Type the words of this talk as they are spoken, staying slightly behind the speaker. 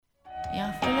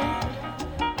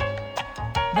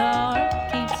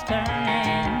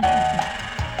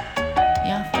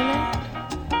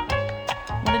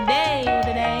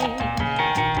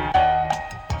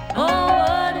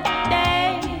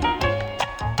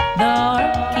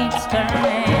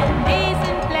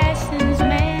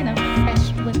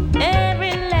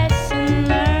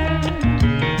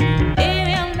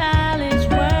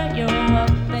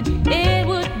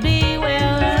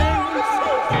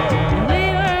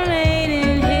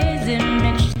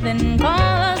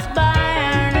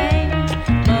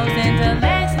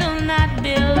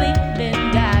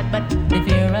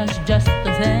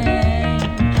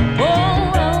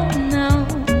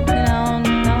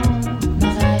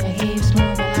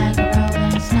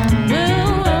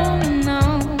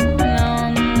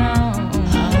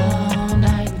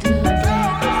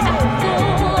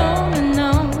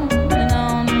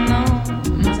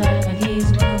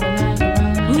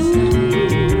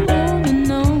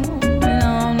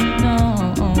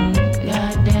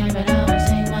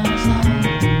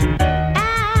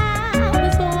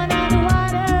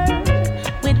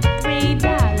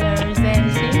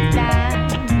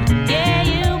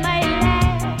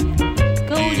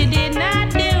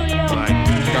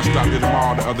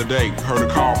Heard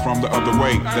a call from the other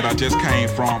way that I just came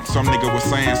from. Some nigga was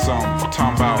saying something,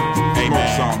 talking about, hey,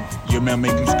 something. You remember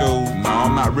me from school?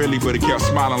 No, not really, but he kept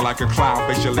smiling like a clown.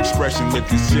 Facial expression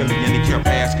looking silly, and he kept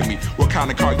asking me, what kind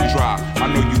of car you drive?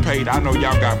 I know you paid, I know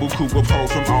y'all got buku of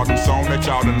hoes from all them songs that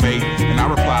y'all done made. And I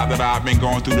replied that I've been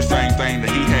going through the same thing that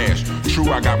he has. True,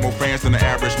 I got more fans than the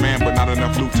average man, but not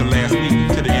enough loot to last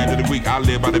me. To the end of the week, I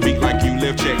live by the beat like you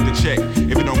live check to check.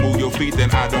 If you don't move your feet,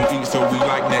 then I don't eat, so we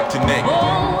like neck to neck.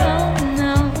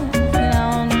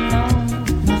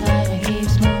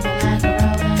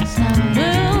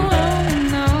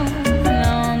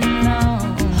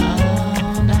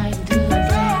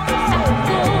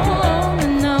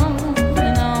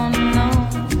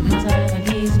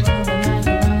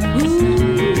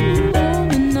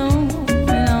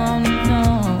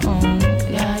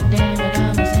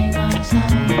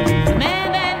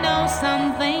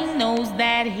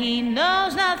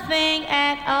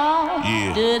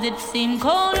 Does it seem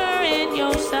colder in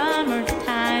your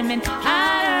summertime and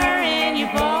hotter in your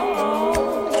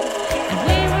fall? And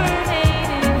we were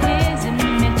made in his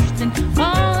image and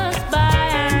call us by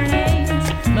our names.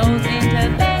 Most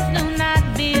intellects do not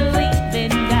believe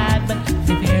in God, but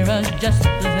they fear us just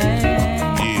the same.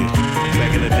 Yeah,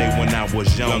 back in the day when I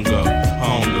was younger,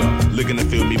 hunger, looking to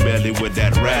fill me belly with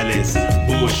that rallies.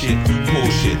 Bullshit,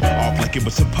 bullshit, off like it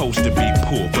was supposed to be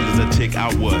poor. Full as a tick,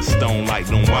 I was stone like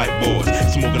them white boys.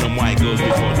 Smoking them white girls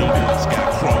before them boys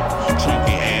got crunk.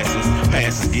 Chunky asses,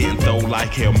 passes getting thrown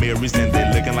like Hail Marys, and they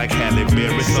looking like Halle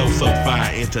Berry. So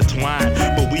fine, intertwined,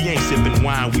 but we ain't sipping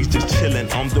wine, we just chilling.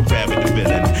 I'm the rabbit, the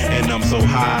villain, and I'm so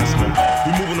high. Smoke.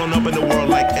 We moving on up in the world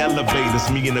like elevators.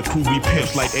 Me and the crew, we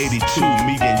pimps like 82.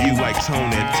 Me and you like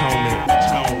Tony.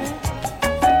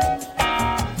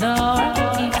 The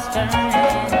world keeps turning.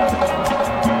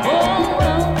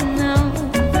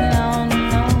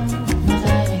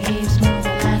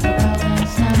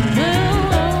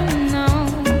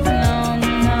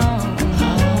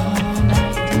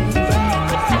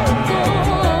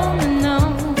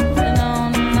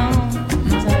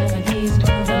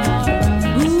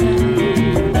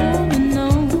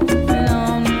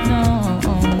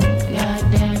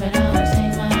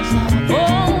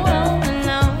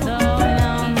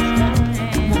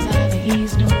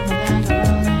 He's doing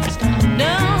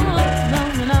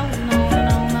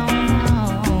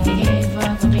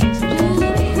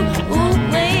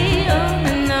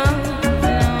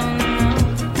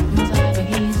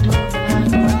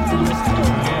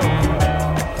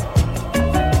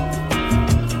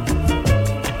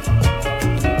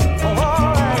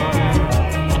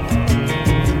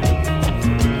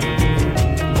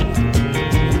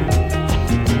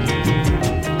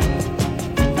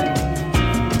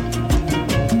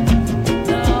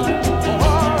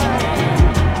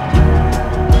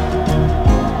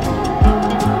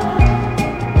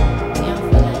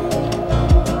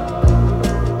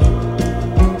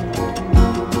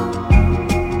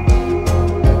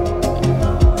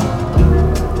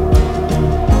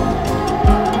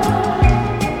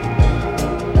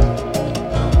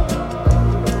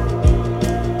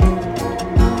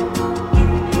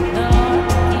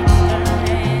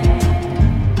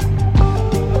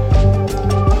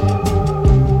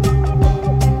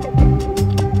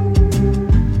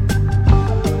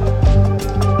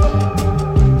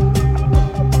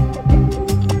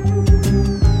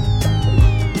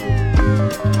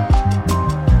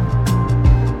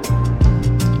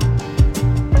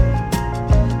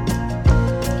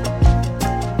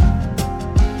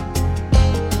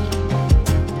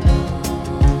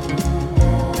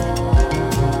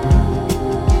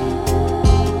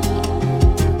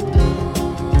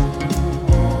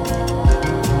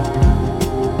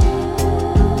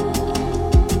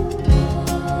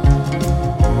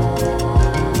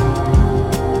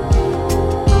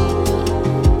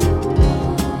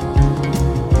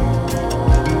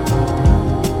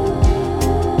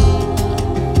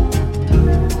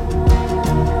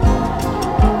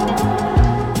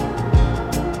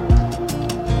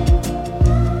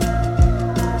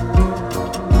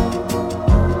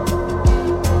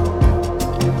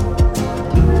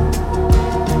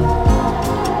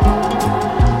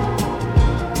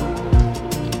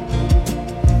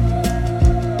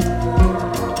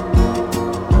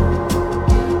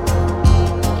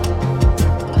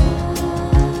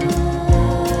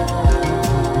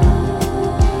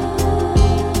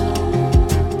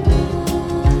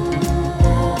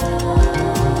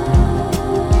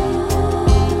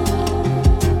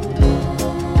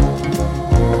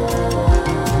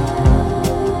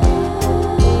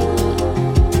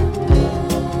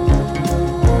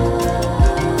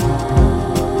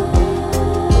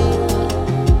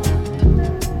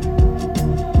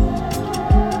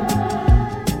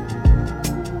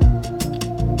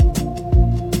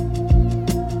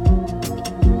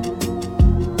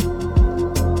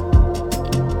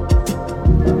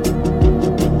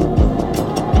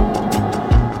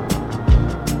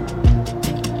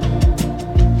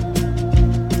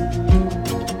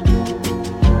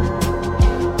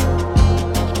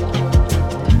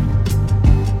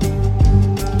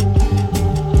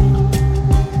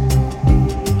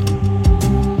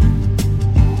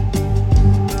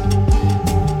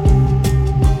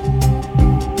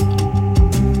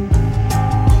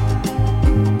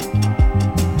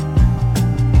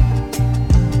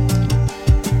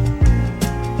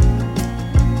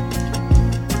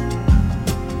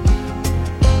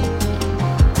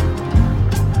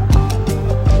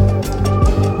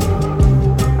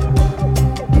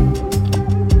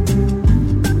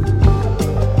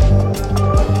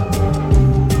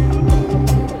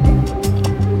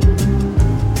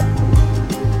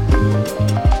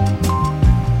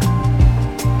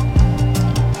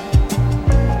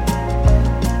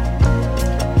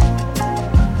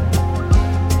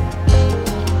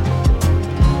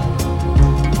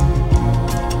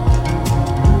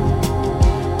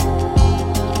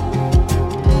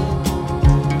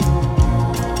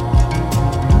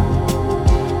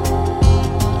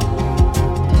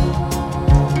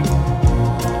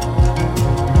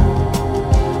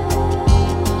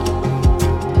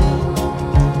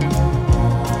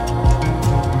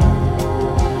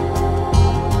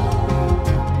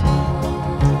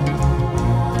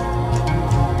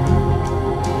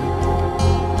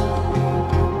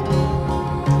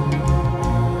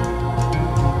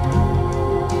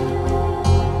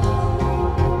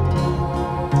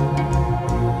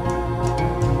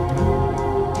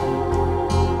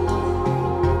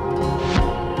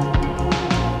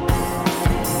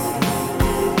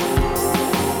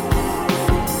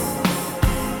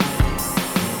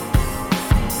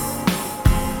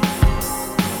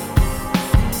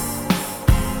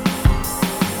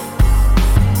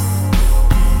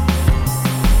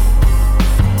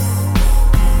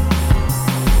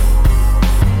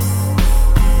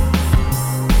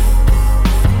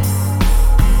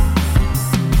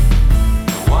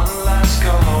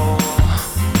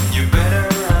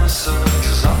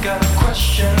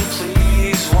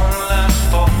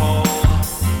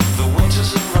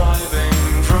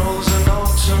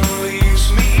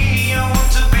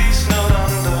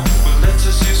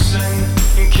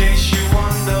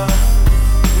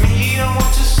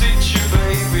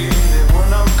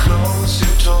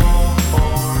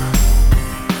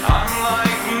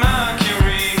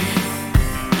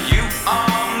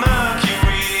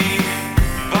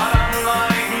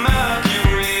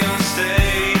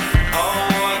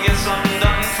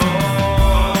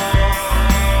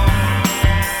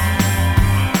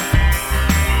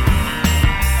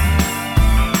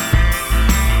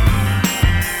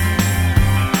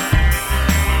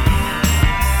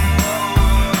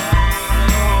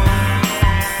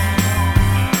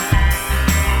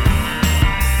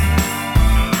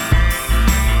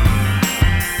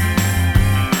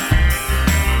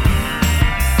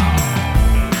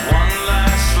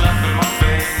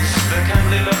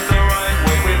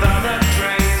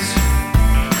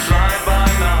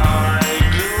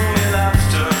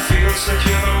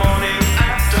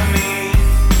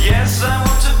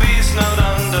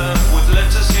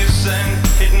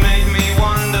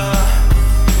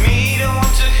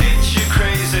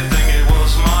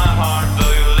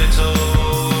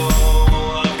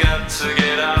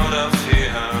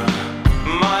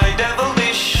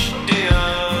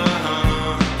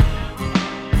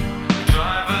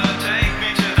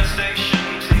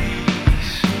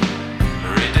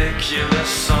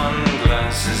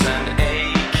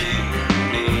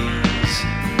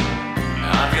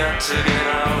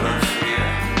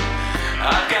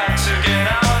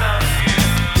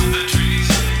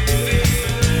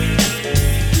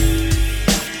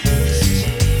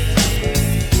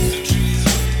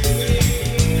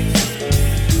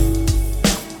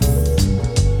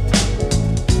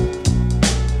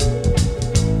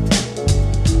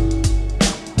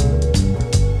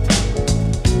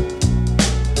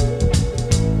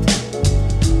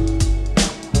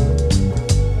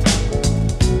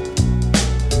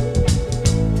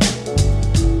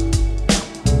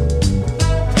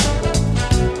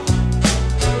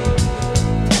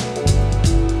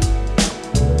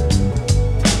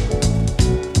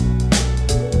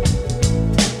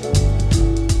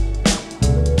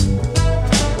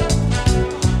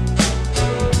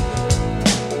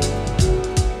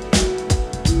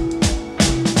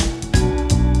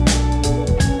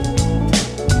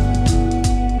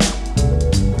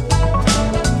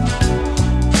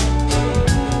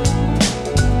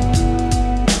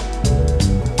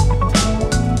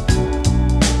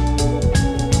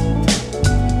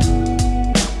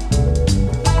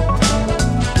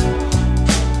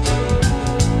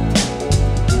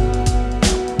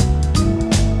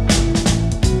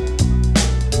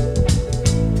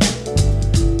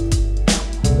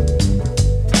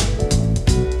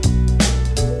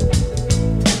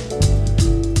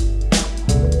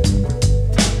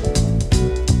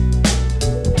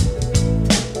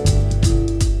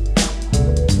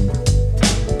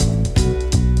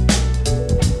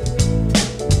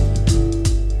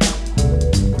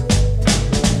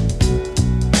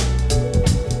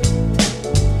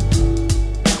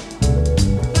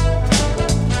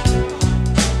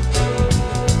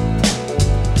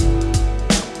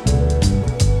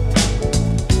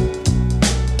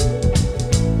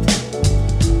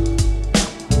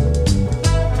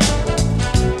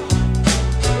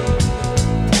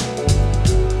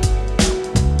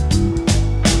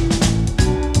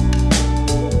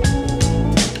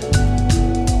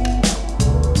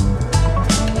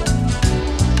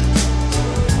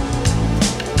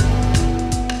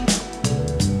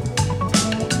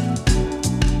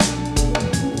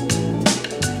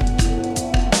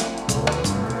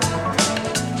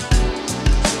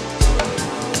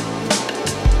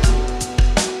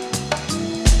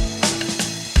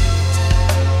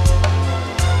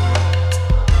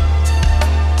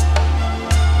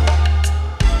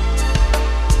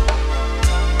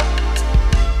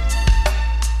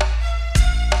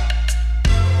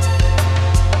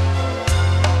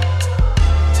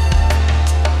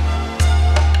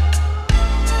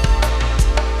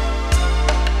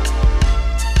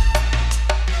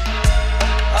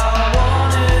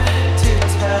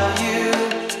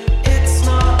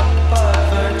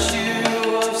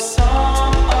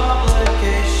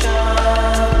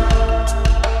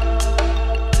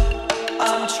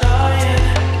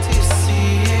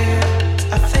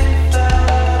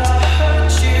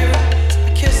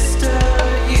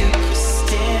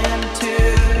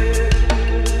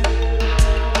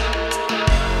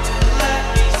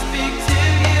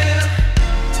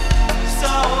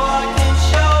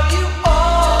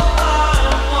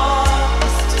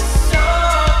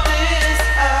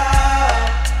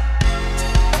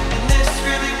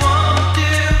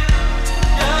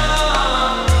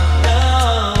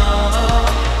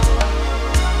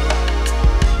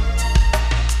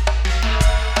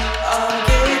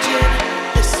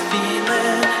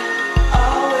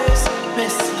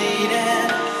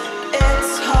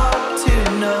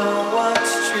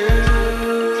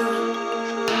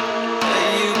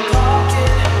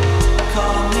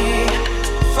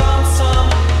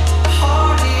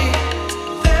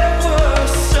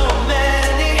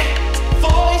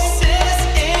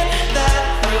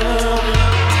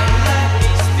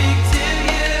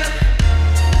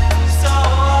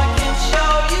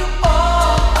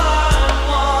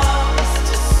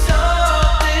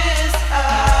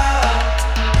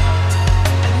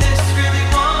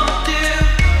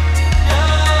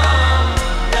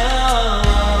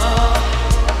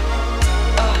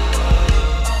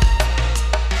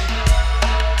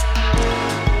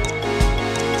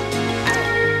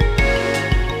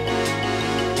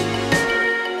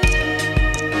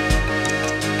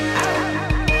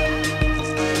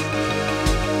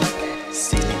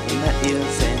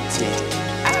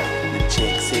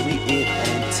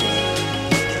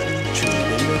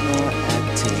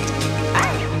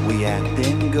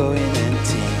going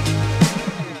empty.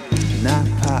 Not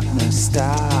pop, no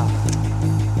style.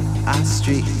 I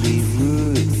strictly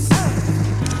roots.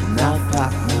 Not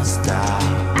pop, no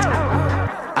style.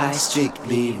 I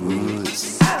strictly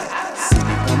roots. See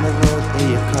me on the road, hear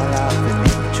you call out for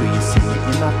me. True, you see me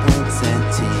in my pants and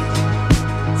tee.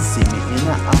 See me in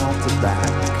the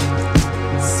autoback.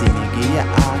 See me give you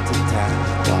heart attack.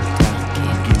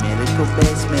 Give me a little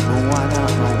basement, but one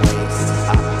out my waist.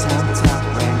 Uptown top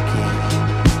ranking.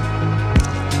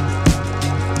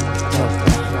 Top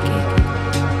ranking.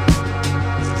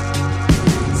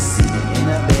 See me in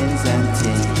a Benz and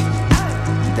tee.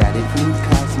 Daddy from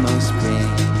Cosmo Spring.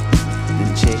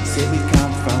 Them chicks say we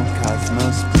come from Cosmo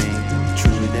Spring.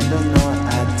 True, them don't know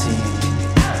our team.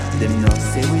 Them no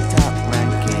say we top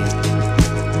ranking.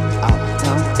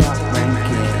 Uptown top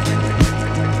ranking.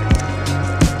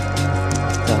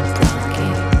 Top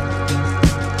ranking.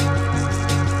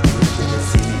 You should have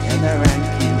seen me in a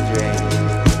ranking Dre.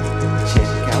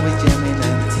 Check how we jamming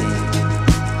and team.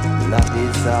 Love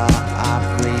is all I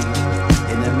bring.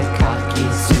 In a khaki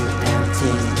suit and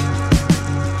team.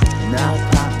 Now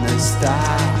partner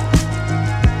style.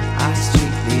 I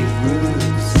strictly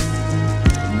rules.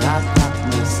 Not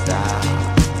partner style.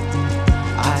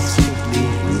 I strictly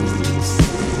rules.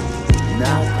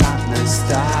 Now partner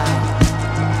style.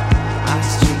 I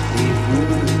strictly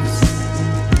rules.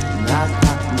 Not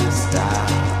partner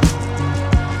style.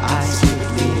 I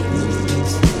strictly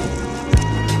rules.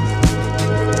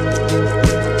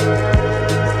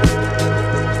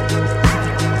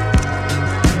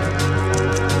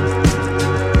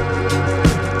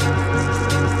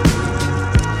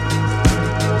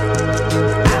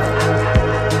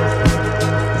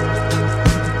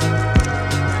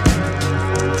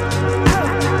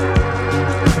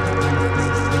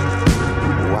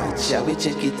 Shall we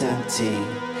check it and ting?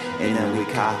 In a we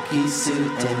khaki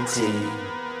suit and ting.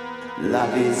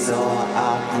 Love is all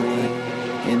I bring.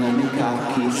 In a me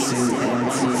khaki suit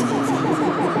and ting.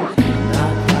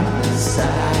 Not on the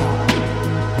side.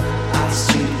 I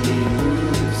strictly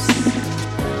rules.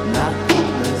 Not on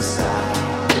the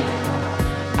side.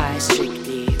 I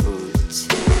strictly rules.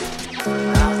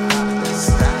 Not on the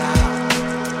style.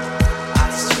 I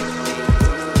strictly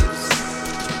rules.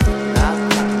 Not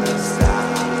on the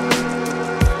style.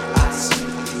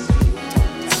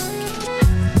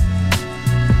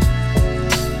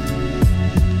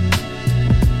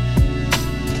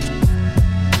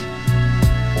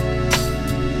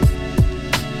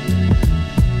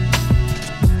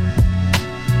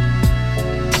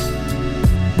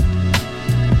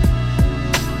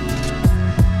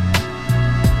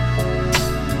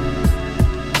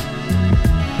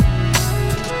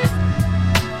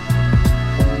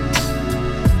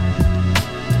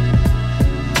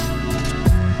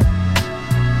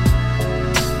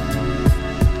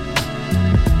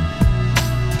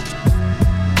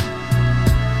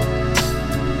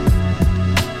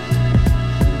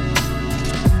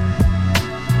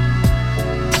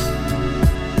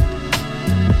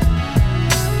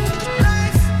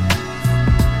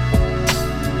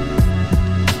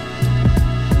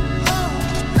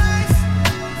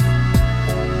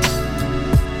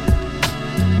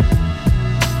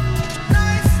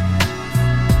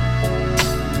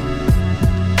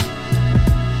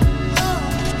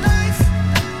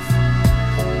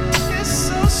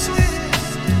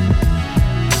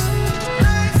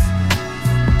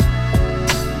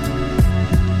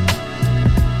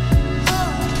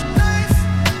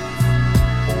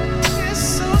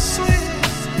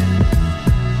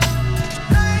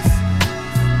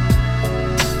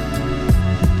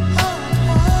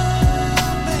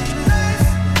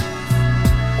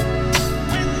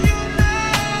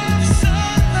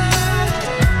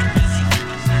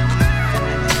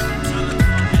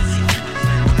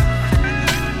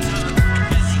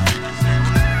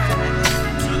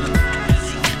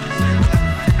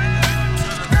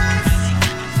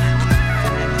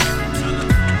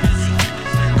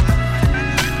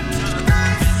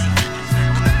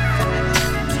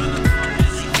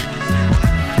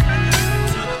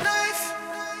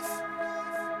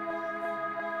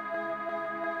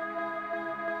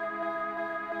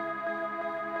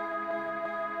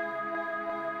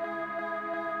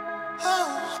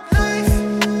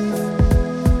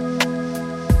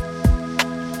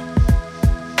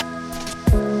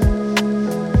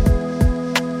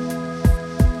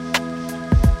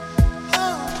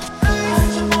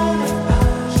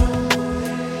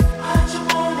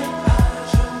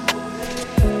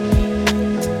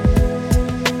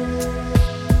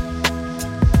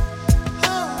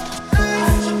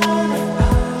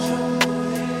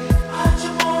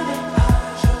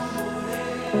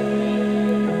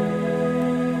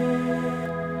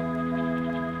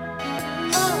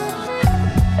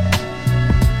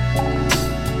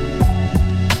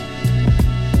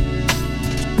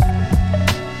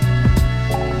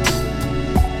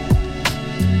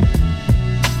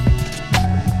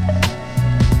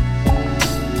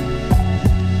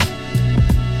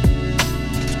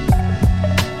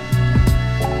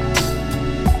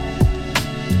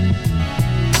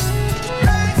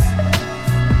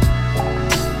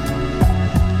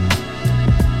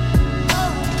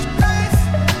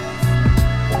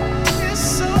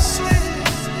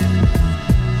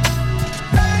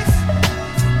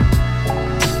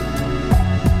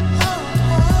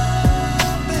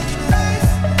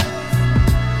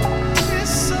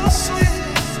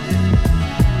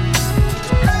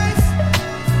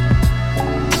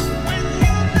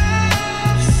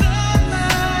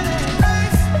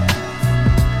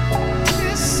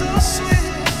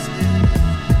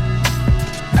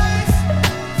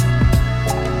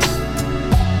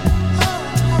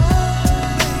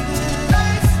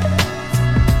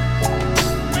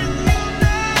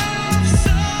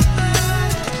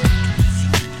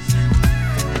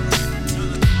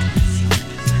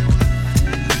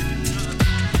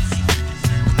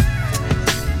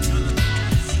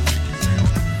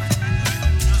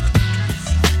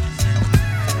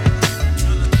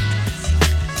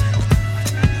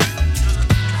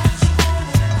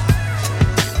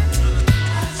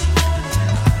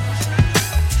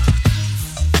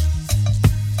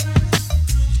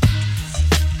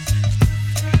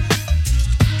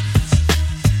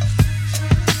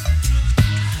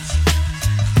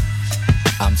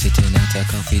 I'm sitting at a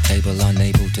coffee table,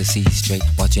 unable to see straight,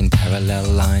 watching parallel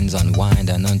lines unwind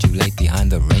and undulate behind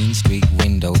the Rain Street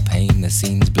window pane. The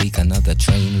scene's bleak, another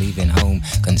train leaving home,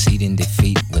 conceding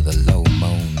defeat with a low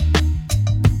moan.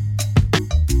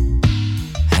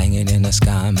 Hanging in a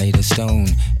sky made of stone,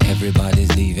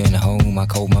 everybody's leaving home. I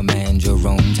called my man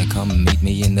Jerome to come meet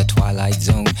me in the twilight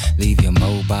zone. Leave your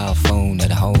mobile phone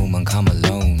at home and come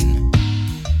alone.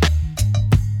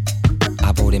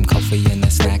 I bought him coffee and a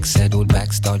snack, settled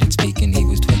back, started speaking. He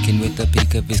was twinkling with the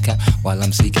peak of his cap while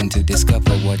I'm seeking to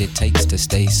discover what it takes to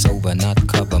stay sober, not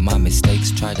cover my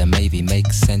mistakes. Try to maybe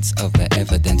make sense of the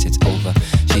evidence, it's over.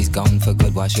 She's gone for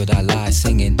good, why should I lie?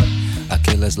 Singing a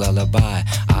killer's lullaby,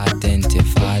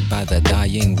 identified by the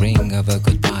dying ring of a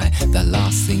goodbye, the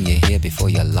last thing you hear before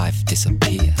your life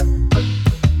disappears.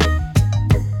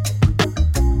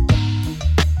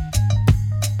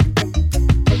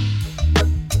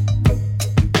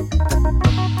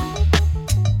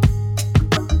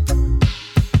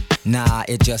 Nah,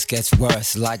 it just gets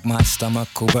worse, like my stomach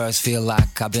will burst. Feel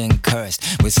like I've been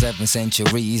cursed with 7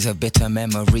 centuries of bitter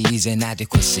memories,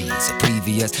 inadequacies,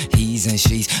 previous he's and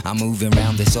she's. I'm moving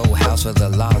around this old house for the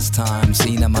last time,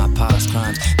 seen of my past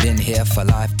crimes, been here for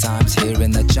lifetimes,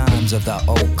 hearing the chimes of the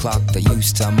old clock that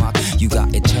used to mock. You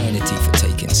got eternity for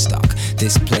taking stock.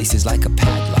 This place is like a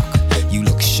padlock. You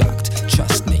look shocked,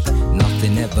 trust me,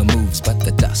 nothing ever moves but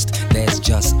the dust. There's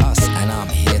just us, and I'm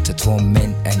here to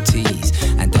torment and tease,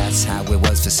 and that's how it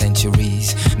was for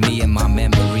centuries. Me and my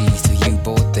memories till you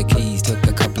bought the keys. Took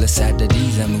a couple of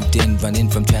Saturdays and moved in, running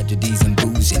from tragedies and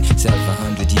boozing.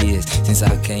 700 years since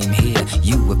I came here,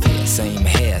 you appear, same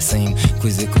hair, same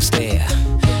quizzical stare.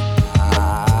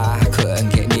 I couldn't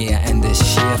get near, and the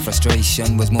sheer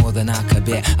frustration was more than I could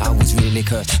bear. I was really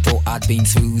cursed, thought I'd been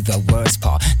through the worst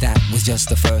part. That was just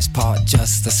the first part,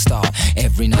 just the start.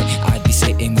 Every night I'd be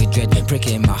sitting with dread,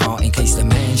 pricking my heart in case the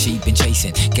man she'd been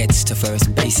chasing gets to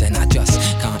first base, and I just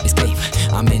can't escape.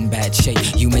 I'm in bad shape.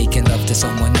 You making love to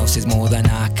someone else is more than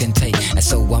I can take, and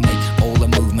so I make all the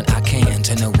movement I can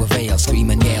to no avail. Scream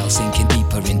and yell, sinking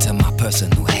deeper into my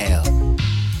personal hell.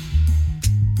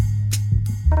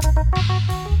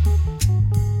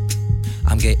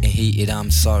 I'm getting heated, I'm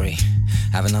sorry.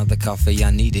 Have another coffee,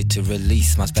 I needed to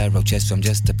release my sparrow chest from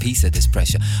just a piece of this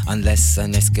pressure. Unless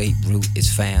an escape route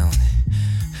is found,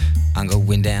 I'm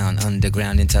going down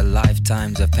underground into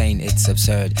lifetimes of pain. It's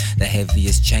absurd. The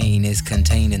heaviest chain is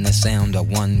contained in the sound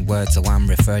of one word, so I'm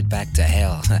referred back to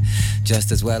hell.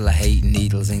 Just as well I hate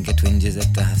needles and get twinges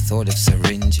at the thought of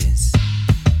syringes.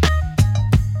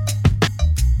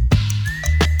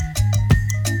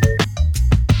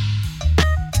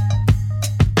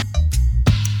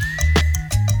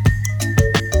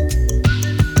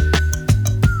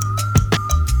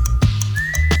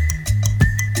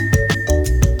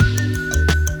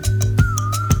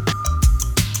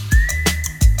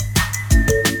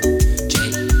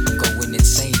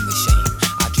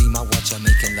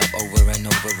 Making love over and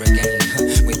over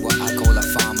again with what I call a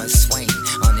farmer's swain.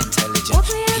 Unintelligent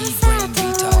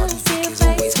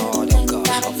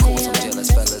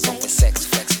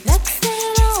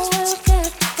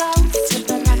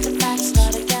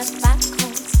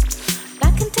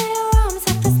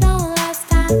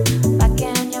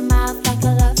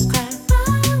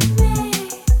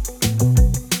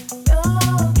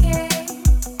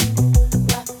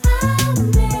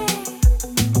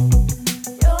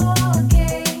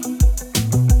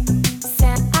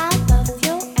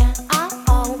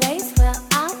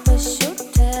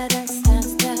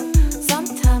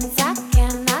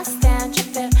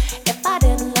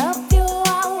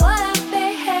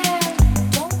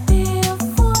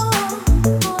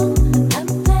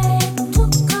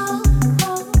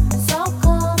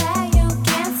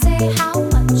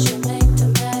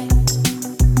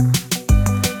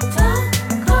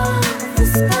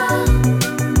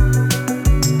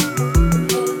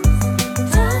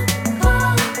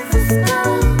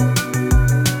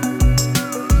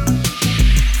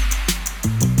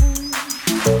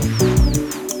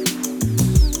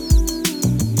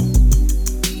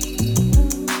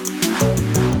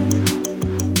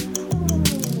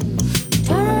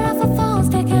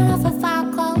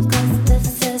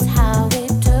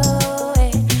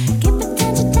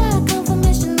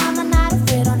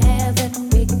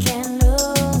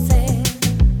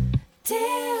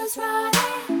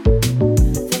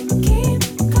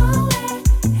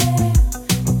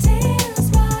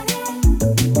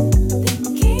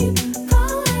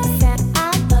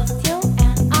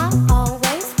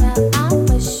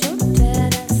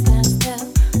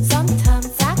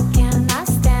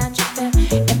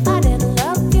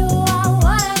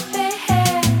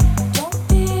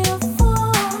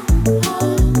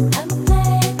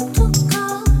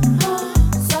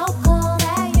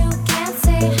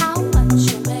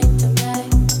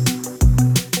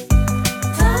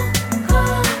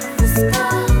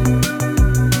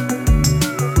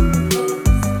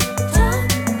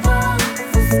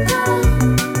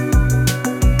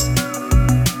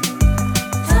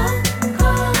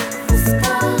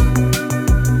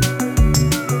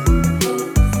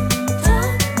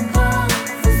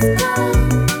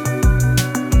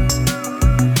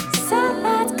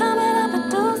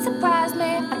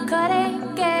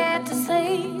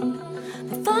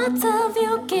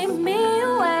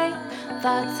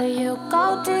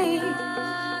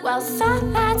Well,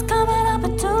 sunlight's coming up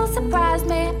to surprise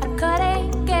me. I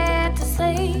couldn't get to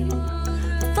sleep.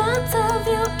 The thoughts of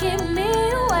you keep me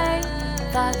awake.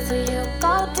 Thoughts of you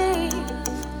go deep.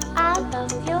 I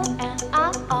love you and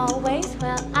I always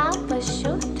will. I wish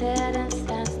you didn't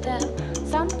stand still.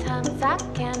 Sometimes I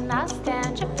cannot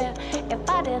stand your fear. If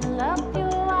I didn't love you,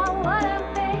 I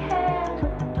wouldn't be here.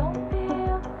 Don't be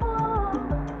a fool.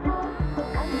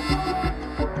 I'm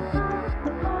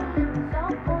so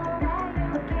full that you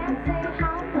can't say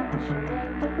how much you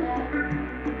hate today.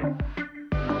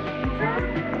 Just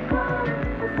close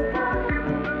the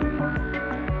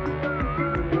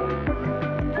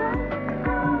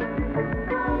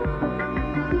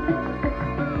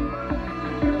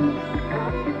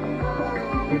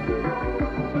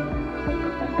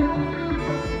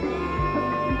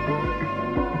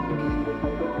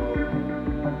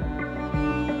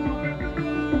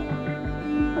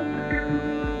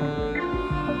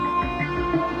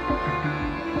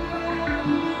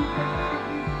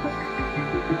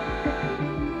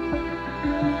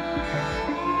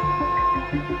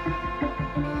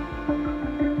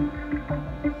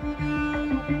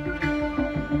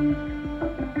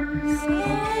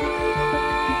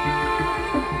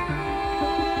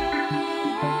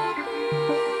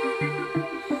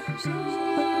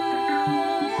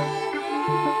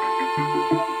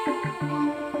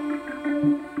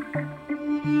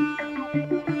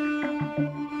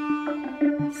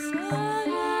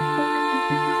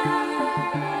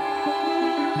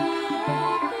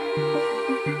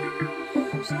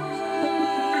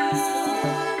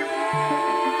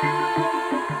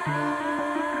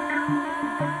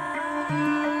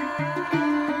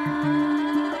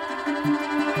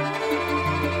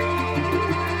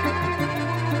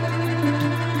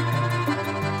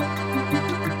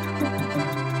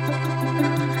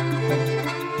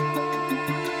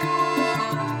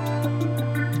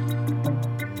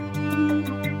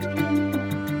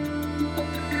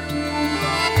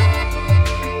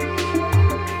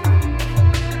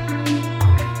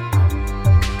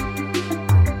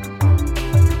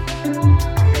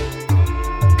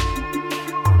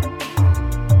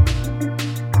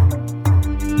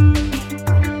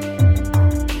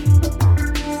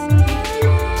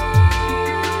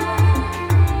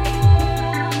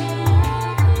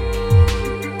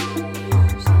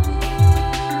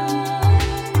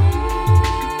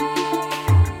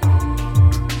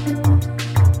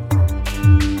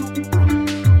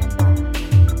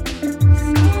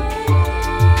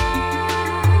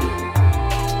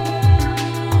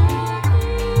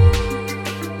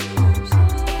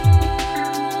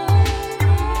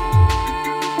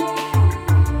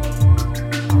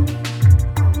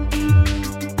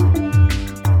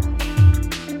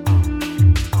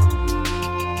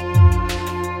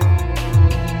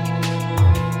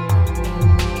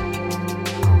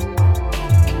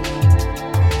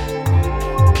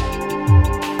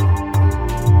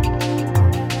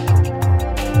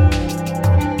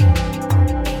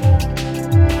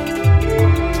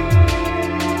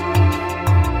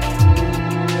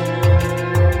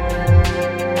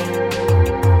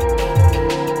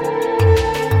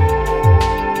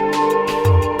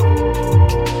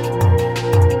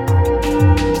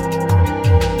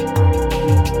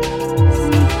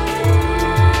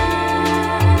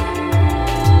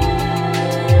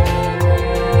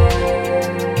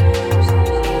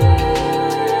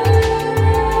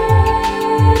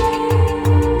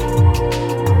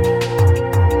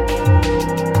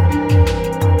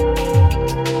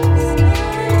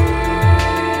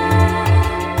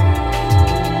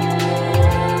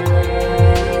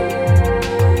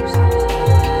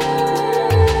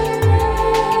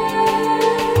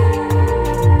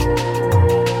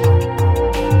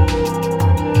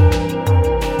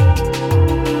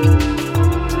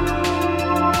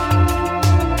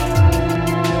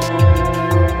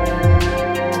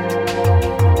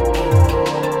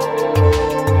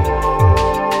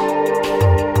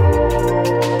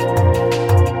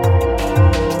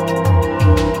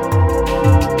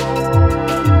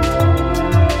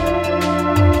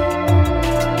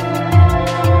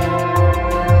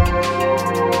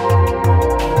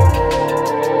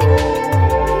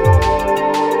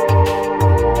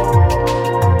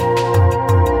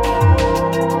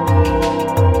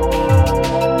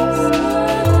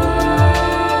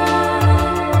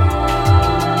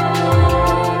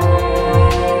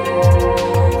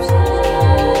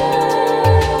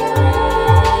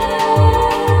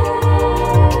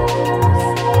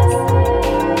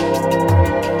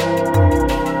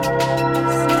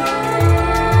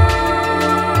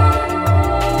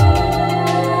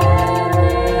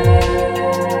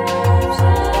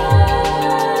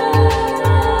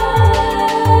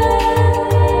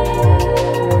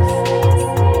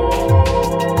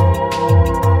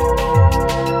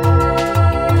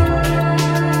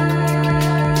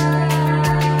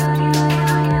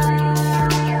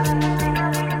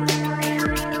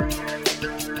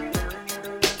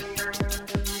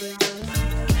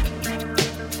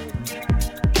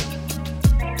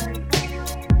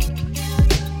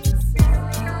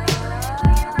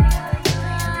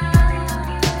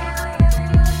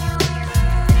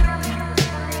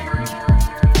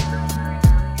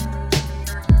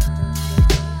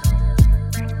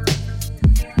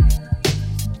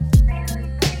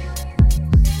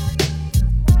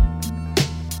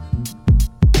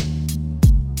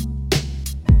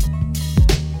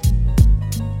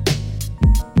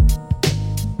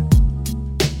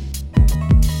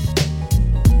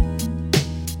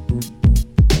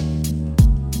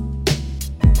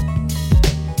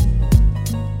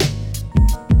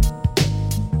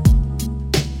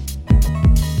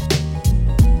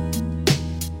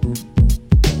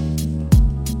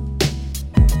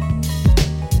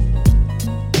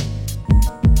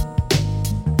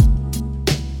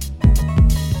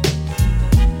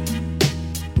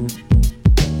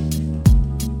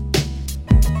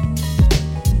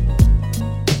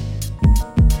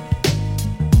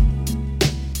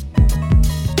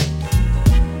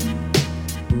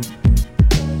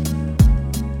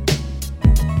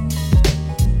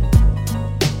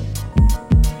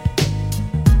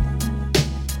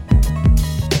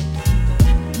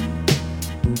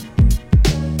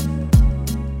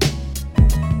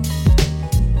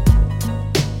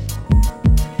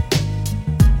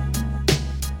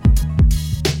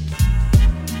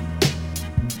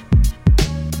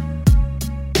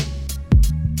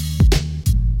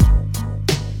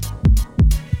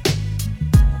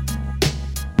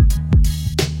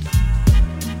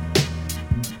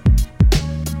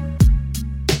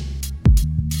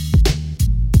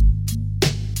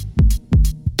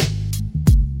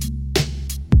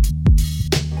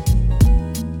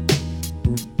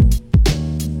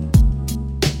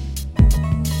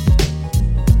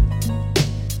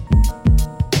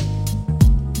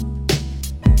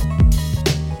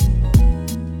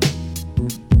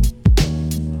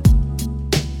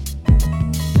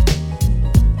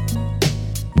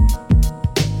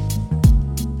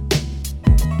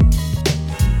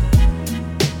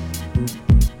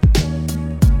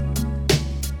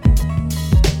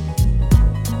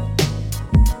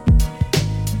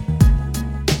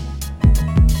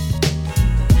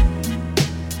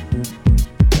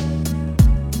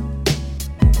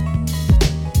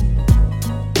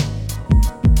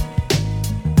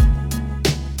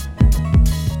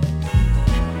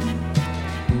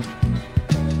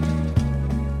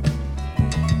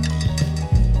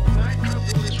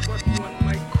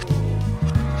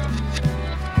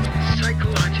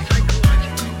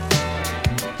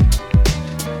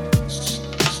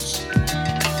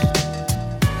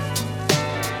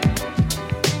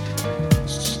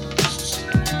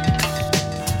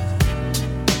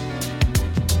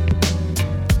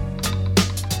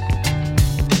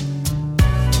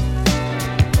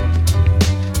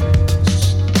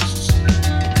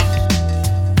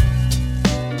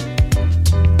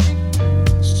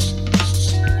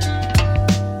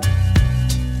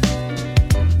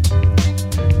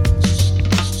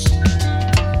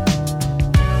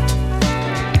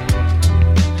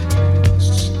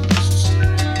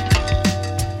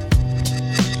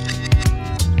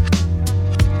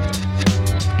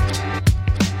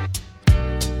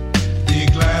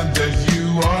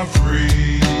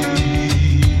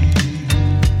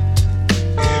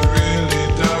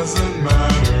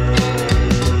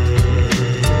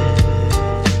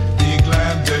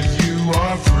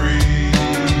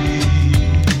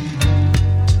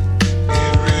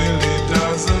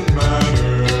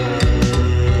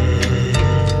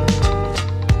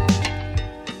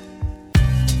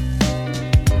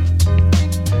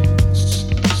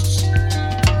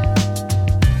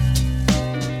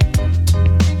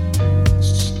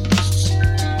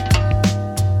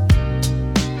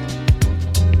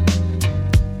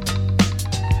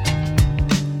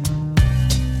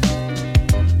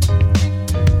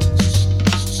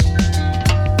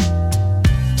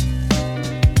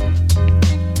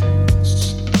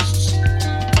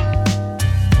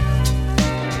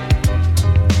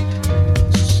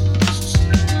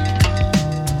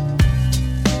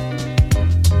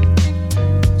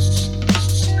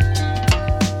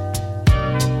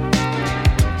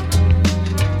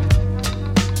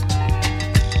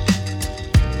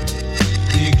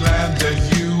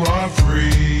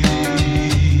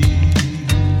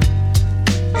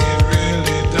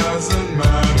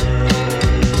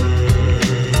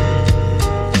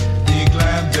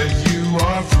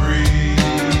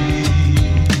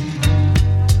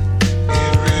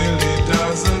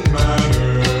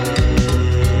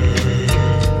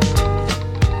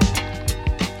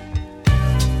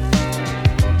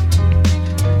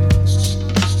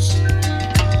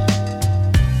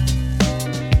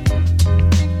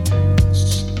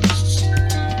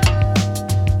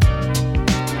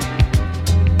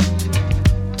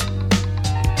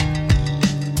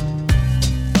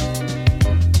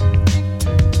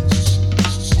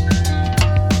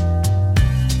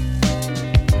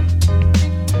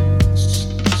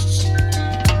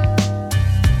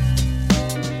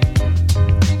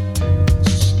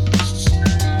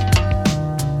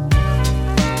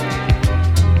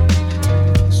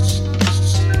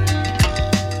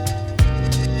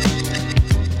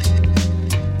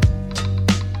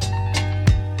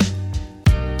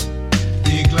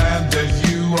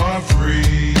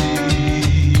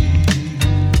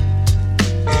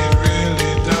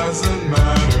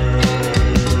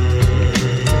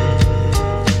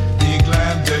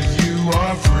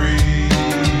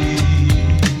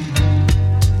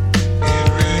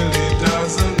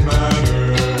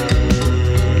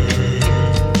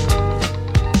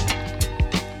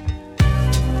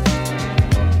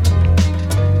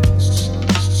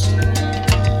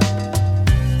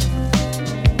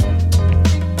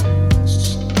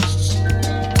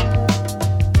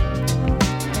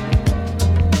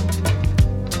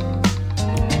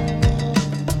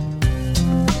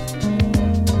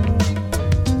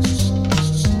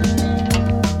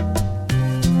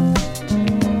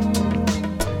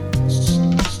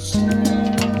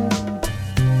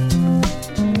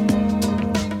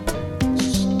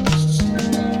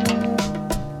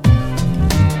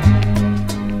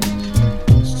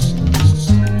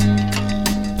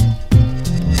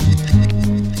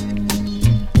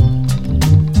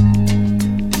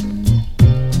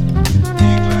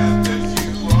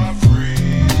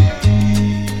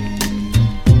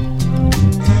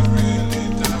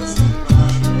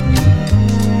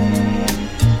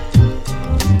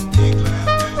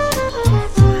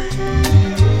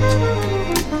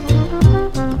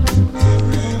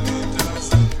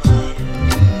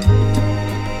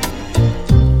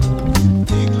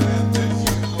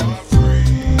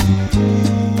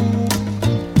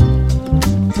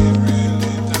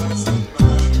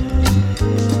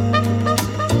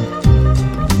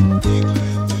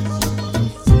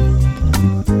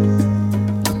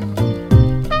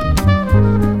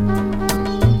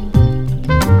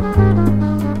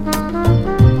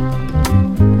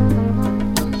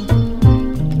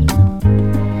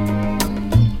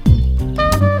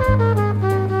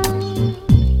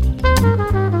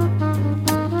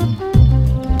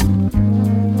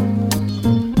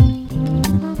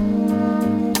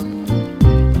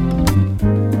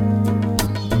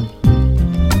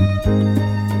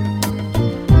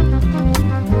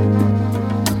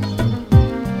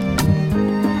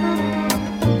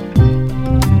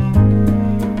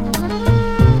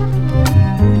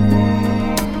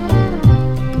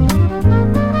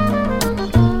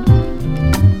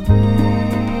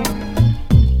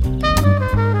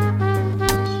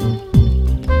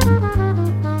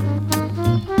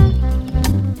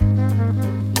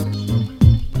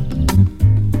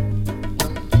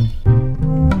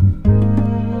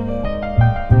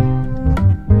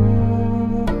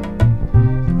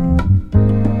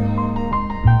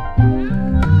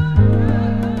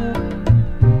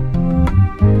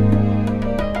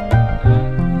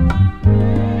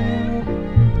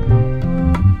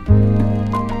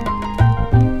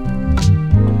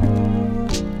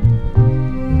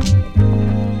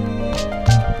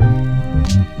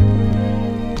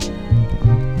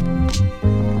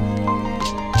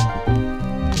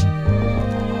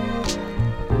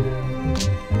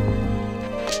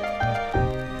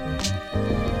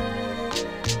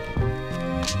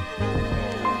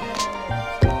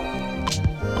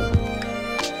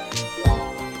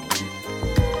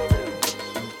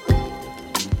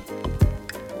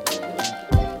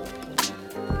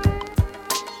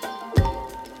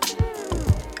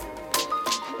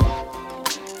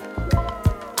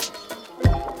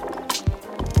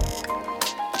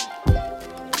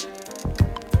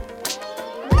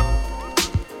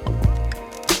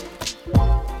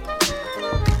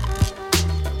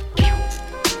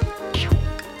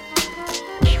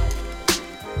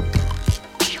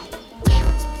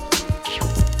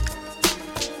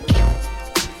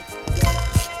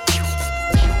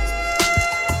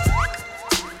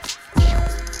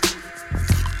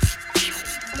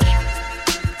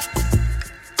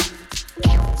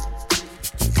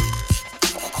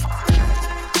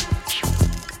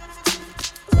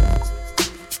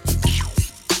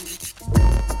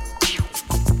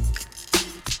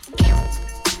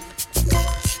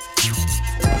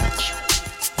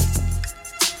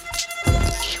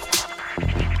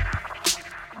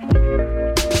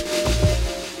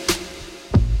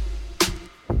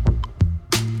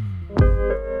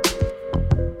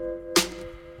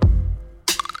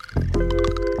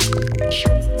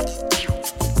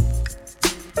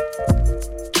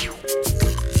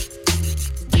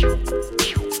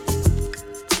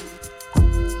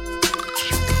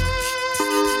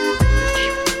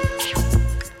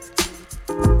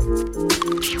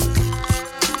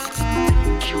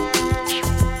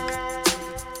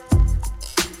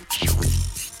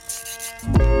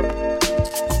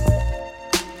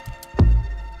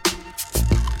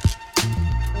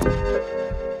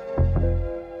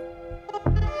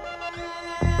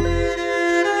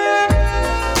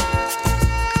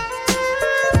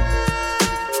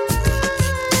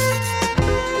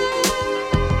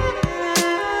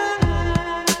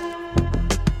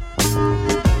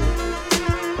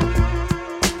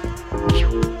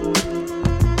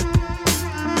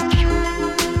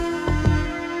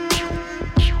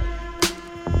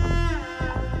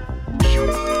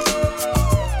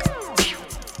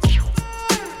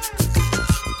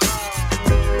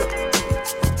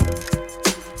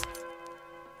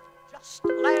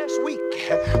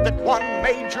but one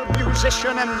major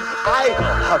musician and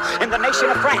idol in the nation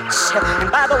of France.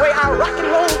 And by the way, our rock and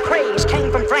roll craze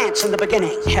came from France in the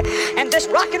beginning. And this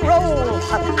rock and roll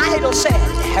idol said,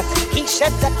 he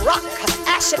said that rock,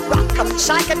 acid rock,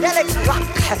 psychedelic rock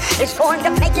is going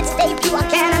to make its debut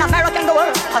again in America and the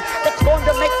world. It's going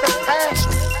to make the past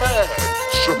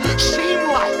birds seem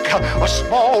like a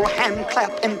small hand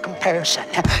clap in comparison.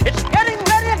 It's getting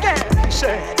ready again, he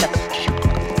said.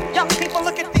 Young people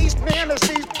look at these men as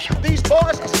these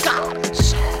boys as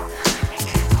gods.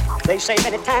 They say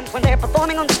many times when they're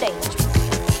performing on the stage,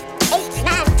 8,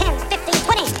 9, 10, 15,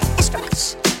 20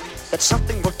 instruments, that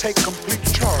something will take complete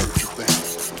charge of them.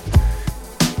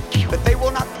 That they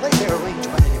will not play their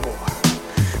arrangement anymore.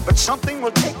 But something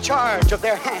will take charge of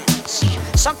their hands.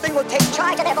 Something will take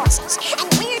charge of their voices.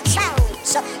 And weird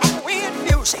sounds and weird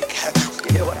music.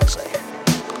 You hear what I say?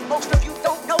 Most of you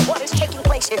don't know what is taking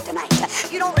place here tonight.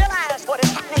 You don't realize what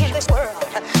is happening in this world.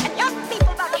 And young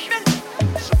people by the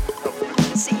millions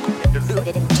deceived and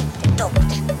deluded and duped and doped.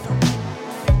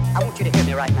 I want you to hear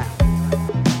me right now.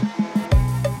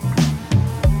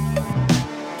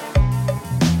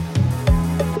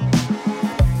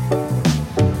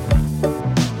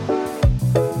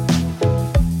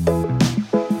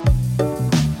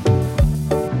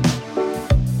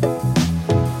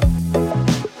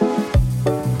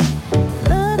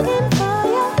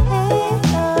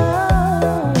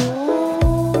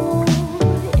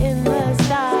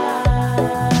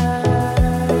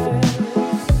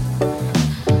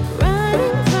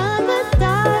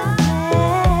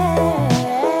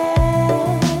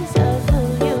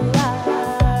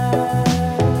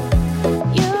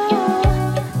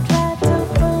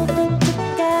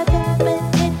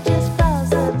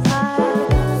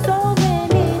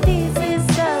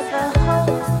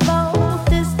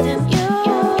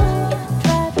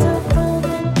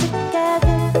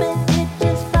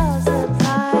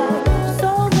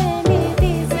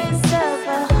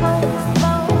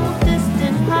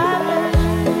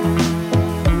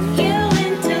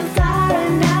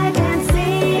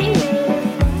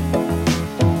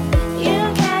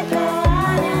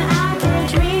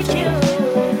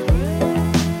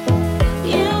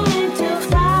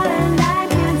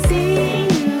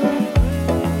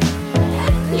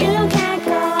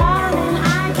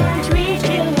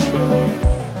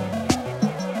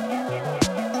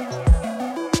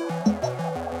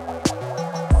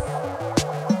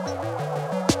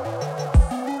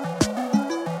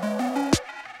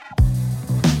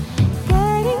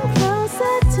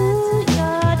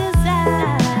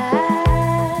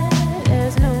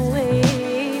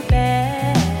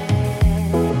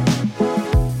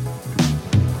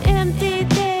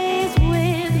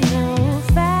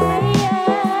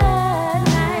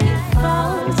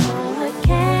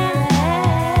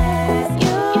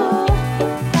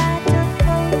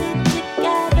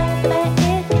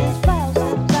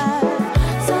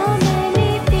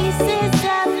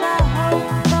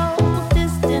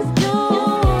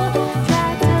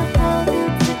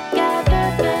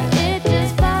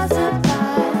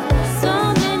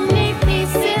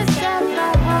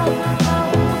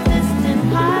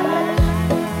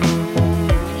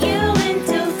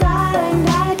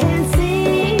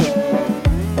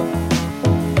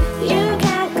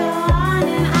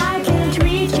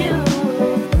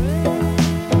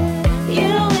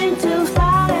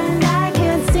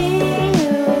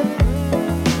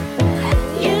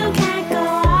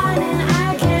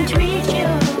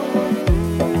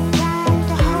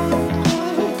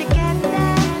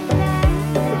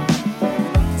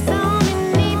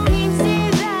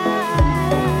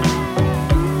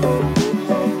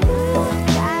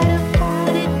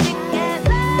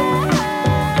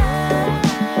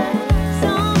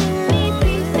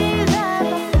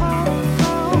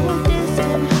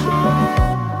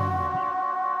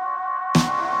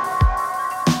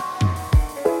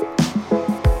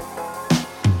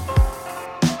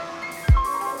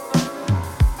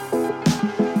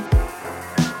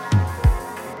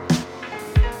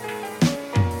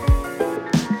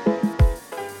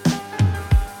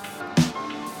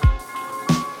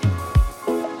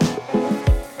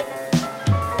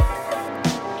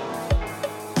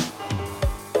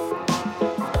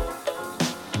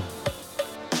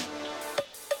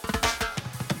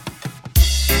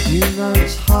 You know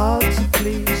it's hard to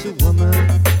please a woman.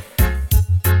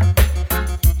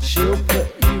 She'll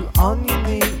put you on your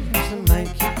knees and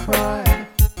make you cry.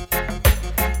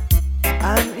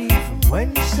 And even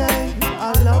when you say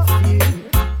I love you,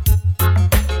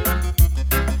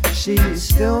 she is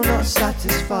still not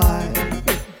satisfied.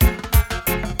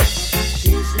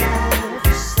 She's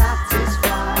never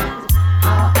satisfied.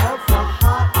 However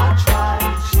hard I try,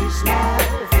 she's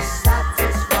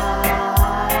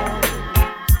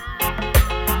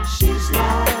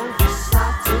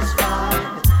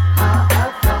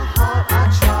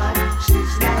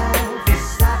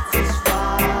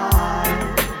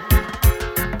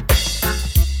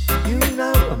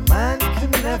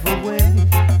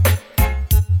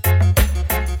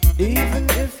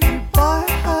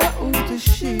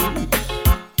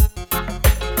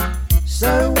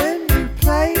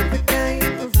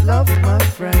my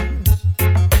friend.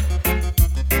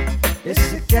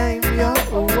 It's a game you'll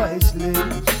always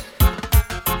lose.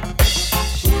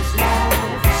 She's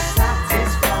never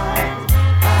satisfied.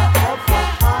 However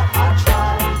hard I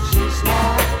try, she's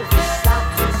never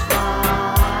satisfied.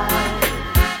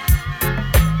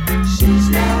 She's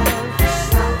never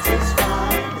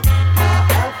satisfied.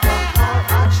 However hard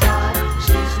I try,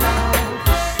 she's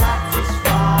never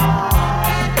satisfied.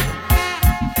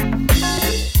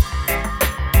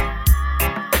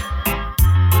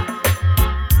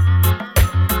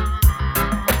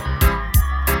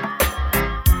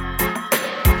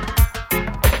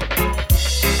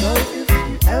 So if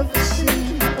you ever see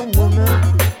a woman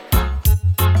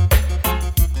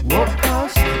walk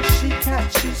past and she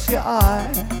catches your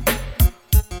eye,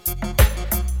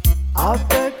 I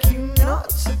beg you not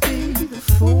to be the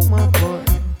fool, my boy.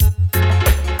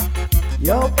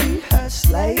 You'll be her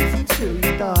slave until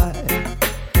you die.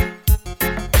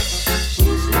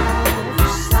 She's never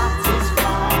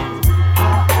satisfied.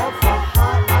 However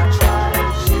hard I try,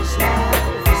 she's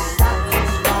never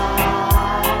satisfied.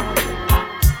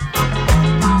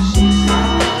 She's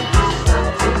never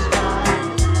satisfied.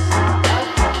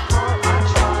 However hard I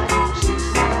try, she's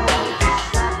never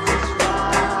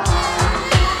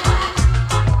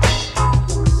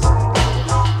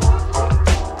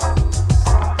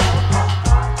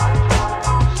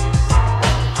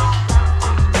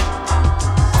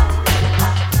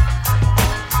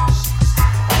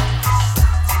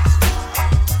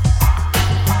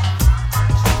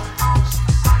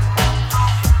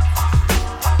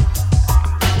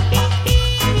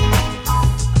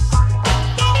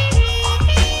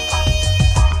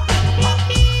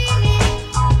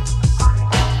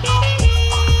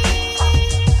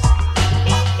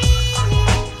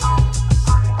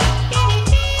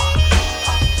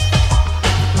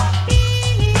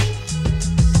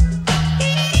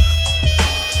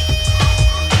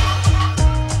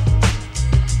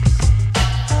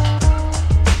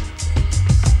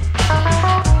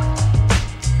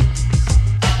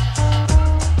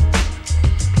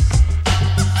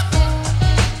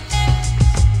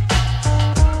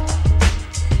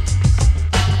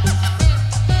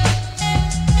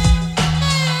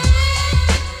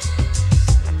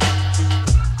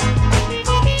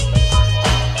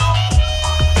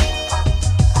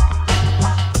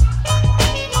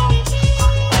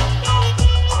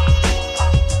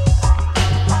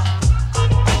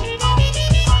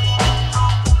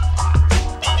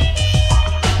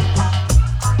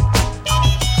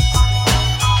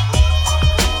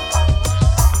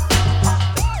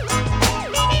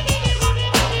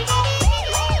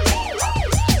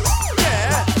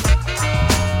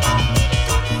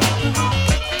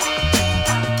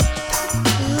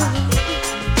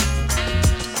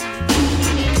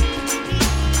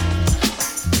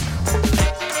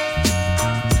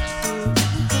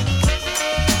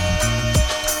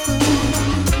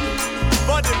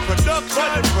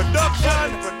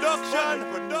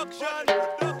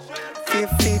Few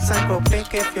feet and go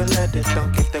big if you let it.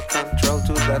 Don't give the control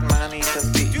to that man, he's a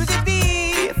beast.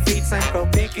 Few feet and go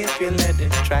big if you let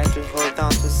it. Try to hold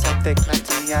on to some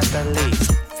dignity at the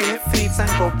least. Few feet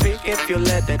and go big if you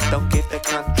let it. Don't give the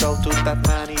control to that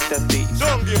man, he's a beast.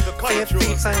 Don't give the control. Few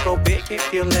feet and go big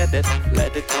if you let it.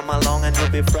 Let it come along and you'll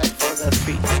be right for the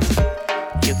feast.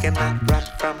 You cannot run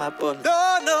from a bull.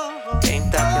 No.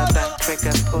 Ain't that your back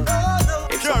trigger pull?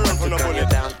 If Can't run someone from to a gun bullet. you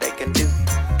down, they can do.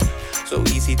 So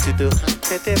easy to do,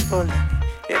 pitiful.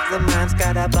 If the man's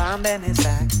got a bomb in his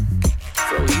back,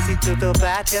 so easy to do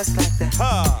bad just like that.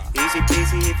 Easy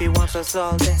peasy if he wants us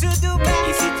all dead. Easy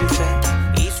to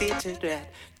dread, easy to dread.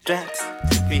 Dreads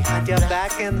behind your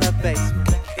back in the basement,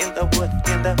 in the wood,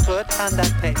 in the hood, on the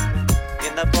pavement.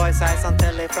 In the boy's eyes on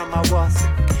telly from a wall.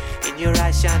 In your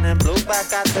eyes shining blue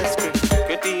back at the screen.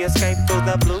 Could he escape through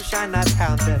the blue shine I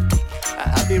pounded? A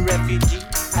happy refugee,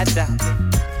 I doubt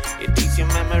it. It eats your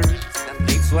memories and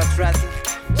leaves what's rotten.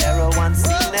 Arrow one see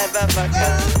never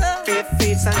forgot. 5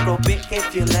 feet and grow big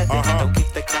if you let it. Don't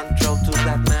give the control to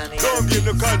that man. Don't give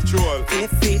the control. 5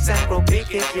 feet and grow big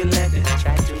if you let it.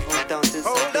 Try to hold on to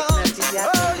some dignity at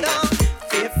the least.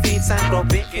 5 feet and grow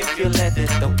big if you let it.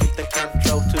 Don't give the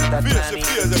control to that man.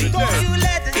 Don't you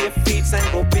let it. 5 feet and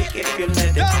grow big if you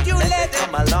let it. Don't you let it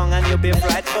come along and you'll be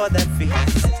right for the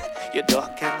feast. Your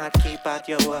dog cannot keep out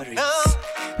your worries.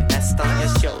 Nest on your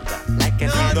shoulder like an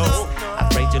ant.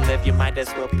 Afraid to live, you might as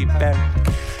well be buried.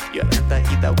 You'll enter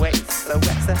either way, so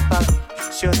what's the fun?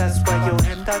 Sure, that's why you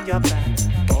hand on your back.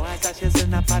 Oh, I got ashes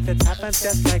in a pot, it happens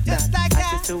just like that.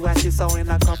 Ashes to ashes, so in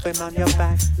a coffin on your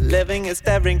back. Living is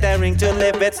daring to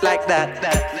live, it's like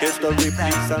that. History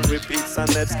repeats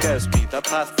and it scares me. The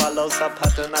past follows a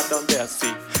pattern I don't dare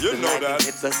see. You know that.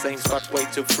 It's the same spot way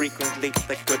too frequently.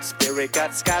 The good spirit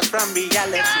got scars from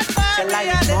reality. Shall I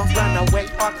won't run away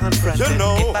or confront it?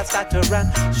 If I start to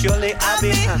run, surely I'll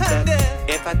be hunted.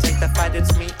 If I take the fight,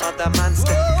 it's me or the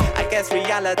monster. I guess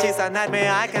reality's a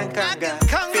nightmare I can conquer.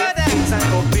 Things and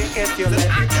go big if you let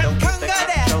it. Don't get the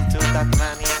control to that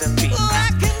man even beat.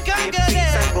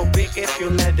 Things and go big if you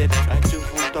let it. Try to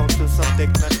hold on to some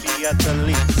dignity at the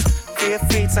least. Fear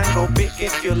feeds and go big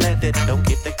if you let it. Don't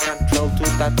give the control to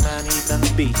that man even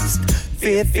beast.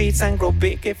 Fear feeds and grow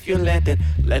big if you let it.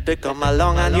 Let it come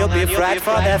along and you'll be fried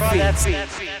for that feet.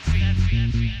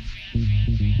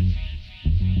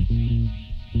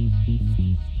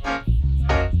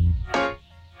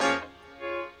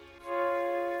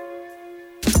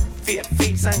 Fear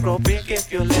feeds and grow big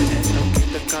if you let it. Don't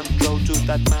give the control to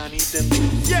that man eating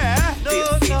beast. Yeah, Fear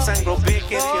feeds and grow big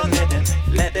if you let it.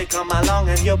 Let it come along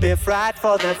and you'll be fried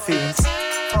for the feast.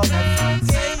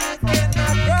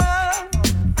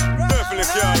 Definitely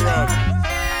can't run.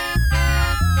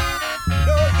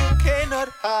 No, you cannot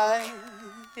hide.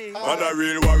 And a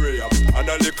real warrior, and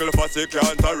a little fussy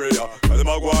can't hurry ya. Cause them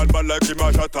a go on bad like him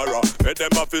a shattera. Make them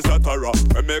a fi shattera.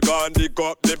 When me go and dig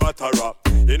up the battera.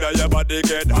 Inna your body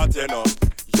get hot, you know.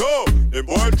 Yo, them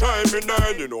boy try me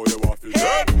nine, you know you want to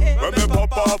dead. When me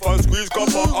pop off and squeeze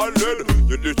copper and lead.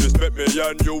 You disrespect me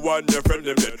and you and your friend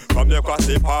them dead. From your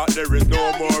crossy part there is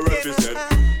no more represent.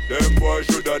 Them boys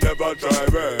shoulda never try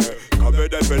way. Cause we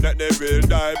definitely will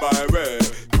die by way.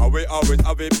 Cause we always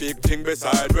have a big thing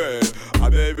beside way.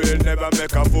 And we will never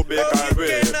make a fool big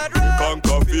highway.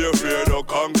 Conquer fear, fear no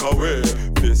conquer way.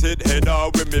 Visit head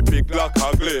out with me big black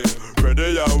ugly.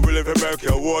 Ready and willing to make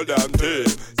your whole damn thing.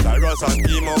 Cyrus and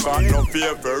Emo got no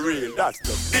fear for real. That's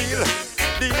the deal.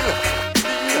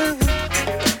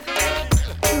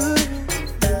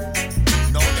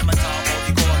 Now them a talk about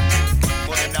the gun,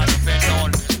 but them not defend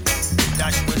none.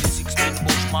 Dash with the 16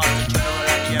 Bushmaster General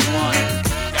and the M1.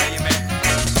 Yeah, you mean?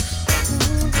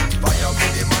 Fire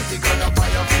with the matic and a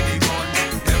fire with the gun.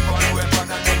 Them one weapon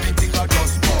and everything are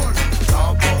just fun.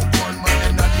 Talk about one man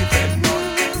them not defend none.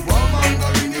 One man go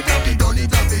in it have be done,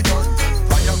 it have be done.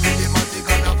 Fire with the matic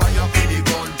and a fire with the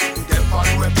gun. Them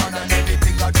one weapon and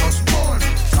everything are just fun.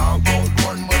 Talk about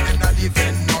one man them not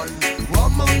defend none.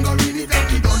 One man go in it have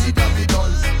be done, it have be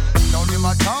done. Now them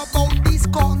a talk about this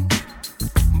gun,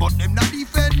 but them not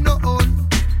defend none.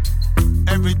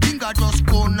 Everything I just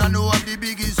gone and know I'm the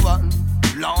biggest one.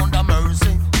 Lord have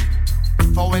mercy.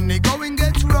 For when the going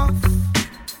gets rough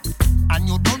and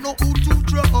you don't know who to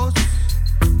trust,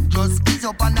 just ease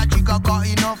up and that trigger got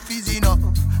enough is enough.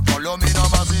 Follow me now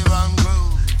massive and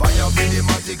grow. Fire for the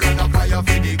matic and a fire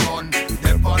for the gun.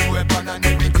 Them one weapon and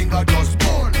everything I just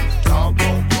burn. Talk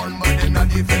about one but them not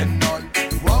defend none.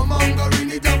 One man go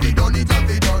in it have be done, it have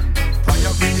be done.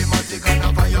 Fire for the matic and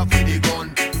a fire for the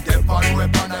gun. Them one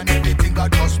weapon and everything I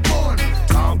just burn.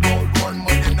 Talk about one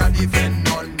but them not defend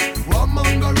none. One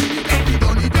man go in it have be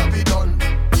done, it have be done.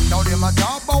 Now them a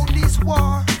talk about this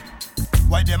war.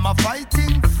 Why them a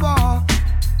fighting for?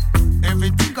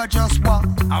 Everything I just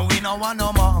want, and we no want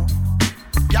no more.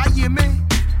 Yeah, you me?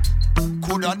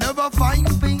 Coulda never find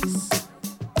peace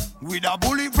with a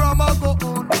bullet from a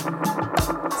gun.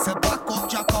 Say back up,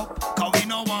 jack up, 'cause we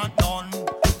no want none.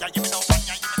 Yeah, you me no one,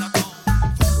 yeah, you me no two.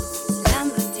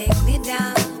 Number, take me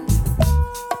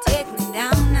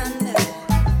down under.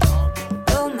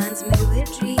 Romance me with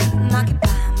dream,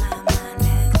 occupy my mind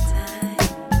at the time.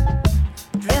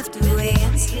 Drift away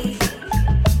and sleep.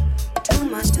 Too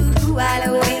much to do while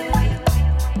awake.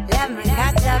 Let me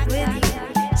catch up with you.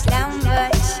 Slumber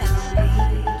shall be.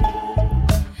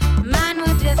 Man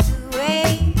will drift away,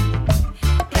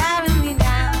 driving me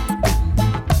down.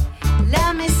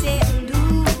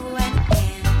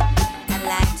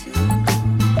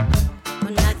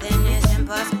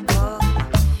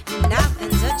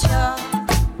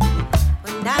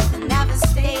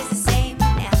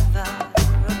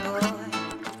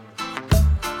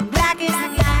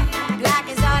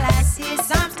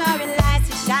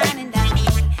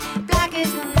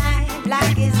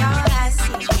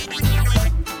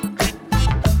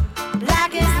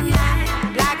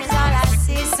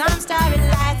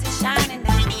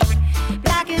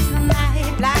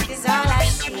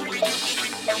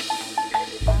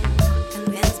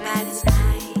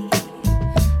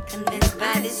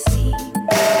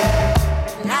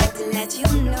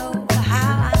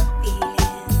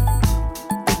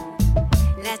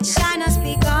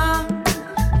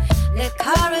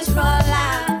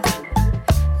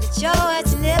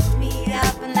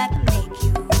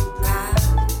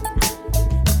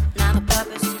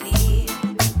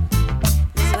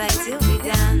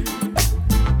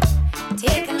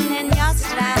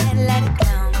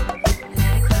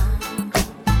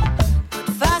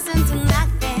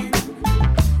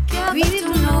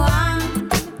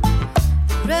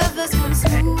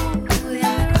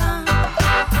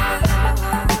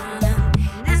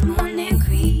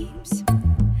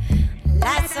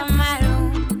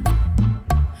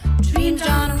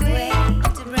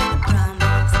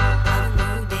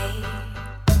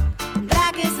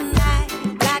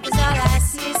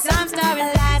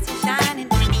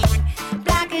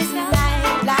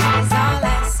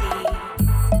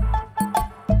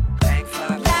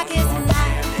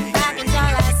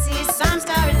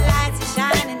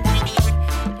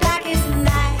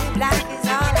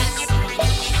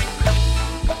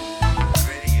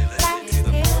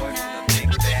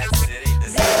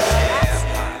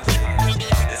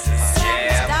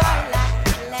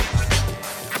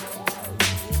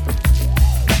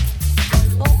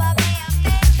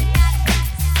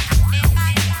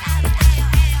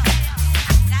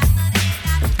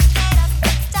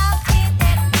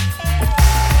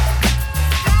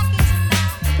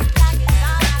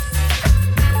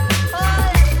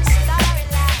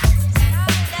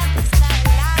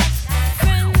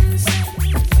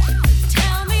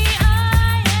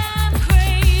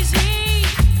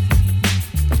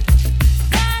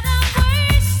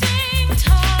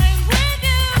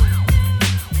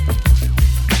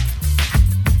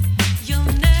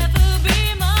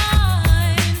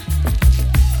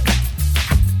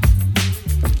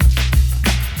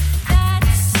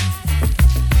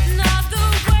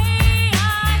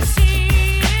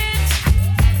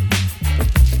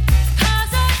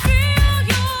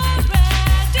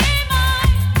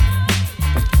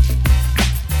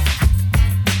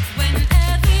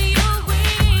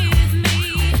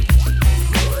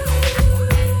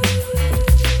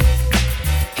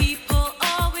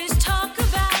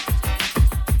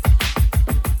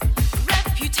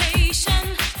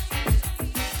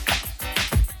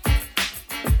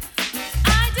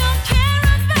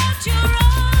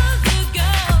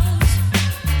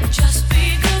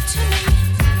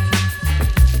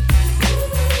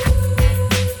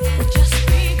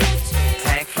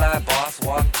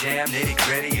 jam nitty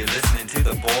gritty. You're listening to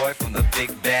the boy from the big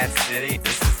bad city.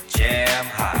 This is Jam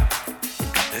Hot.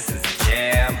 This is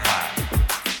Jam Hot.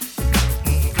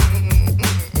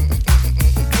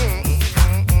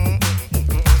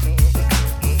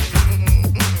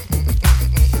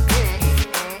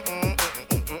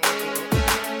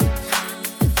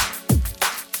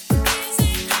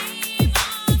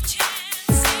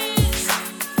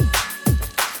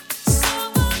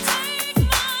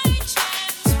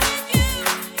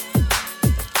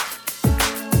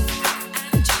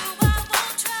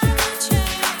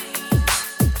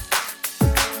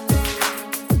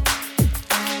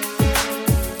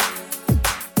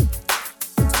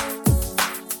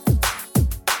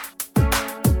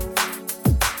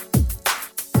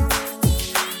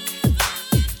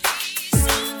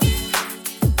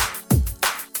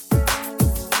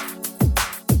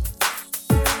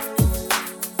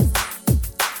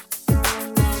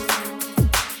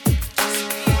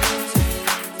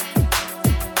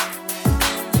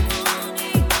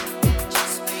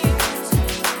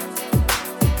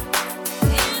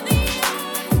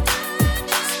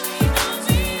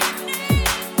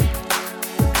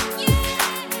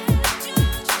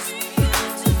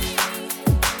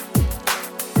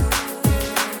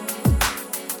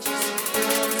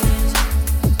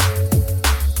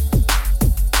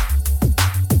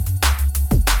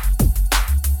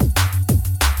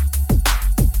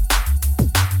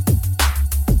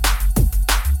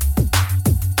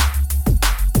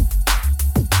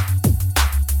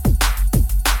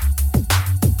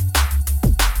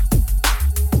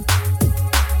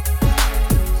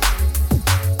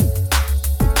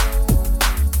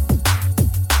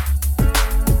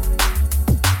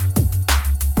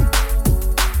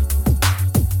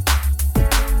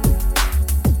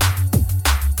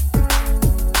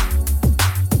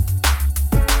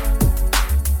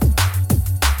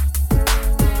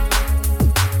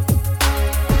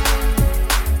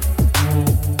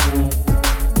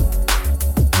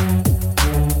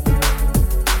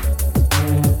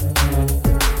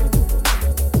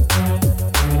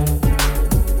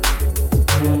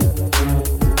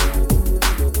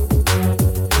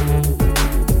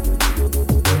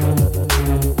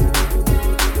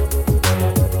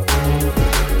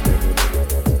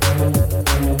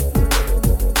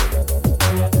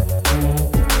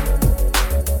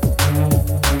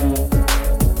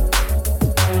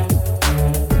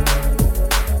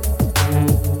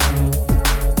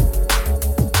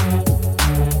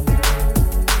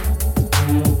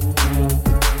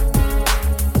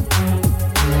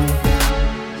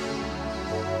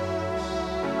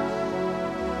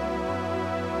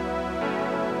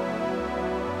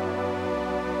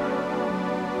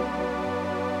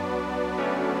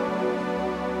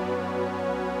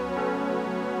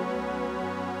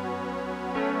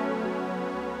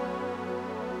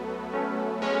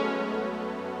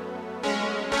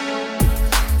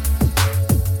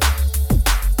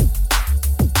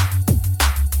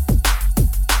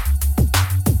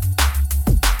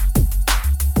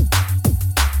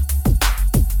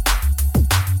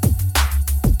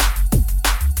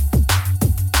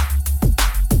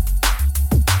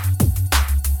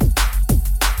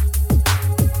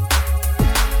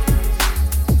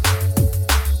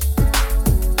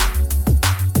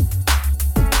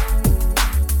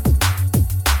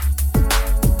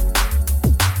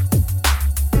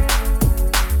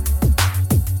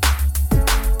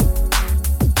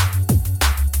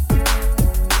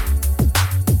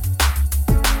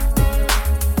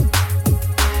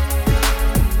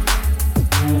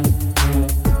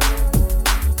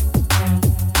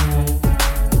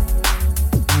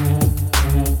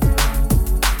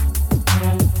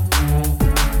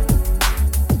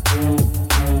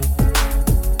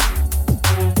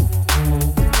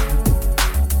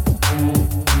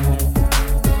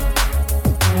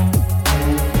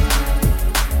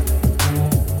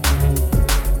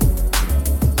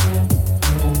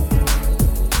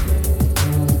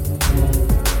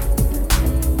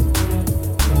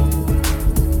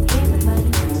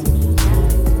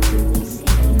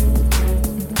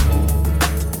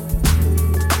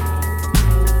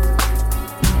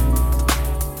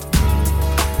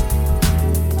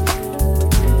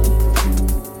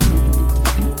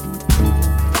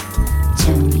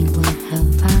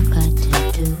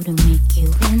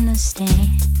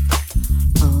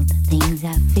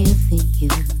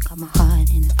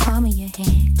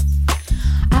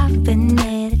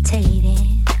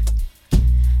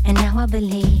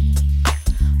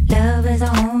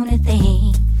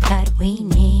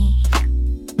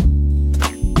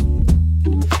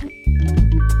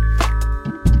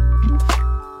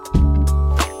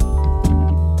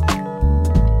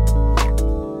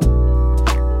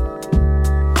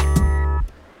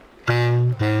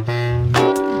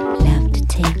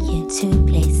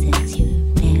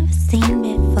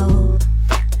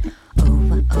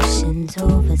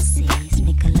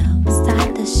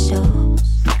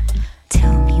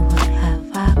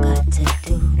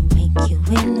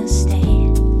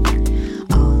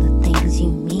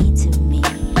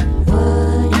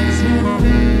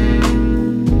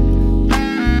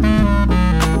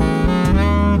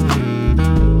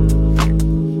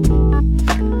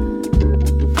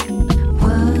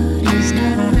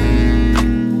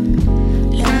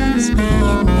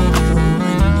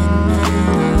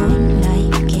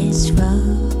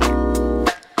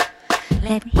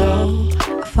 that gay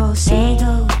a false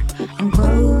ego and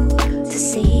grow to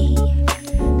see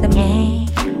the man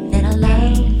in a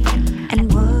life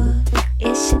and what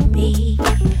it should be.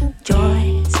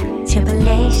 Joys,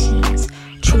 tribulations,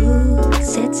 truth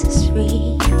sets us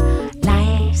free.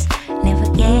 Life's never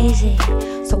easy,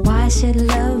 so why should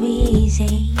love be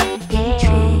easy?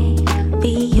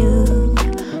 Be you,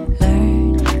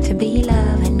 learn to be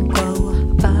love and grow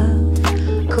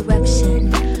above corruption,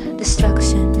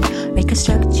 destruction,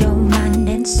 reconstruct your mind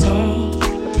and soul.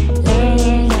 Let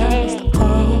love go,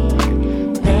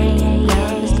 let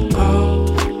love go.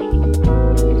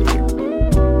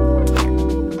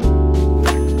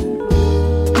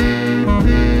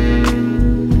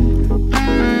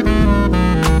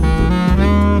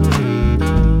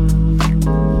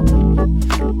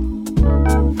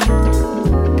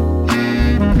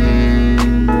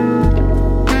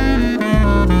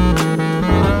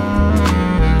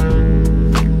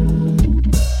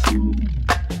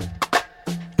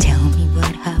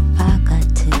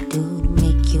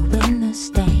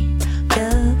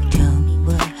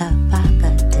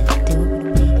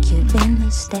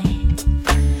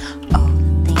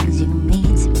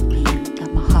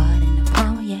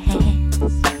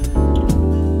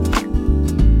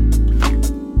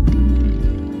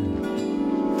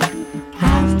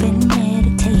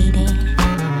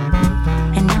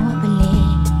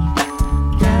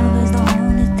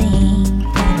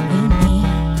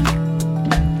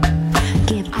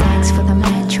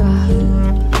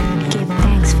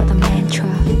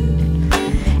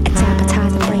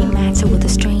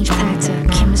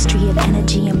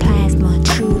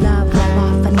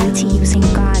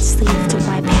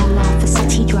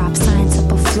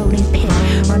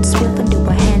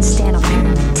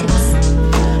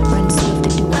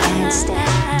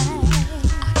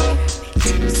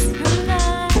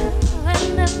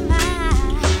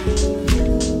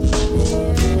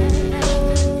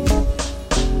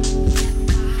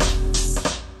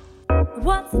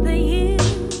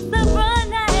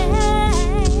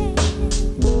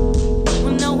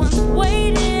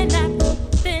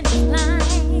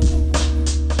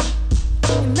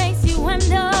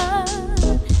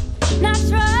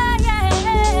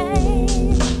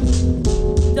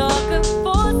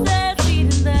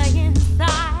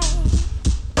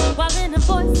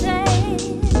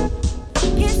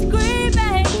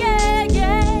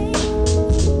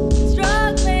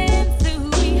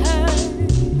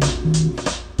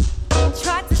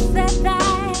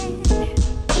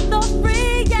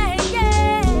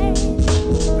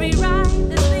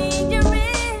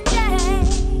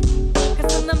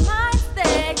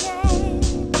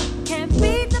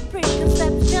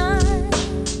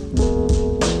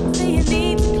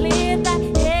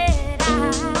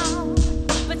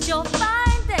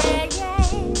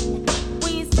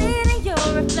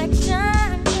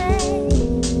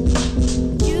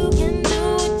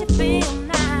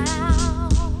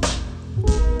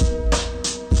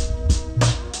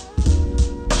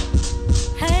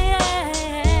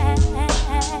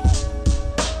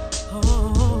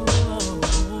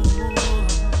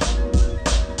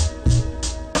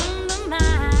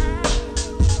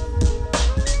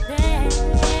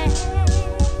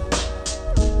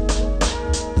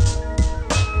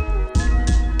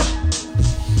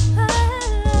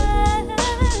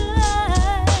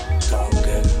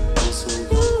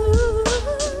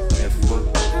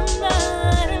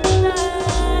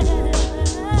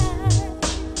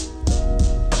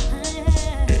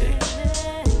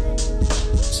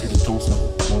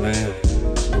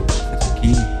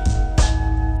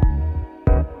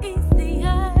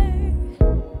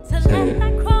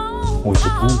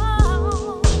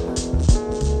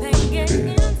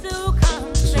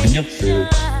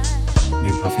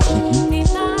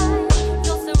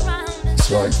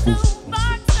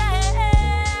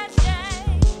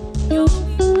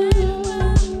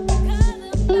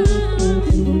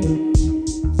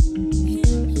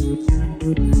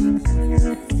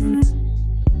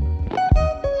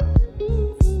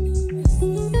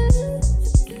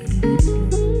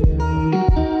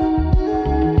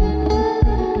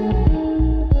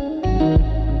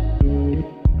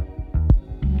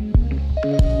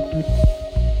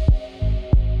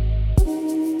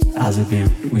 Ah, c'est bien,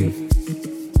 oui.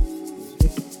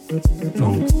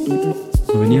 Donc,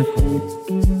 souvenir quand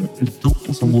le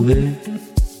temps sont mauvais.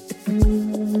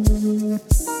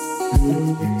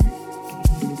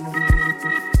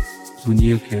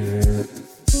 Souvenir que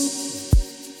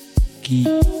qui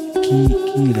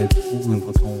est la plus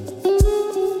importante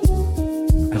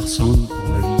personne pour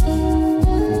la vie,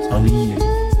 pour sa vie.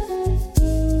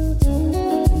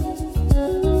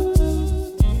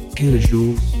 Quelle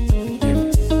chose que tu aimes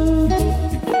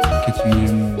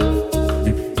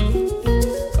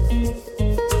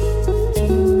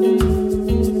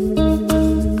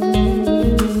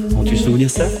Quand tu souvenir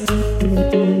ça,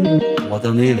 on va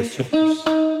donner le surplus.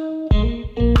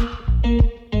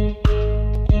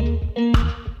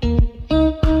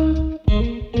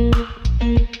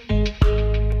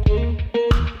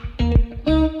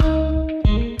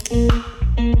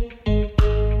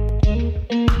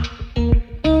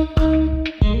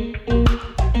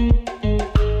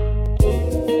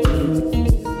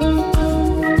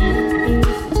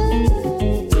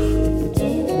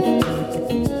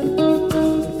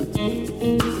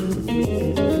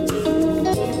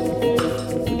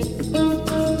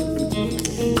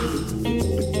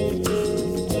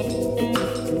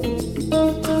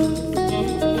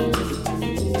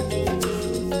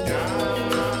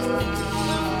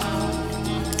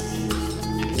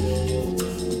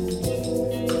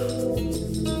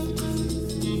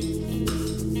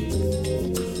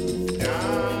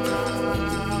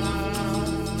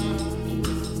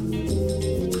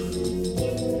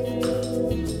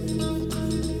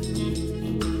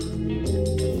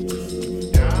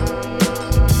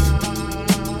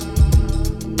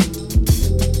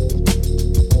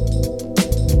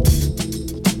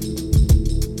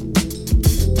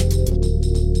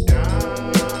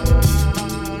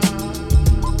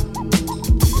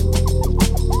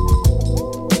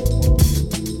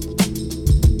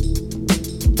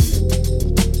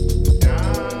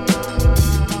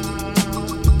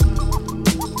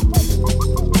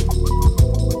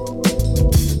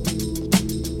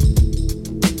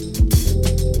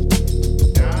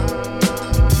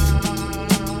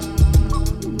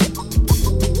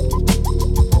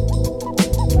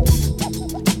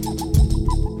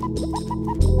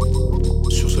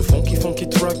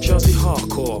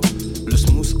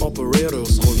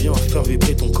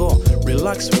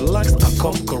 Relax,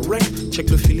 accord correct. Check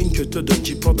le feeling que te donne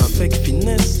J-Prod avec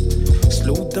finesse.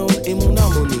 Slow down et mon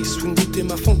harmonie. Swing beat et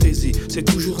ma fantaisie. C'est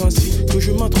toujours ainsi que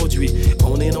je m'introduis.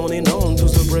 On to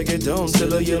the break it down. C'est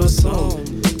le Yellow Sound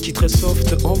qui très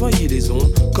soft envahit les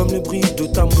ondes. Comme le bruit de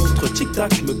ta montre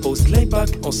tic-tac. Je me pose layback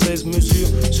en 16 mesures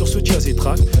sur ce jazzy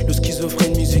track. Le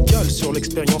schizophrène musical sur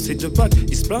l'expérience et de bac.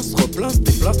 Il se place, replace,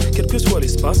 déplace, quel que soit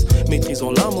l'espace.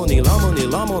 Maîtrisant l'harmonie.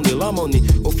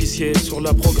 Officiel sur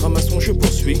la programmation, je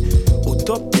poursuis. Au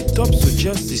top des tops, ce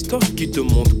jazzy stuff qui te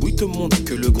montre, oui te montre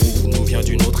que le groove nous vient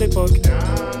d'une autre époque.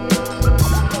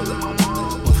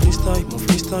 Mon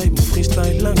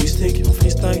freestyle linguistique, mon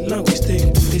freestyle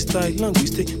linguistique, mon freestyle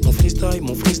linguistique, mon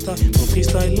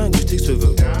freestyle linguistique se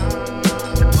veut.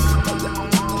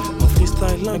 Mon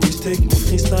freestyle linguistique,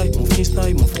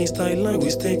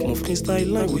 mon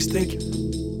freestyle linguistique.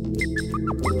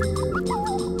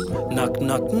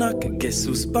 Knock, guess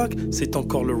who's back? C'est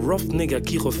encore le rough nigga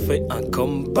qui refait un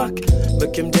comeback.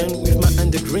 Back him down with my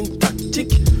underground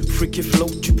tactique. Freaky flow,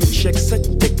 tu peux check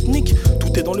cette technique.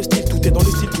 Tout est dans le style.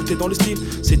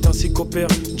 C'est ainsi qu'opère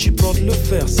J-Prod le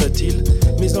versatile.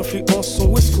 Mes influences sont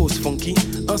West Coast funky,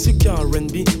 ainsi qu'à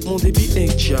R&B, mon débit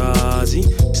est jazzy.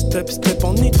 Step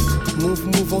en it,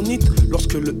 move en it.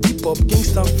 Lorsque le hip-hop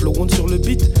gangsta flow on sur le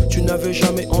beat. Tu n'avais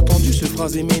jamais entendu ce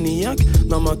phrasé maniaque.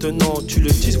 Non, maintenant tu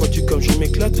le dis, vois-tu comme je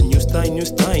m'éclate. New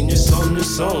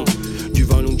sound. Du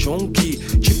Valong Junkie,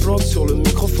 J-Prod sur le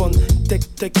microphone.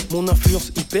 Tech, mon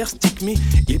influence hyper stick me.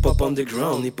 Hip-hop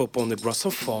underground, hip-hop on the brass so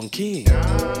funky.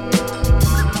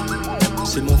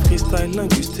 C'est mon freestyle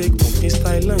linguistique, mon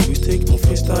freestyle linguistique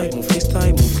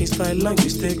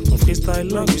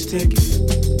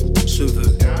se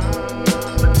veut.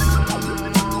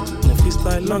 Mon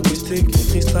freestyle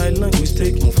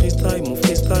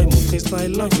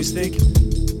linguistique.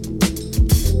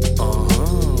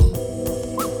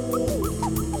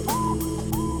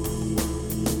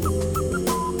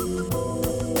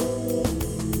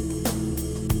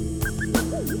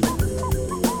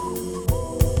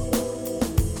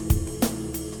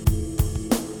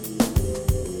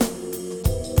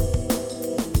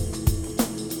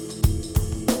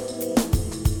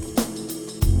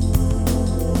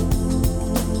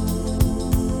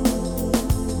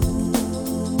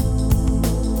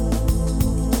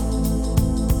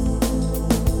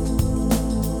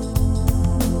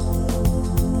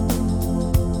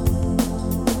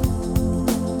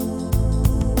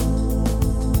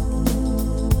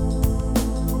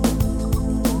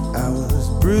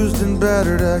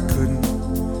 Battered, I couldn't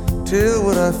tell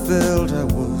what I felt. I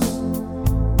was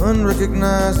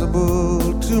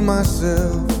unrecognizable to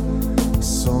myself. I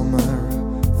saw my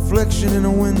reflection in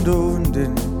a window and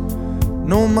didn't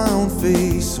know my own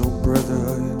face. Oh brother,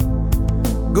 are you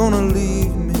gonna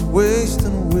leave me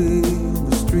wasting away on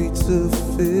the streets of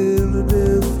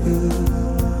Philadelphia?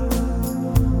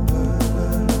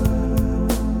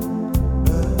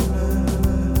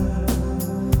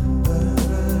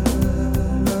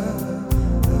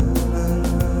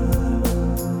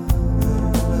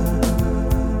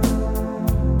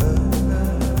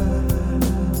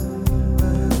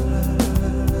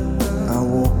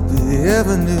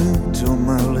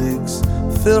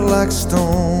 like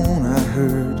stone. I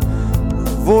heard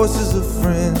the voices of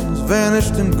friends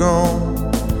vanished and gone.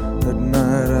 At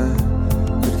night I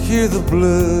could hear the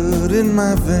blood in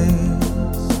my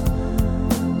veins,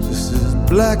 just as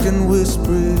black and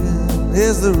whispering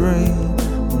as the rain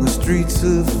on the streets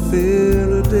of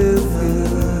Philadelphia.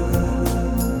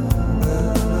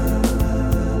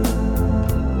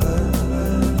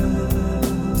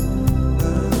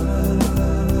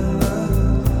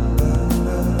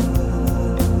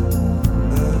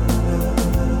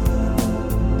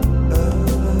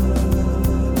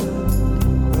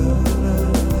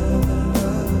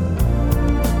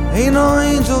 Ain't no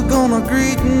angel gonna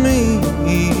greet me.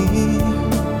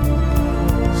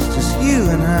 It's just you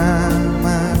and I,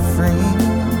 my friend.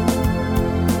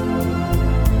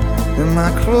 And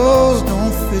my clothes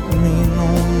don't fit me no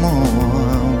more.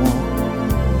 I walk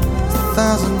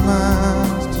 1,000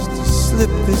 miles just to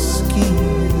slip this skin.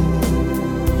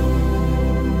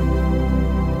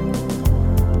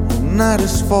 The night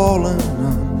is falling,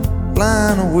 I'm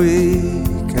lying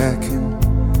awake. I can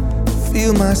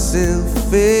feel myself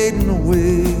fading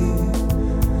away.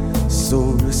 So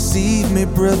receive me,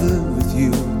 brother, with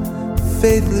your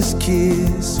faithless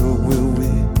kiss. Or will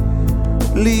we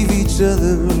leave each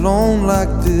other alone like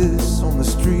this on the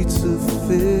streets of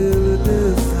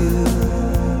Philadelphia?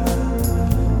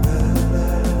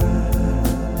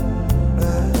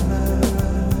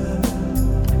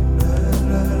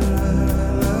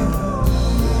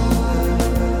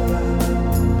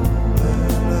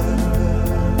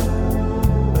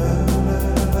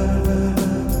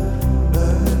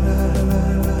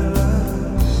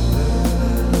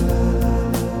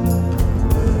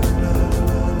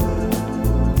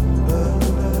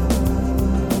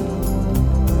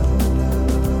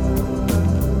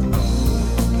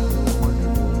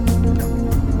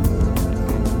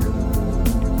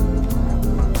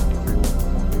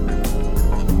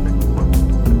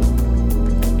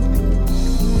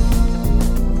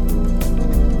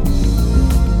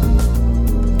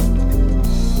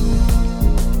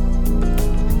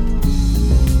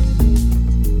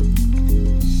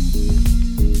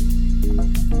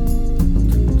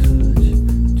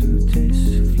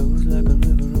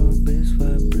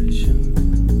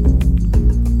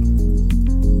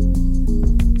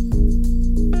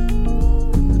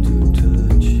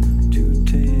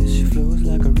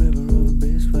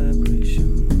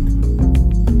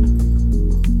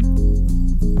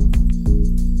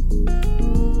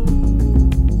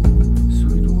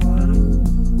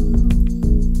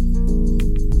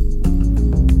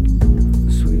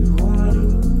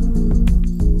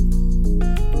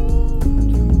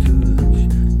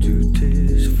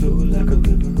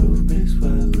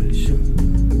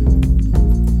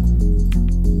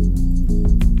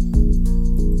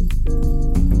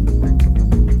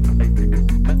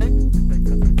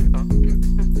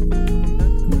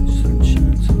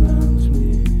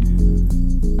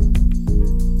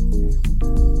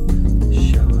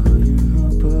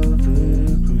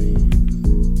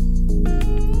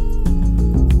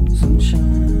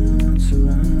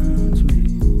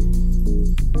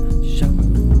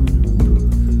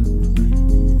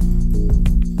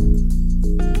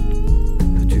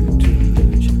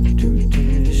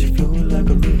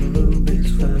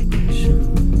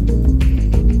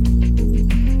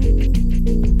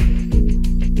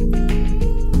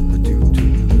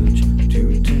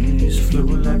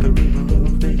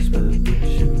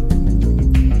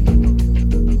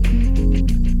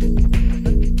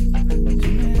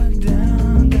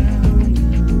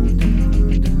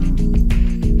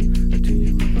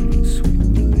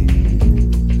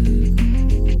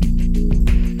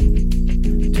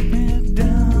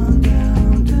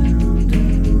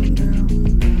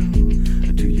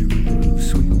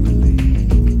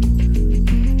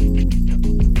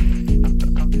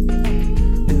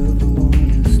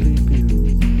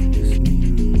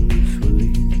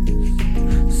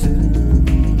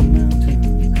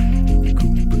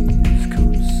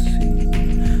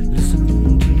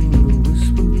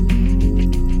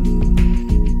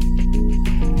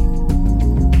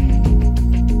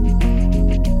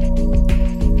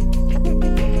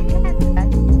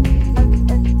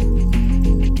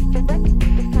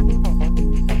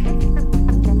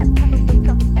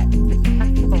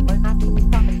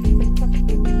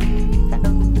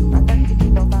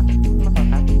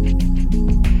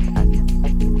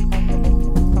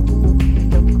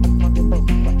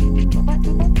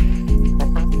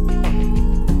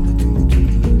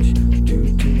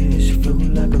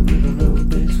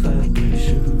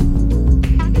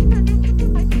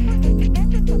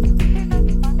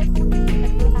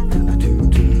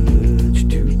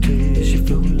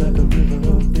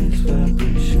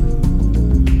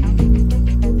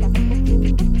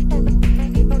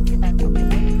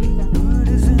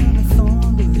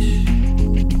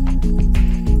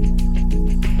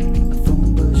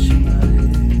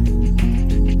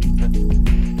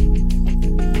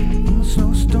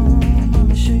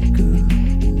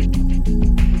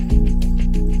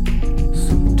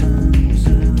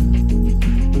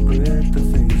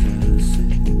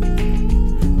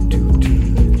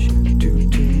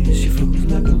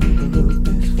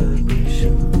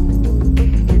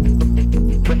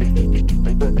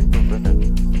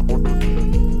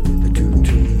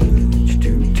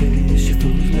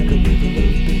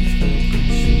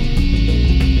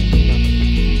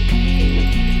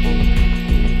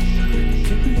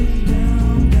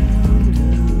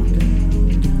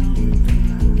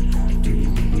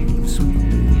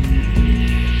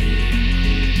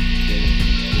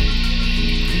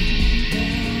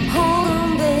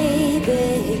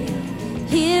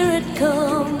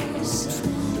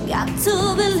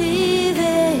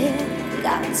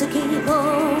 to keep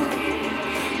on.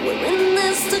 We're in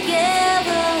this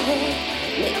together,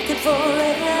 make it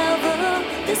forever.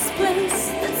 This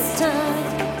place, this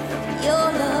time,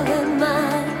 your love and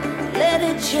mine, let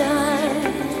it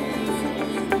shine.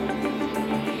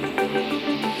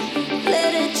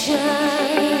 Let it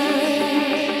shine.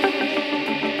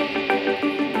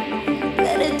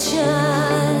 Let it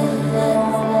shine.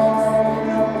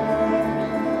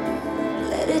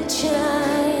 Let it shine.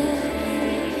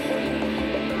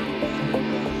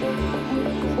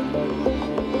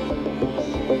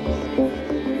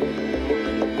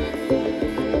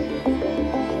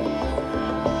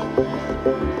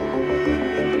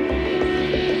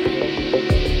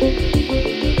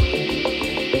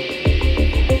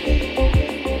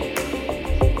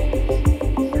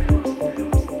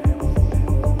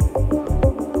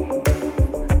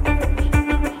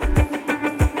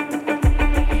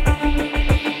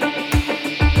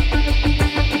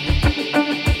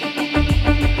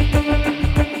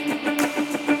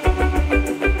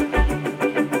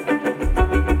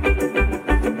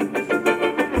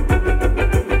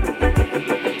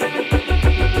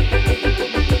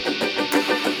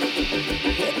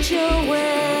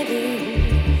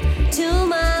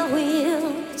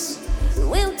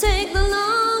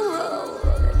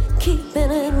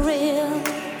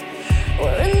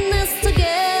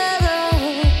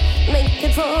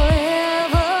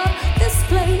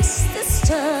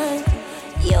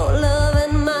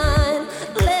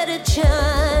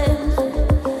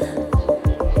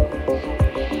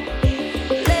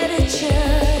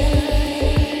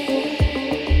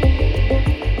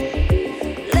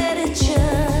 Let it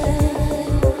shine.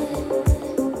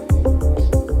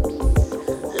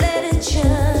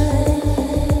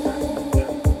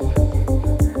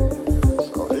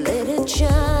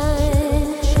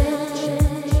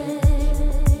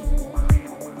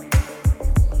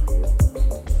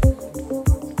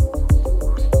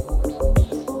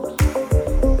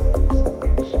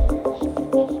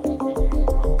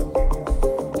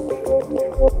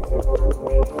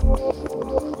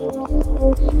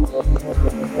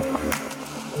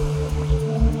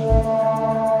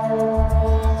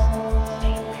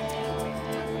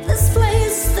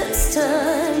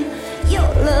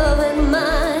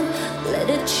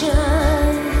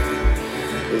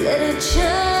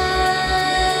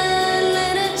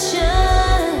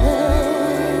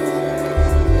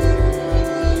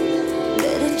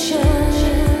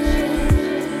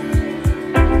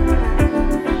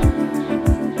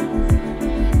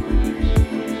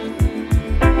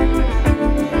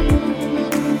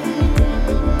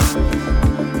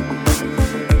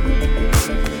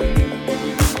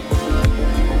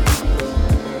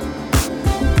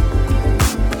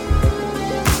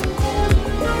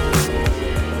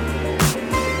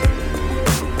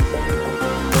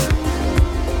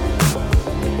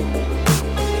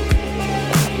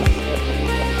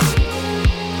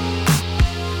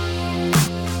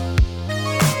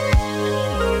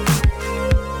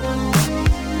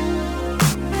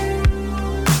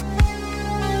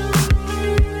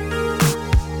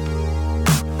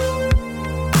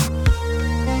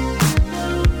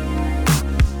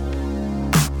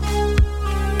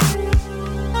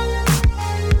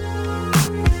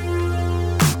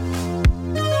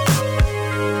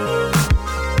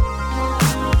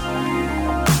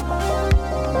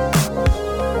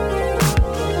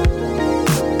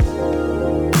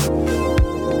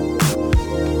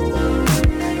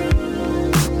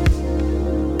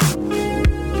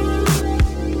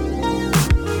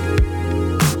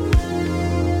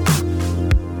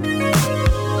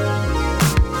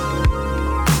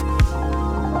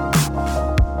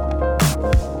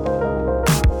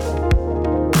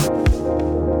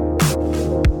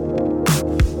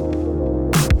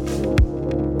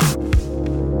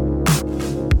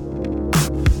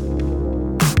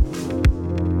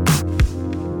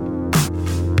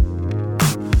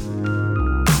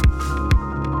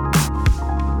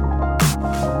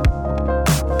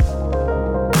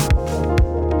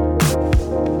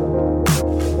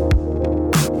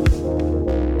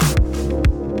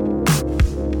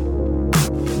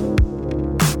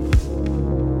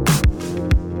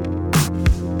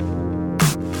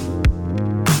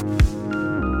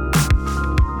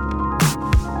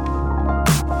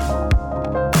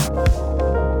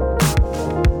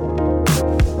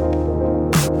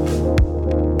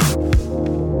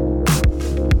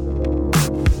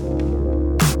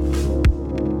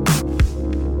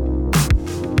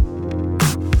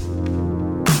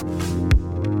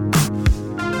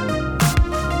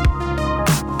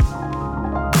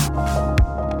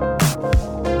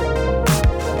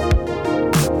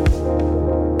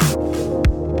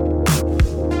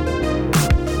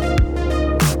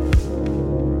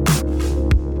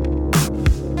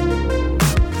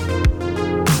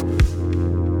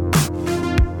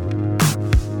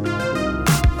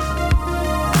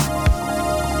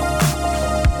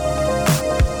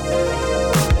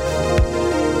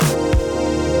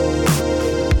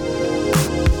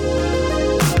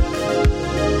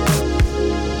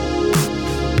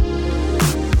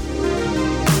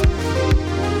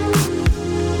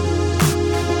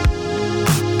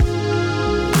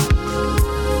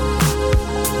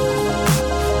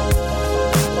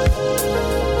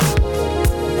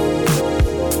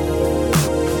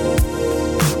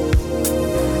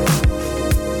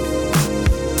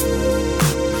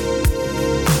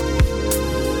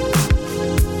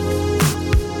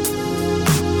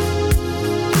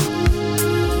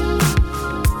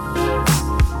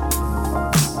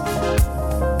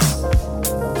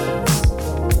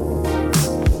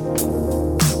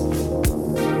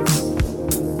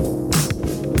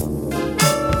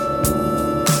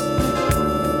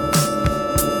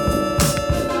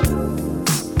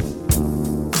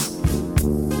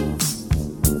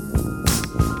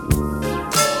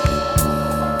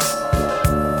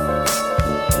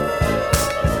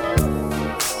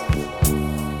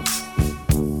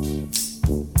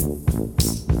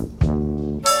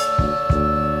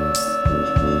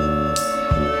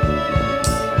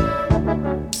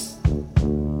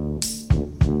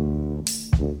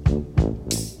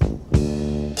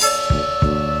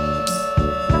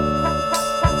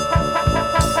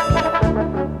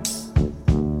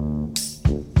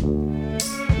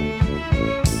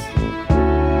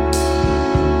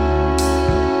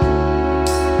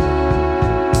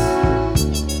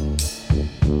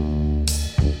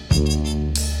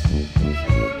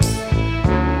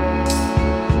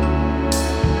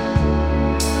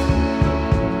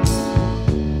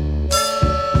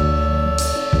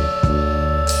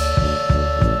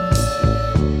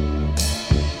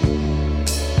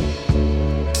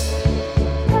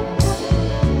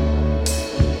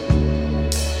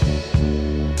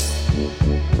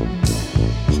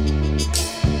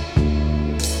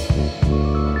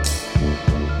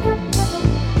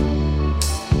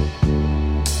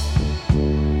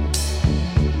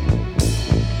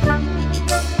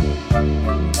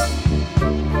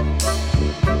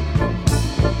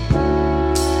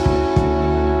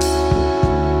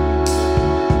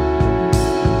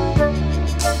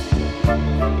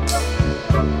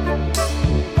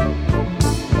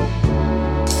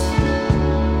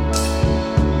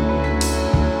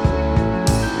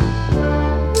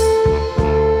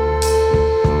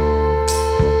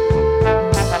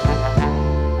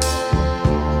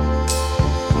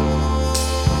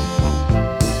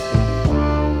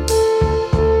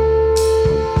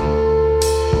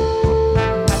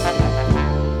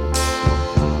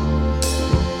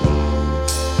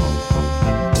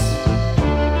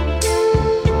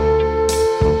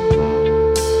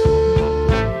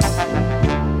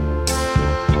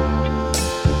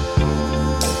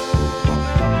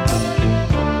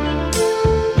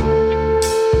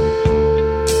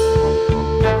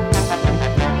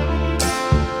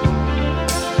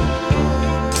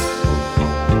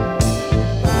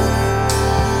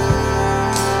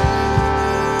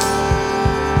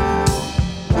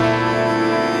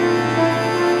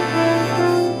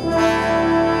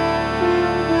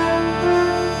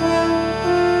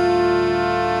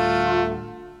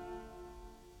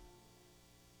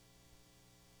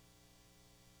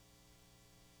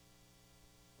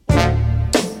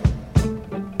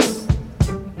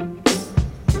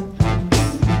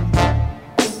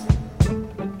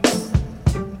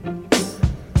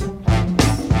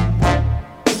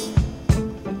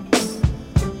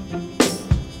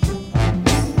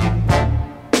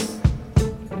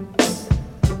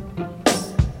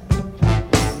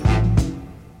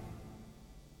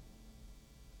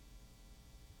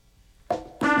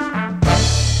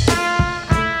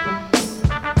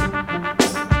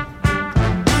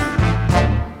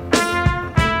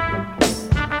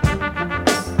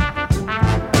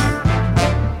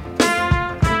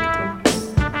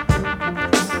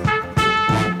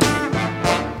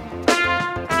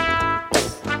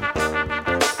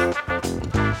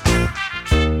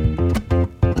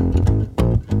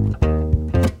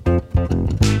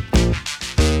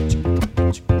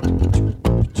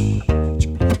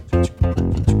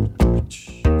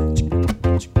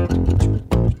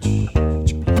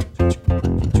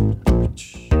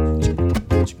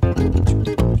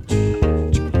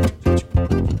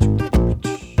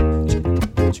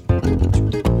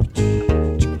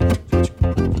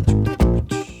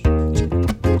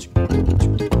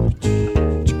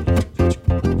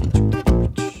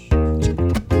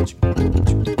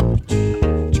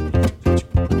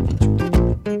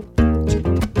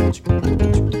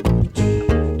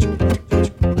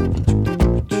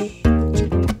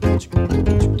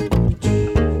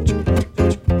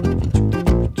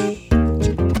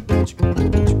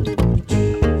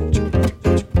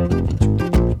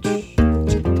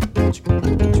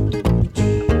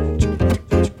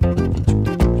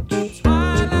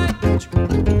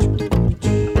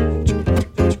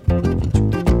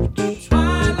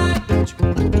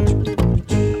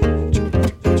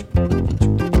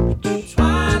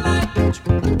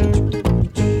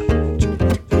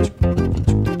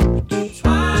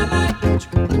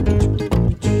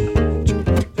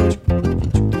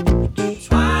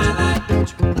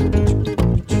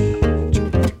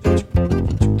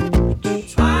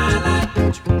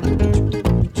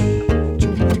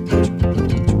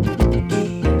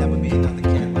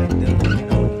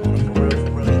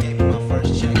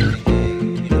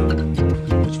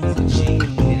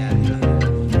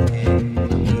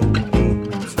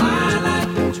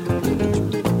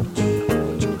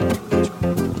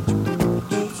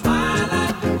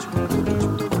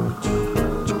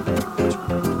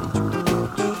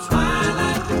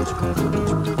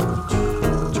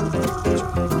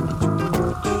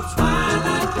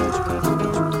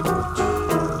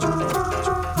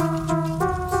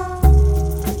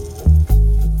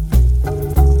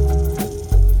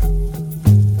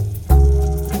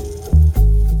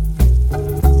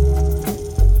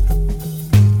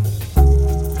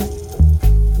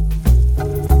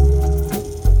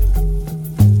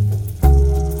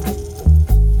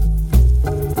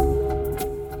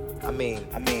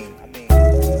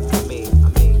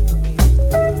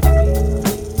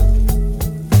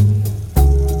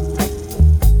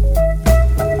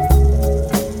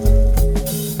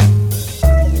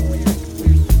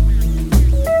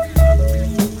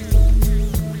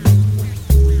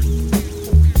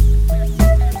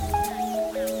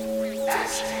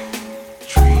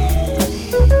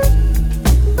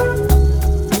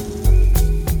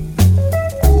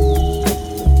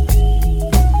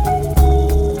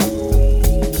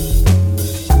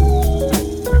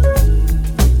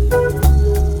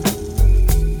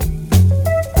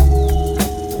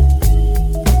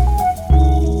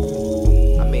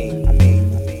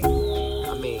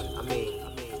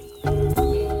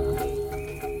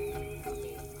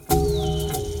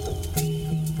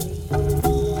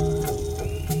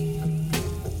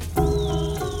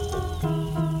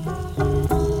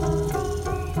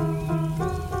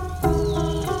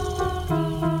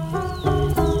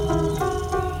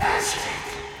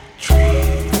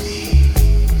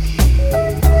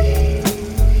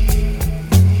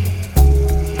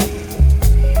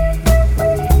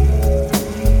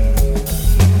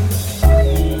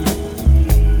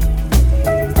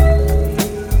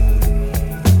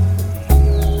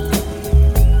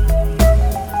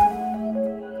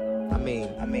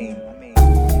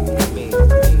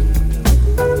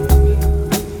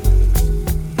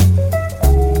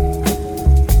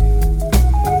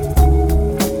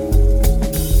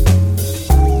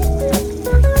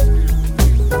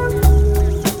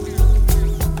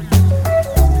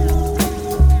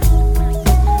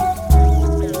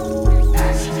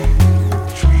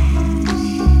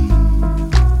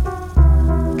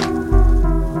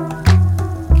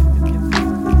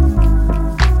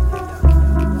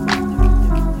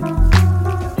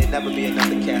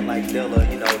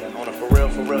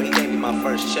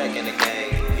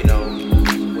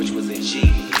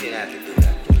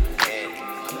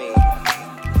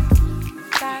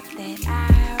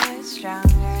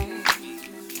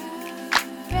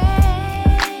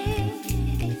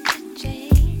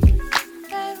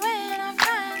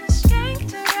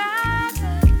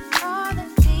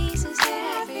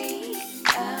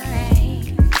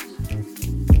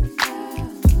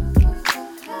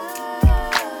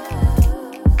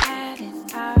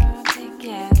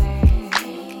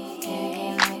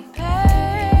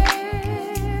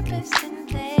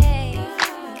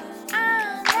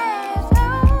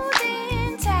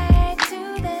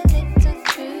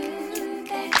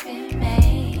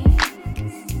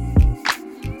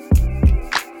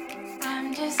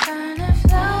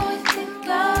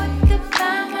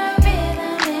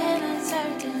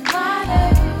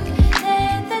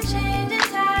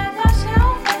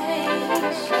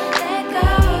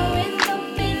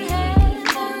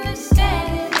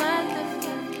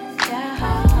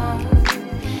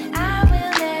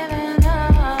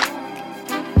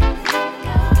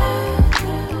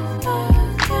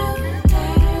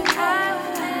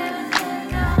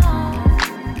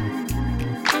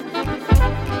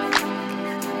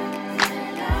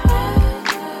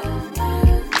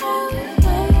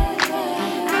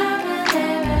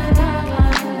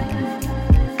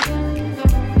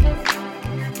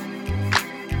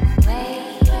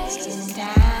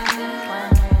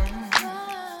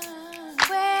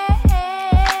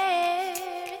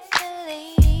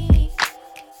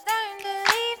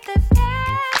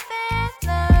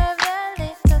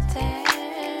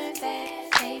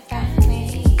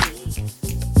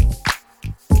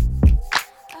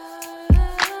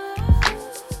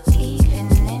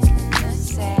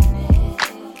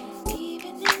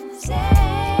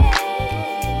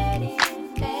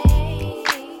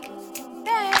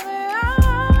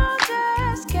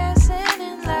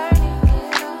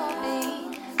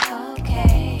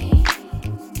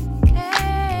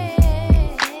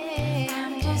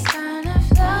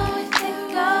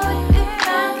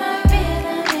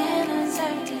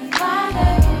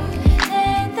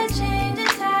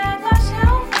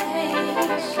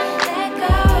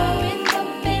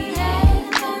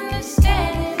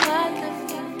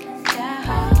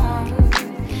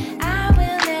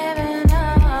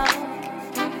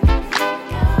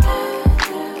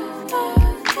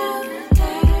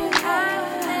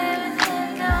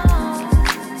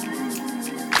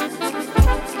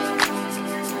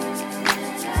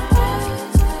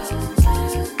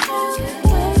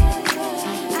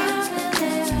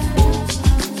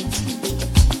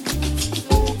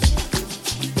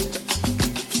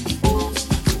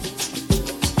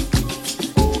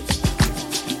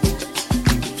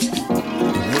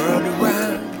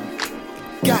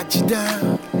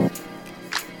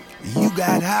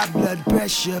 high blood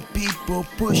pressure, people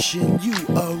pushing you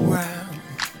around.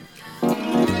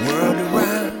 The world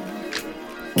around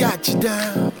got you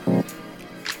down.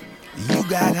 You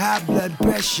got high blood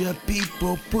pressure,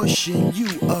 people pushing you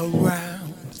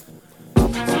around.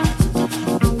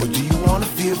 But do you wanna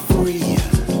feel free?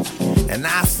 And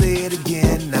I say it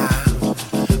again now.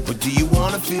 But do you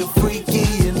wanna feel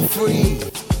freaky and free?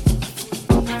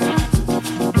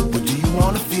 But do you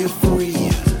wanna feel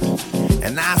free?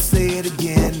 And I say it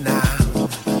again now.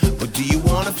 But do you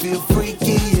wanna feel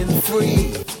freaky and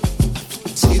free?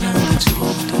 See the way that you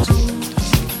hold it.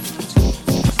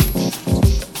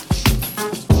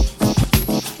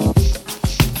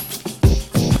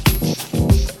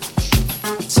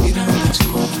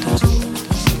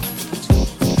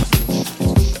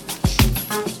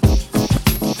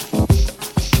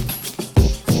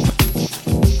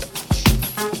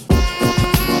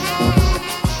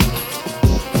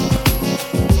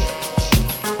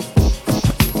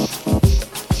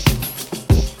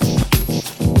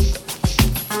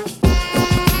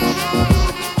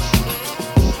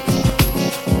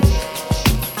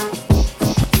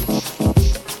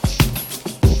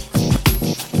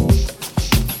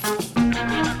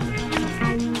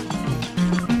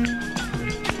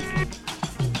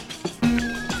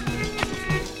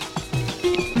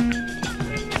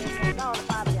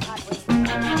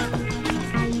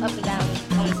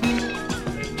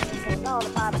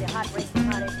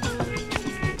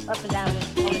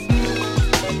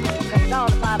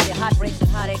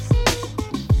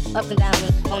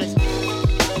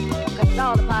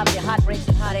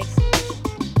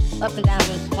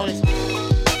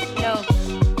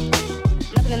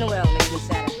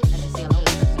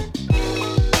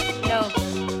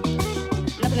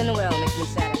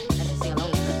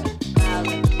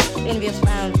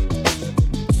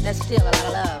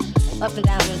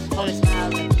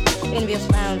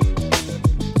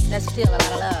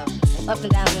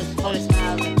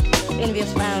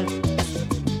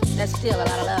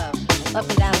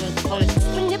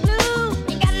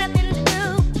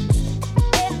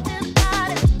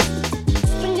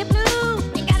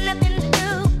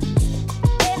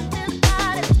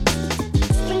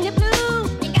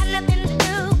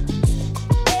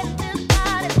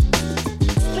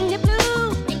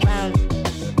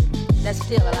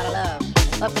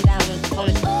 Oh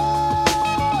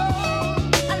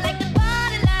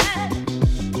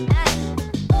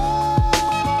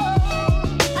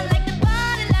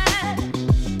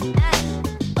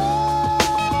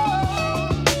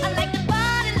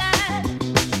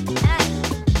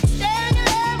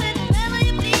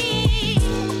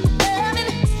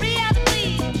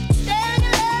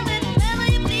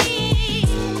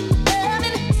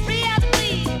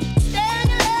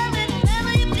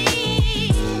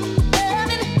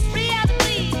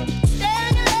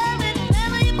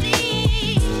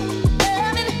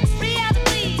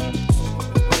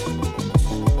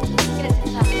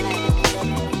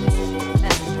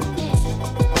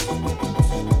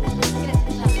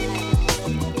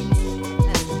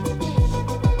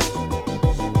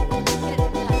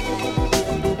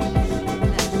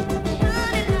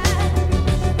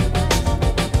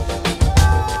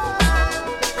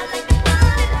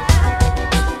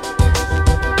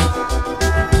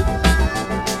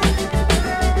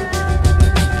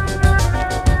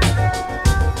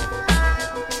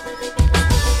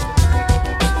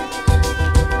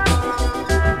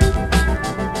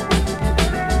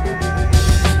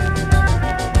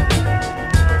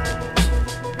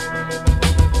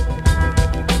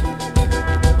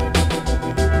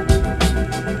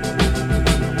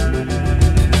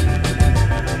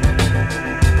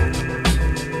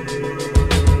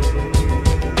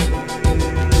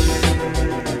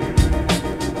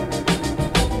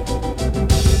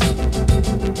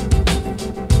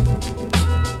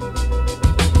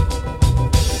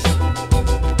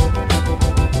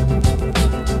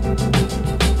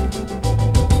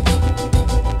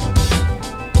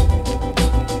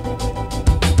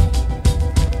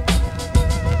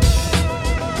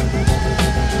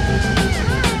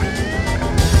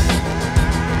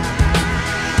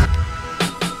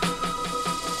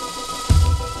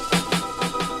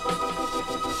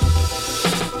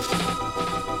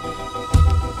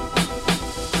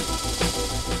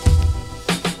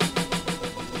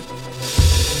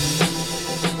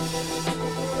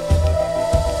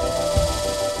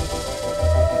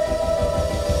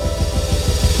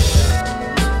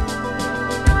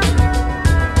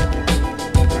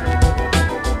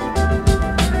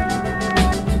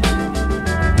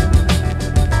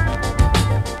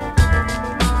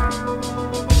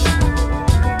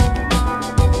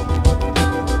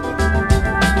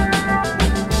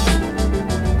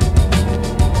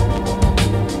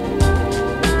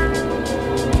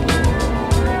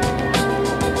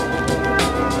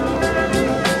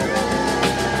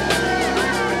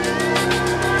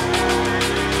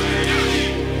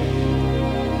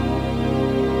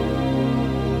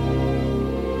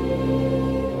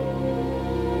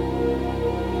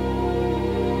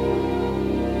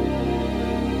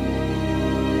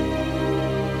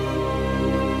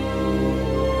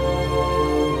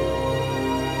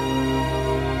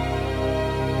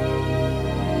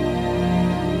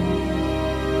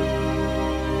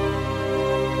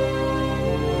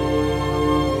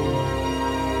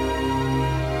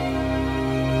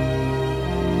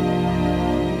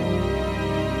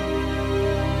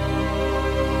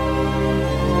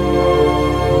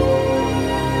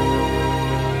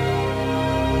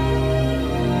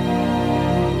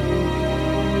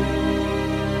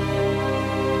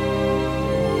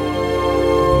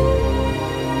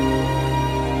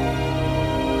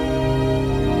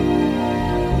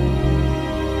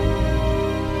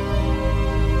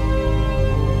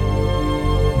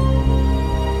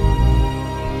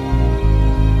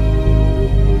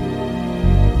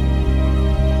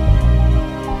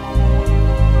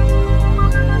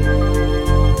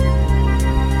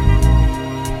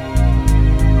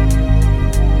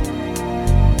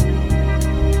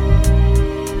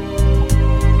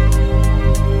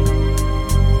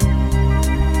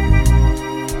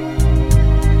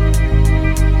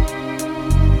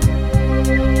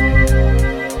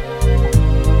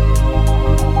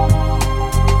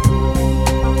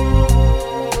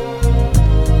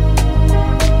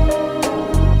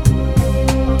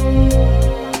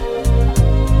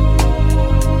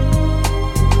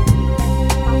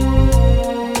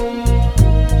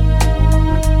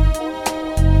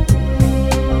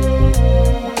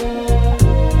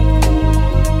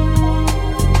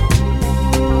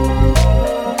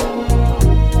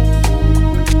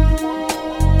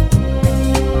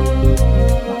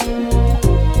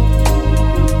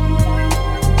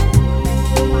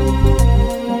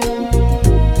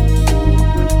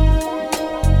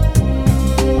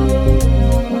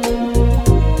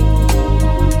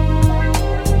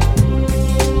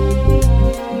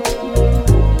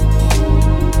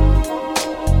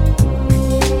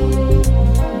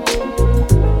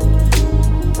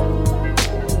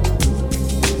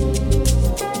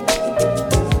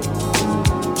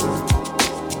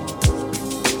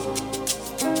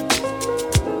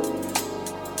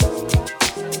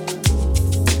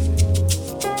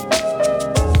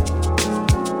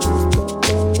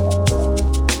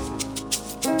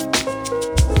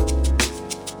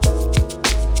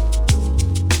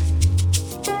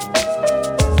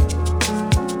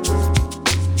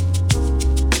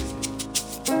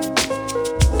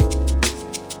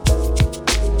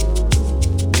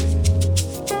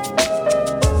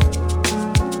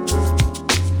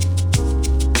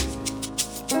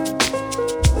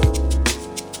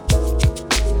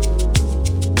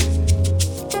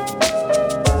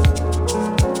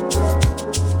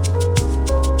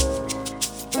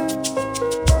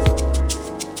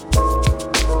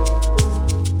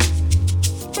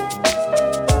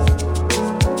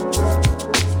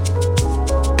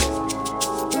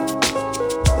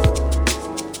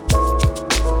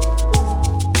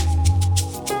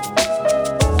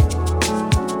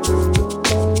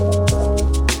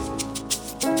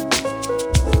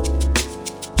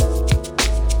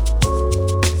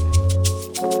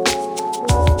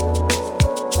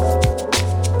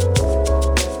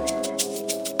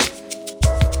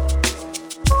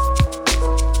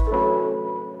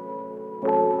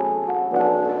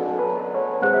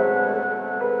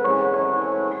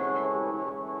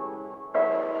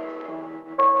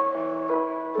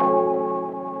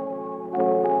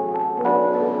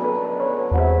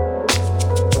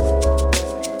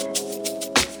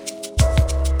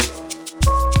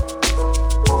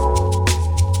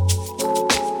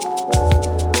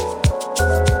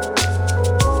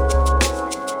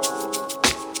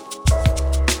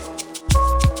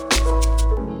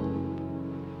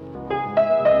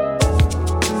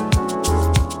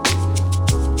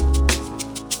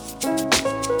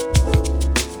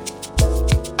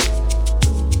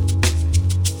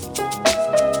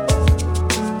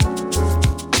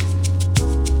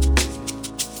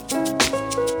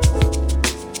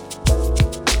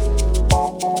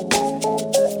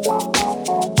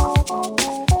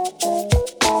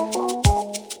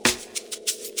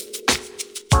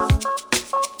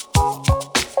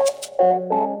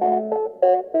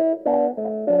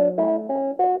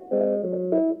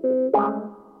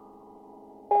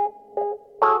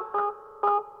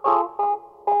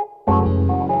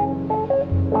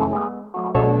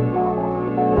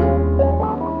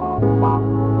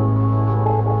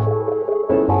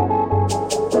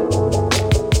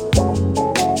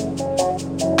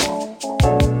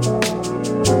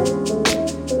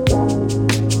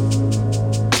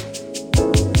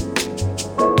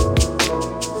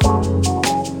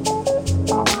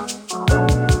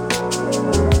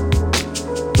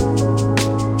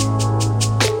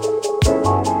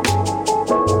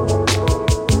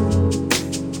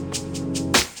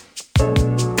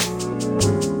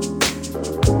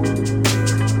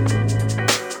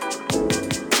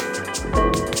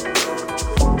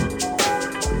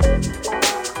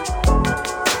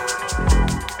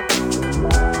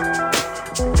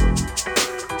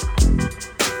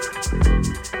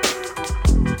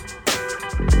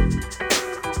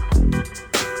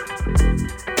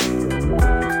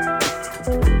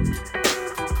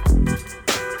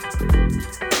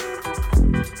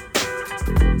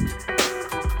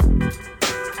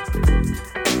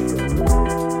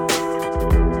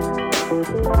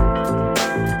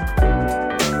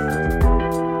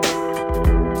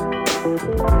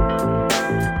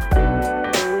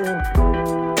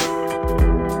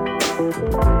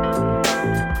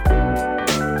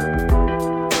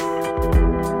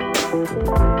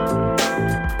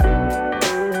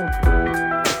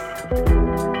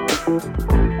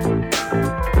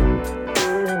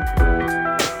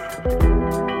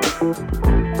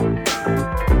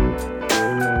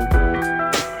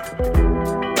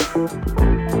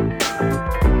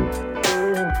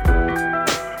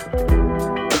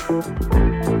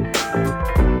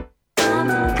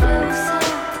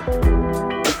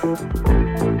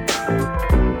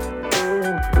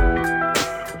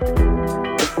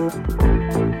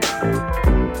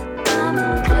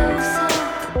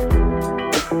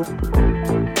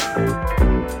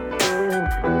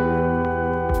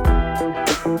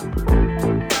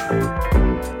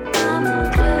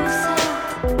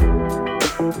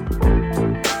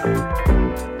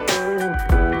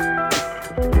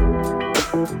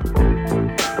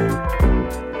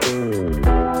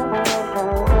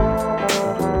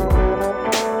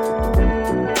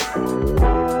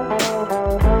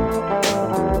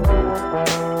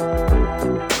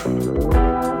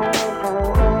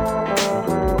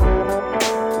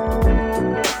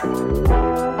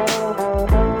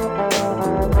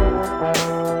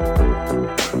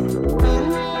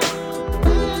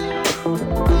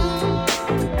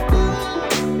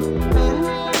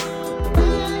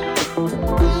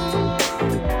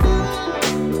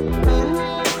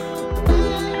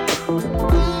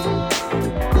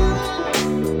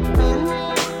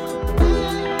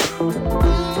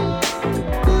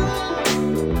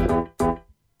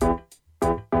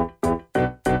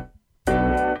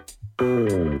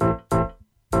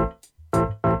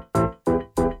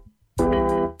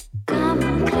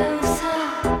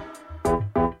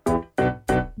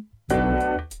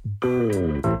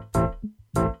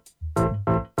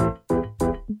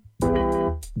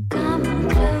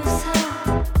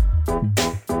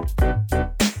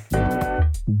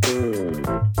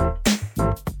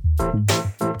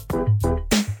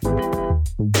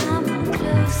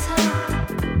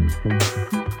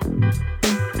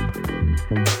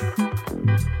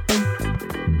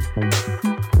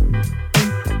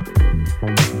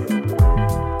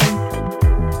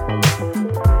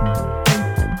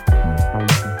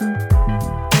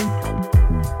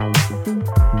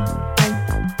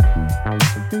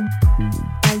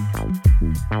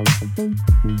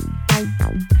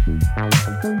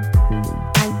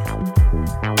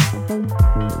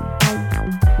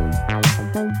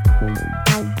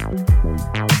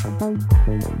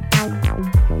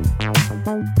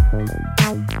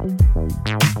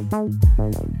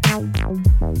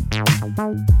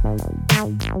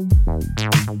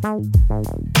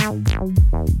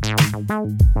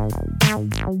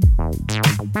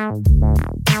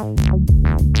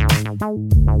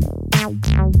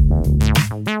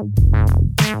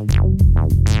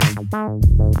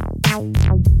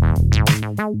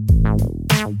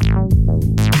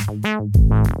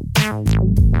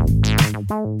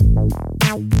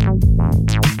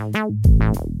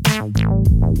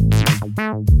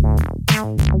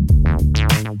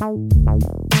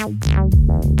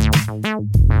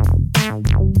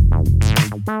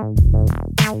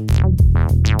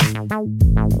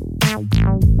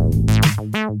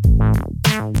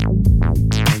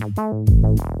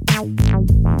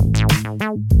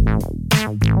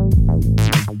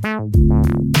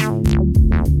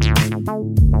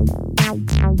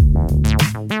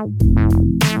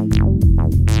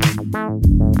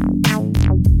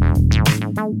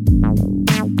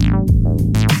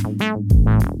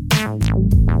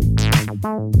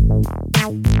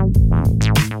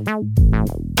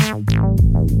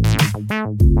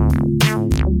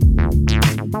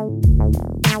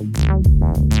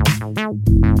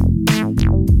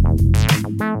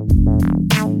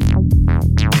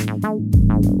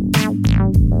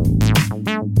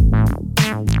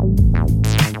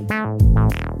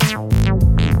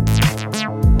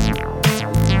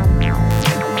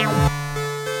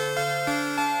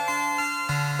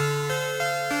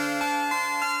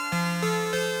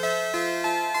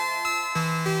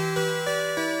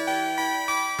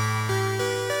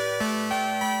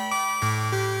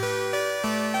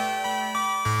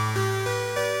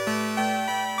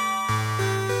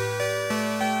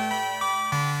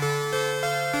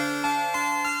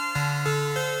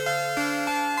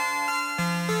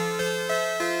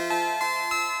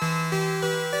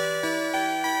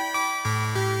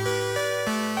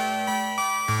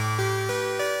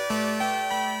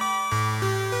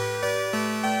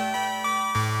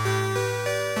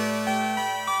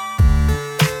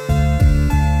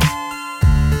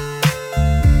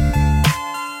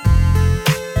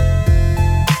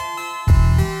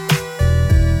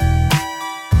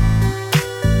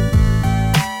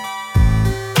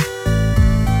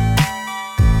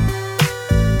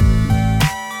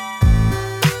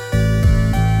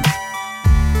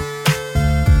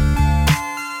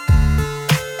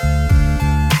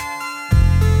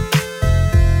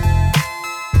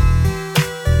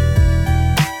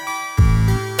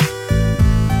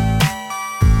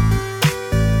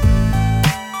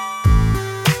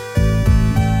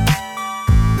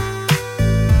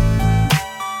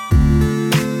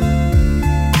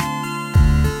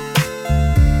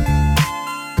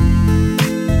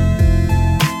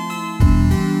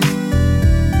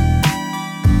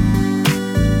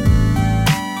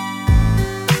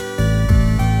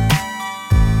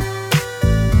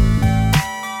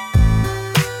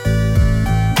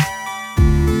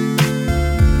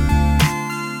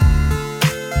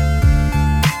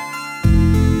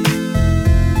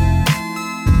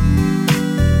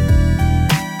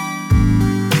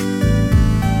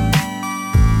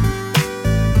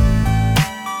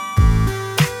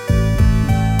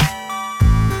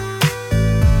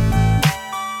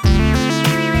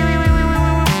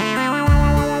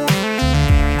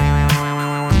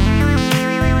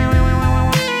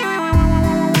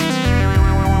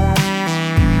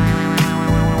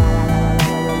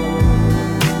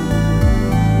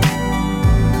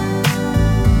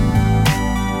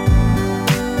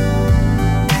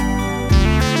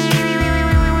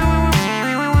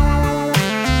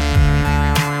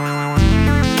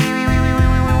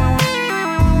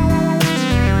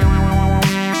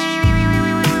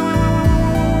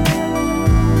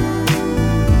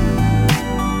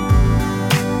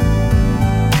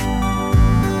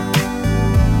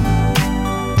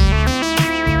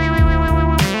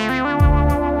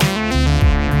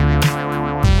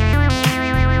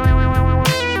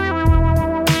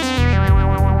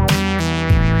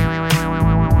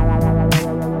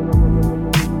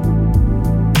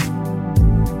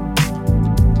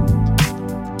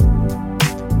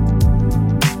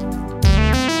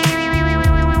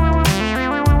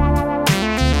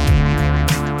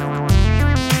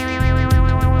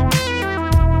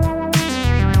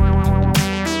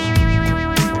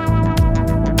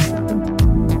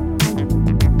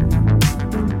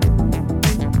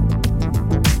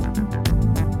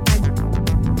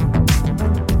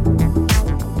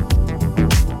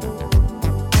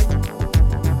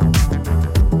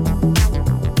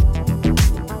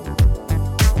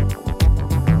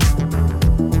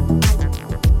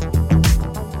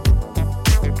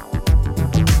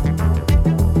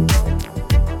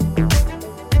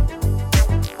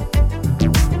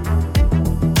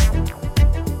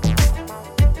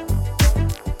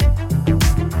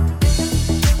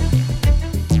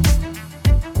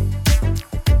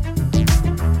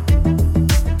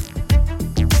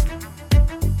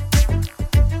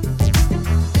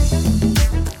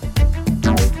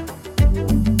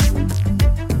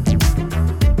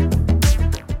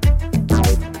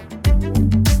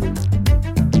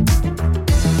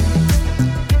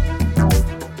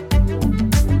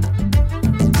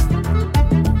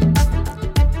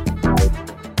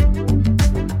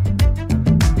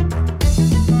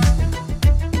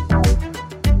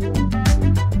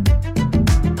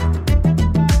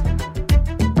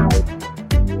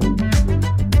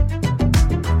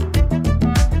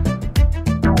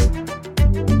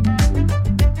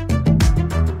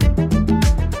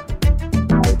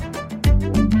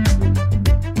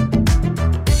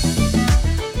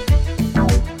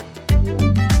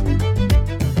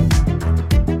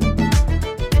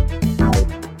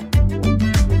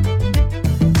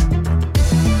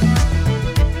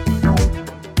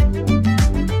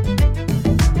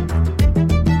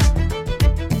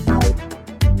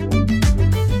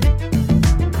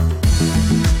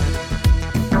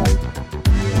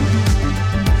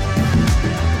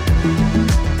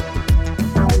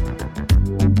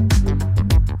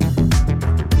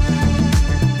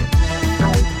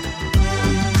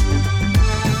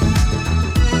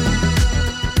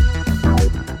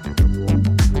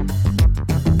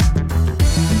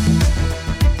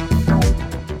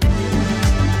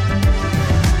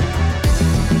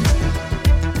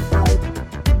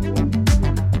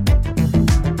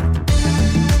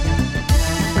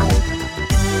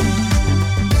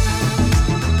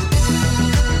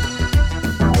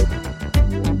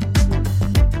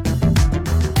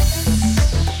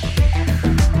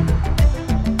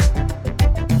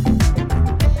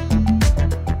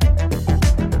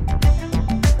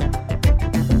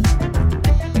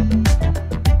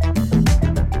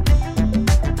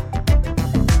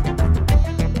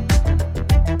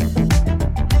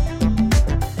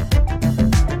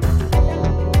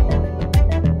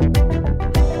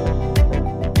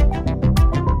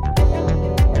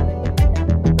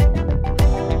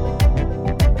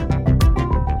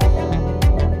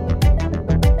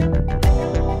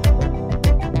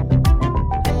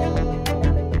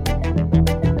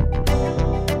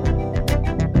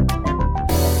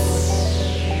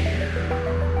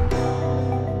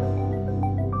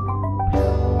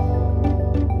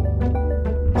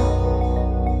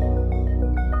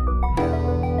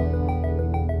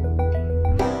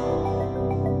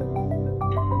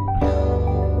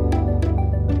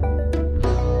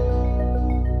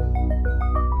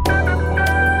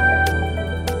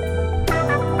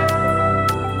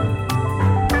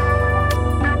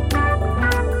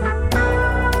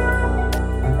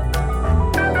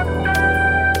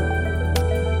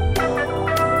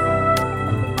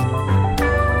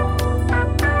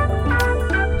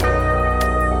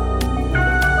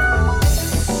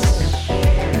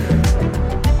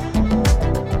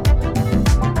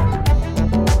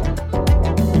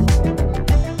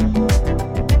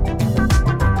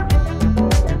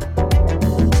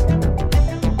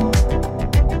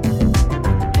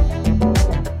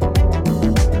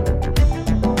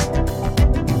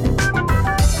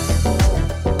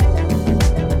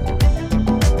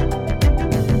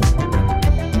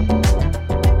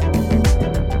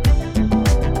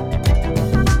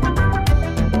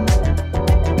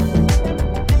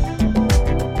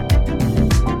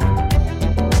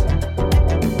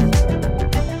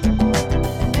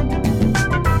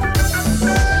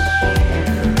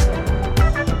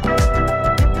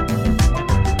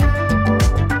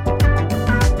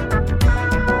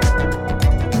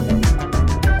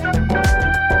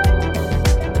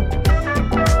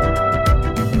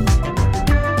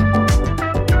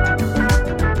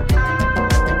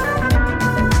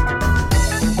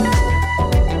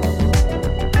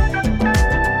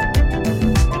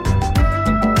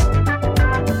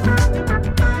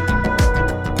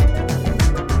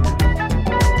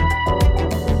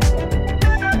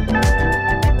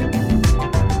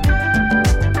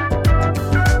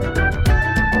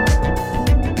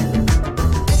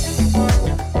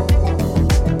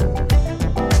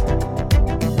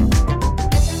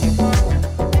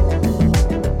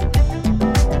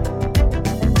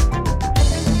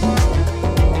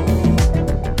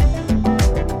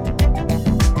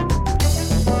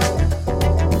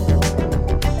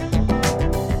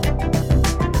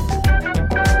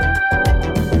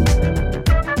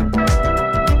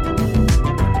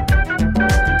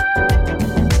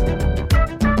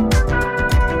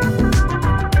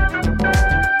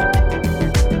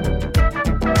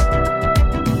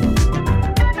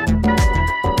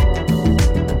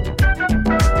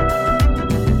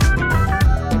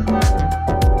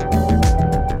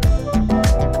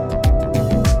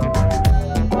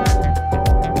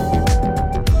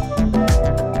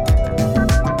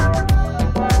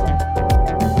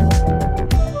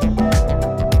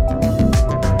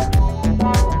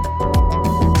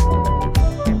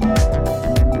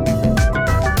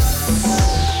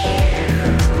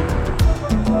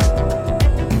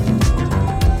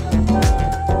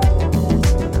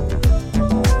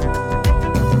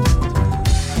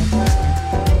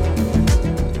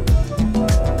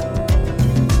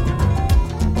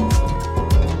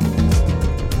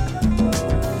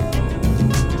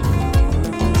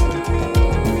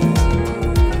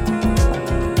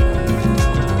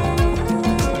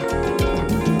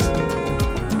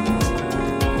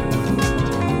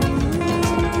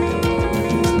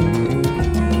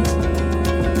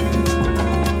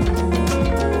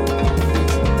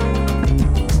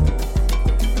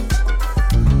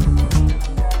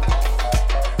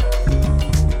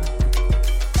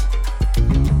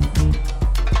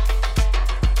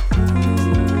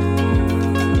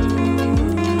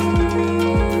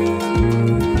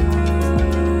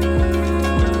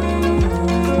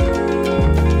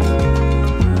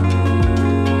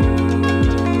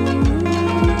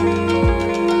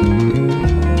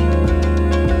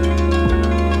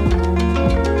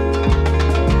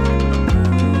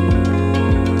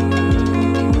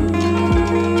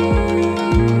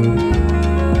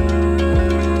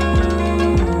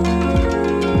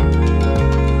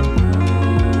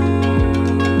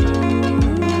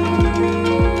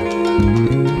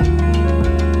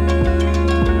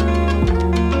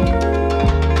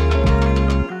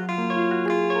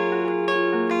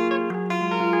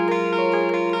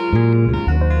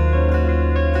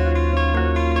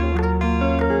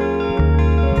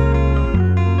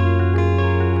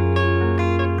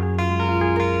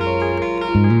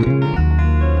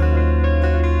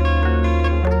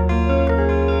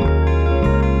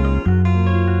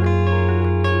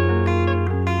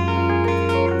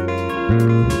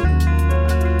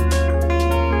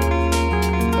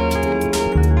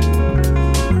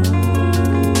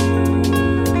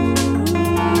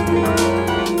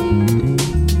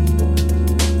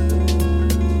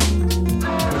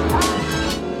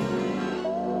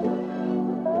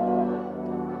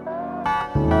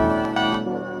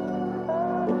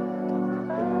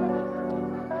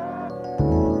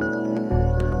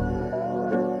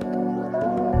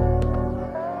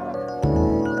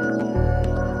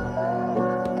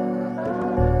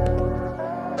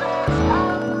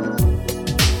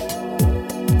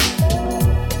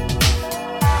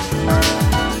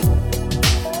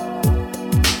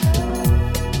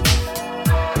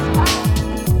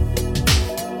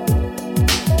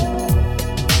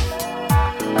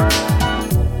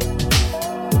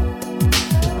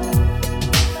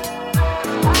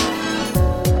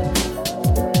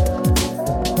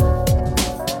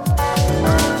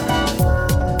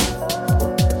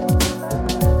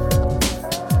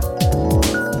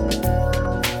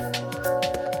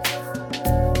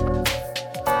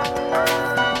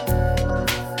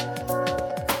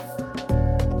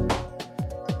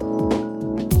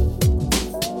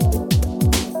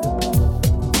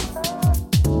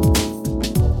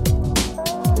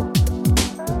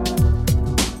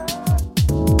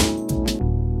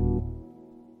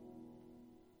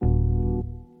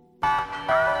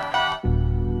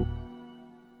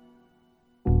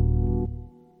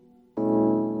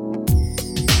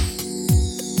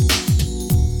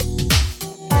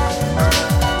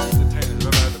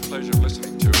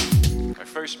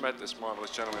Met this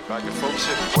marvelous gentleman back at Folk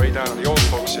City, way down in the old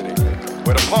Folk City,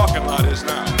 where the parking lot is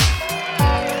now.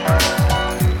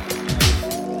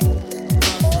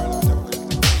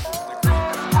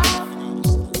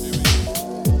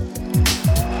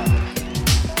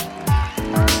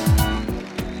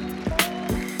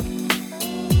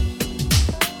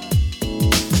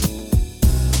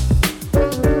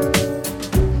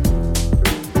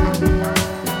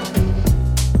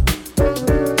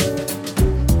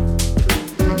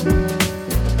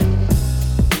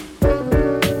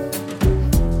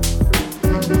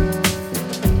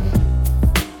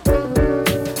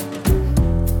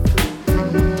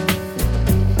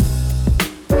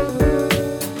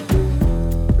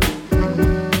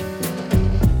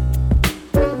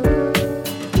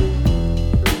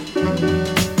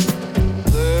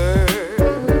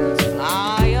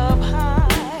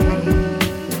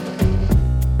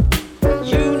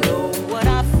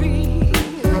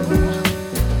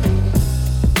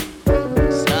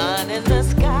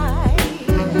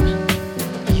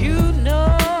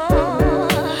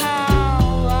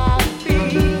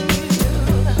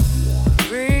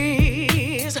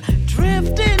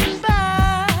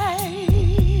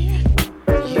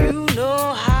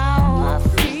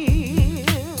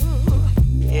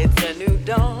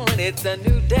 It's a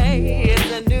new day,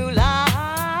 it's a new life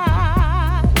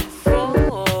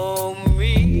for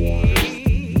me.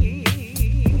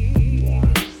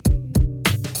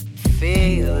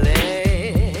 Feeling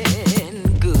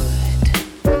good.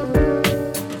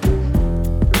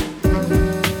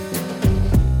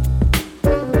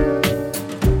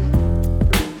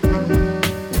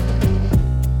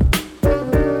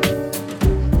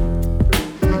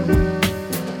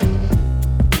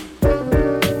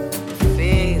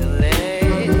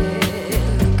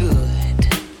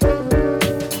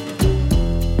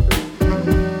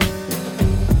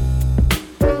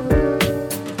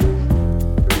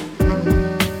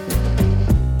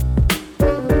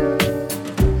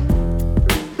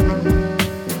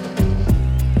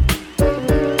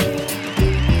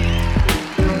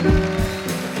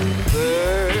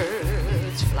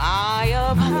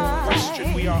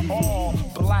 Question, we are all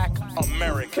black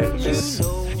Americans.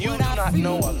 You do not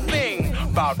know a thing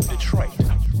about Detroit.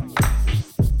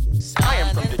 I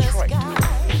am from Detroit.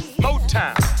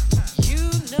 Motown.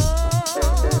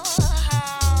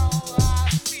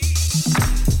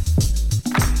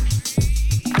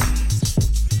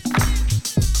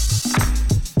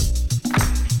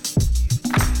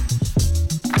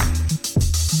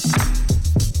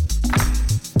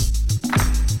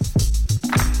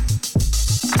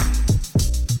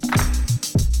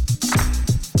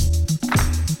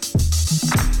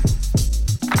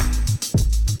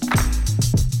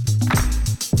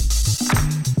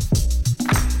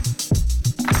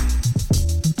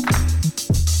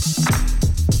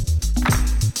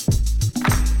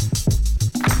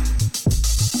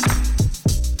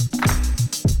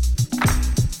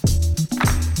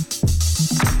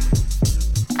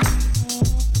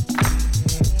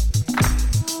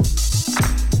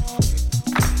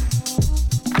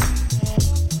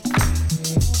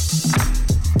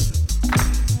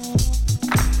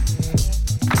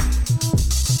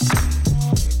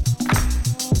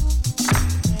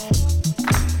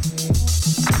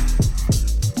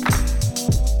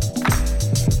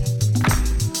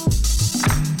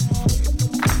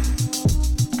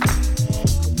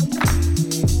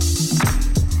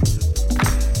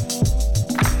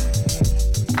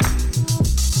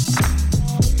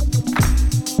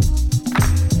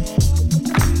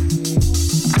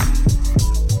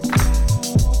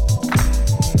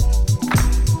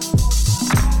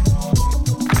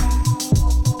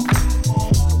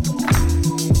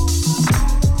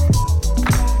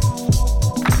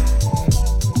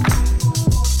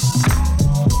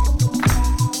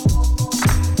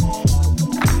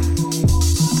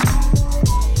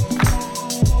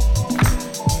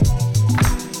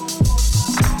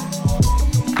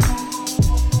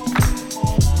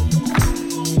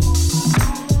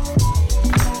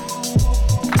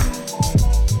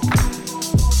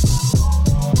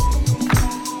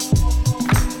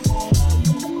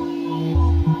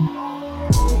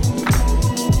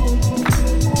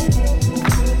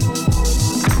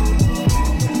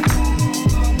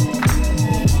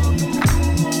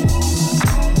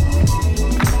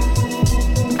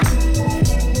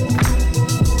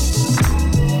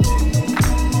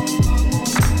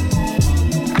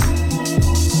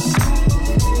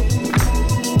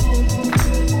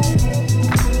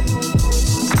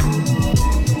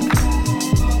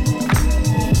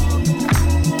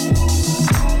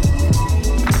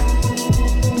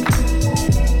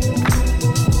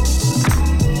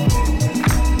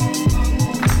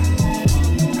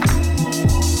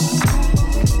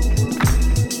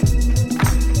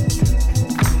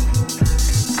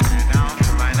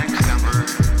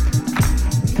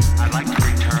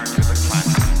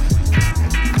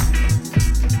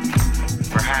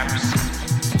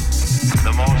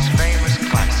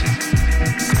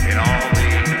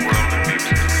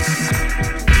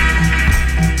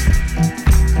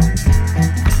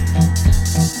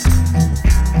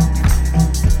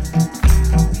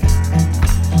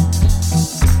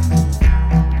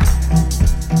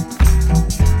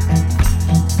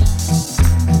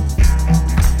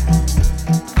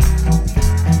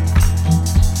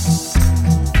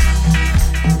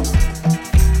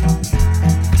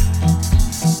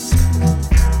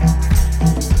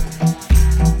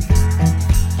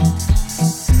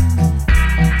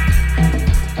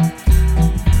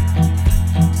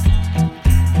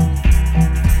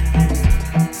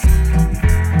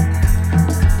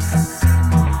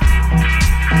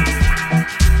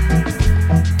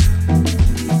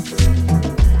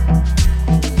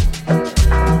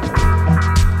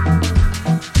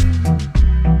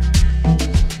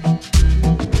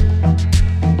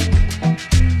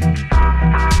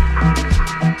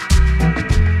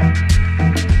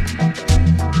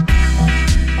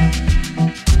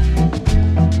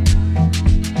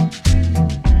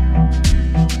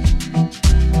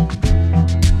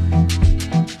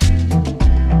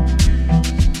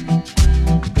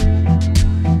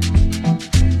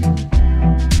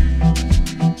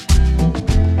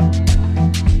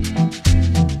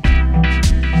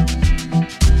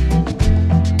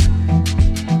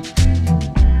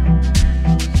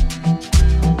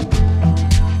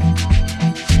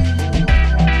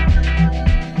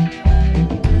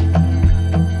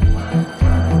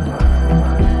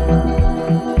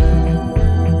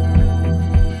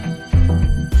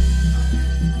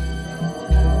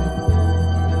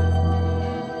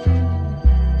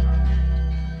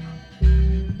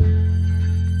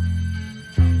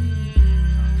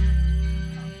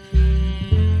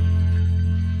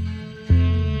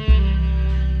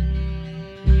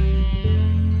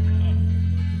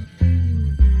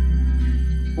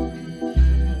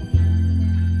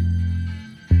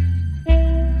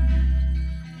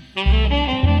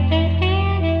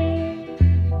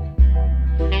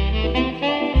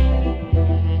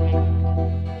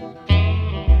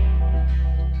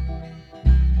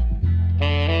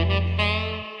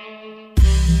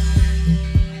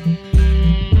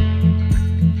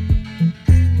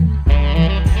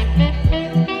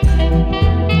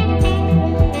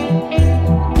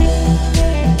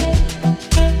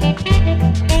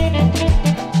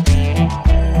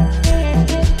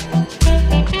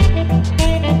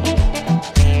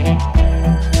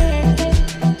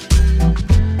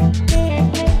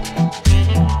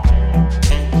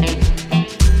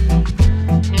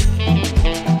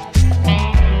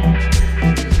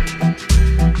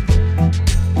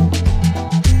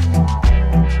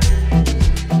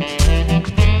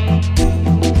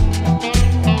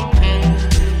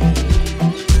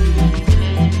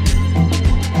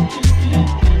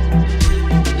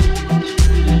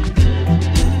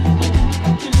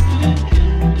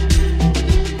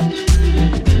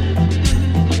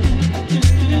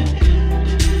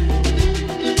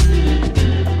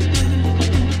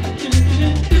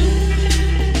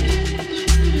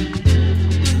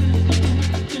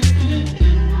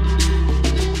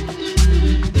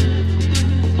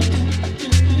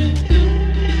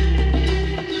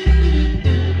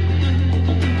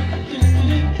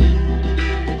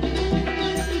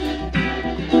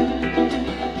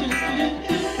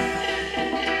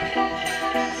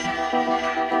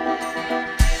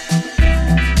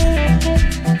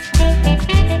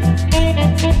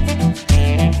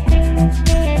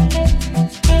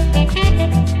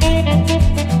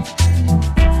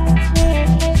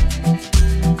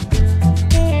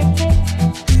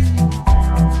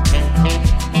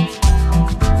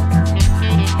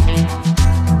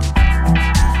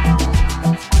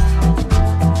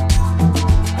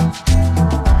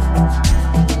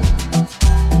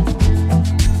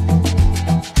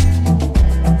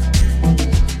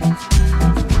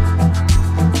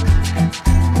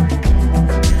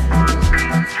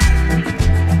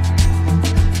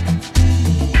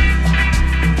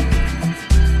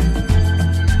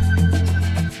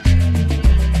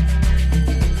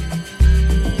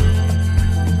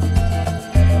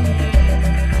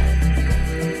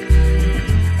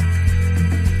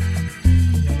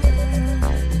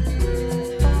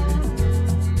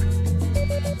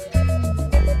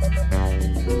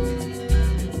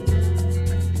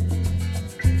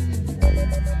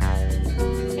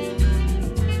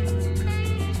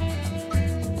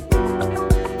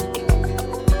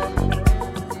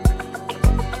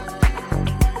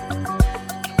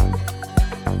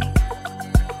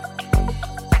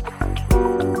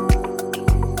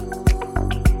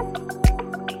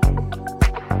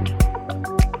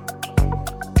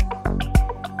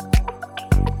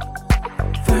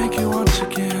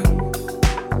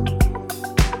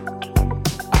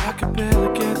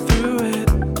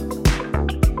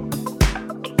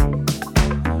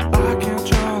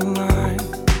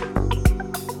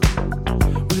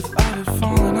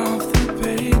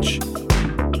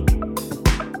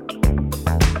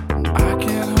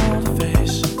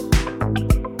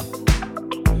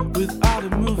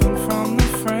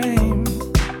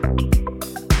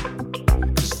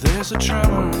 a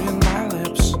tremor in my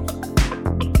lips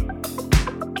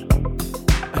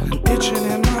and an itching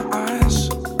in my eyes.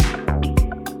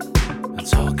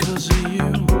 It's all 'cause of you.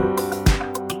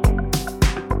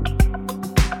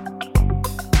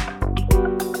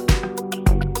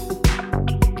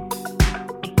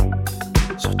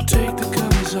 So take the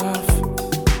covers off.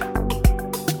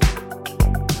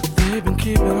 They've been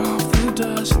keeping off the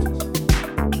dust.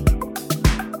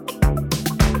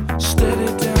 Steady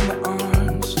down the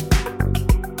arms.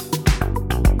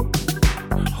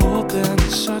 Hold then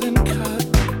the sudden cut.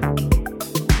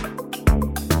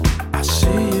 I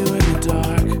see you in the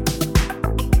dark.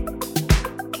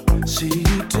 See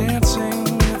you dancing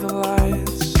with the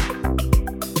lights.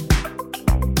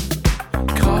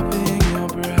 Copying your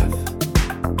breath.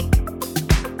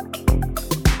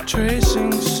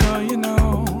 Tracing so you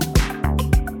know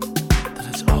that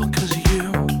it's all 'cause of you.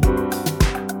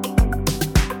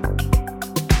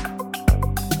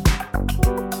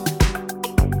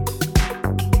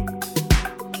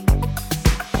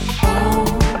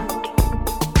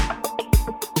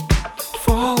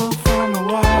 Follow from the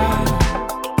wild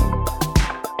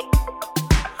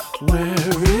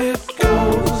where it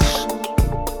goes,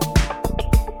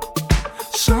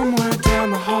 somewhere down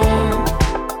the hall,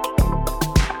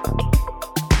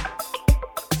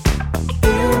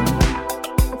 in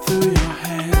through your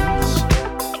hands,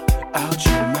 out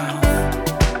your mouth,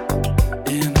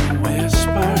 in a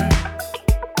whisper,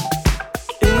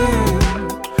 in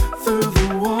through the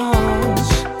walls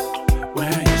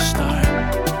where you start.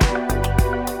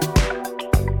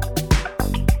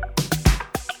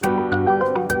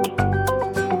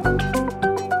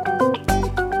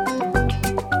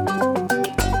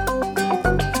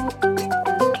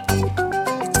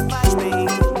 Faz bem,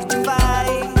 te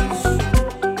faz.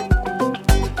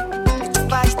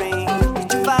 Faz bem,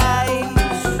 te faz.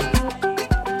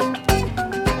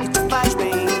 Faz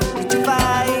bem, te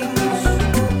faz.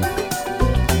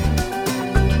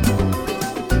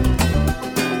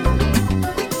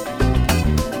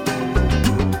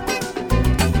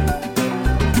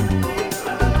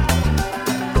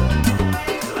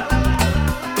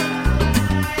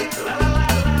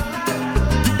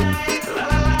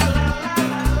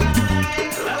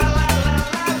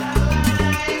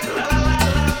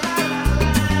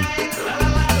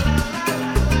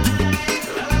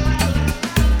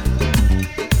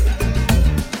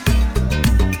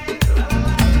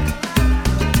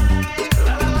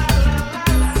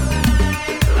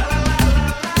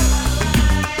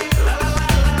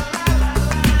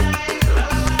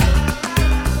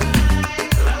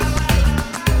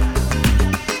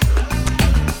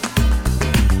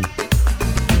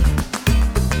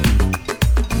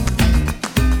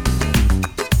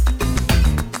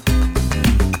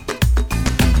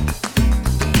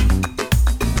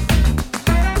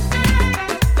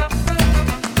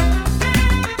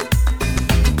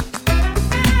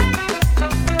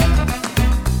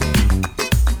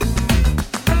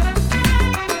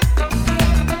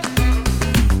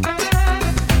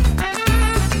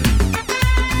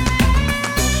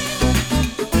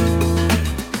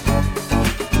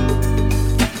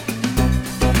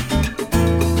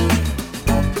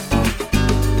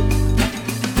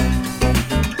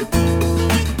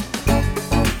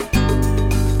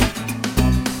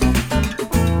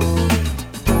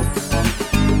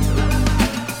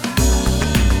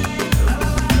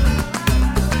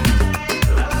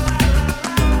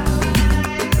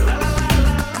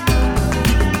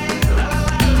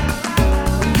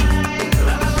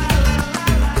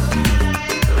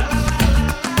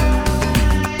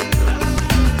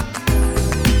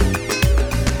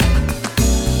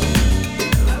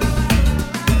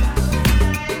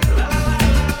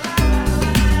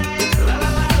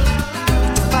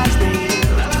 Faz bem,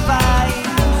 te faz.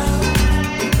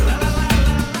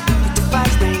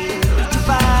 Faz bem, te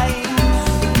faz.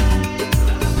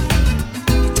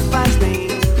 Faz bem,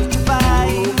 te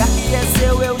faz. O lugar que é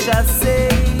seu eu já sei.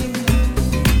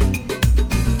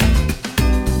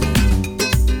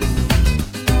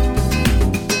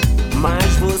 Mas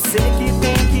você que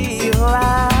tem que ir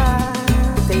lá,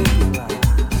 tem que ir lá.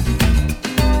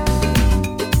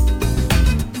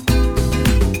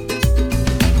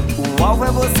 O alvo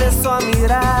é você só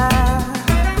mirar.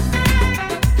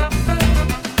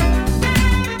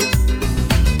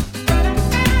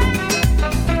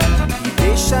 E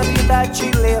deixa a vida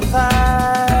te levar.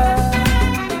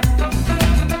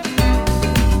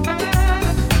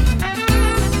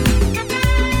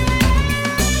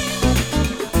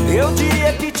 Eu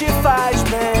diria que te faz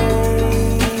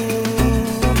bem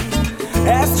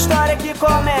essa história que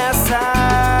começa.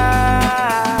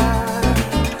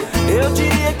 Eu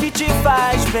diria que te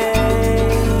faz bem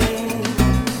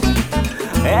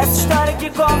essa história que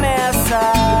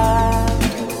começa.